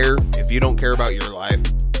don't care if you don't care about your life.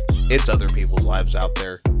 It's other people's lives out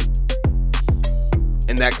there.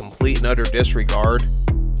 And that complete and utter disregard,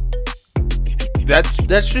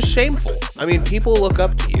 that's just shameful. I mean, people look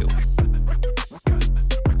up to you.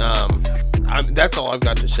 That's all I've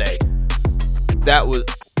got to say.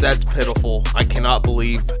 That's pitiful. I cannot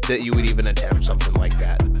believe that you would even attempt something like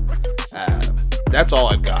that. That's all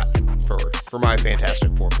I've got for my fantastic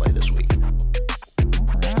foreplay this week.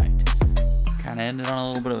 All right. Kind of ended on a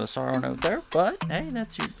little bit of a sorrow note there, but hey,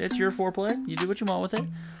 that's your foreplay. You do what you want with it.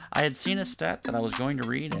 I had seen a stat that I was going to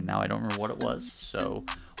read, and now I don't remember what it was. So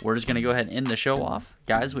we're just going to go ahead and end the show off.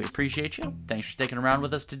 Guys, we appreciate you. Thanks for sticking around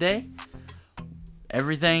with us today.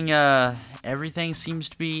 Everything seems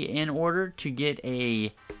to be in order to get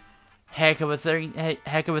a heck of a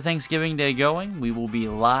Thanksgiving Day going. We will be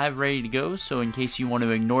live, ready to go. So in case you want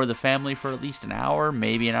to ignore the family for at least an hour,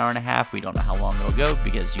 maybe an hour and a half, we don't know how long it'll go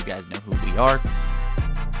because you guys know who we are.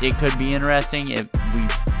 It could be interesting.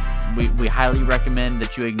 We highly recommend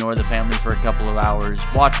that you ignore the family for a couple of hours.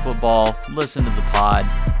 Watch football, listen to the pod,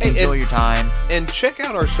 enjoy your time, and check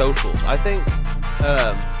out our socials. I think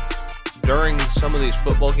during some of these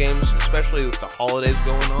football games, especially with the holidays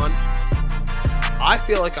going on, I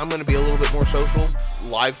feel like I'm going to be a little bit more social,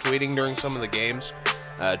 live tweeting during some of the games,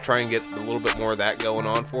 try and get a little bit more of that going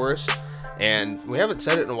on for us. And we haven't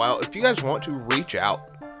said it in a while. If you guys want to reach out,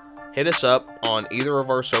 hit us up on either of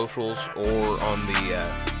our socials or on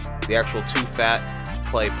the actual Too Fat to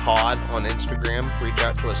Play Pod on Instagram. Reach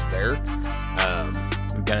out to us there.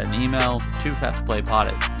 We've got an email,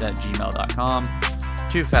 toofattoplay@gmail.com.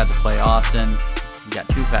 Too Fat to Play Austin. We got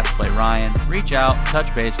Too Fat to Play Ryan. Reach out,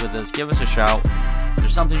 touch base with us, give us a shout. If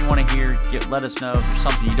there's something you want to hear, let us know. If there's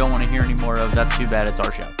something you don't want to hear any more of, that's too bad. It's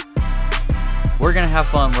our show. We're going to have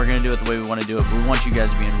fun. We're going to do it the way we want to do it. But we want you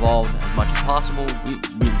guys to be involved as much as possible. We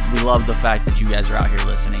love the fact that you guys are out here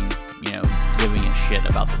listening, giving a shit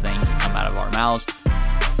about the things that come out of our mouths.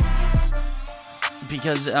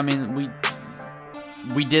 Because, I mean,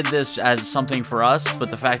 we did this as something for us,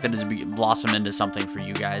 but the fact that it's blossomed into something for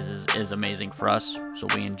you guys is amazing for us. So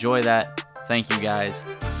we enjoy that. Thank you guys.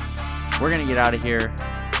 We're going to get out of here.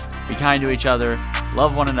 Be kind to each other.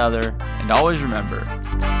 Love one another. And always remember,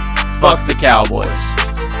 fuck the Cowboys.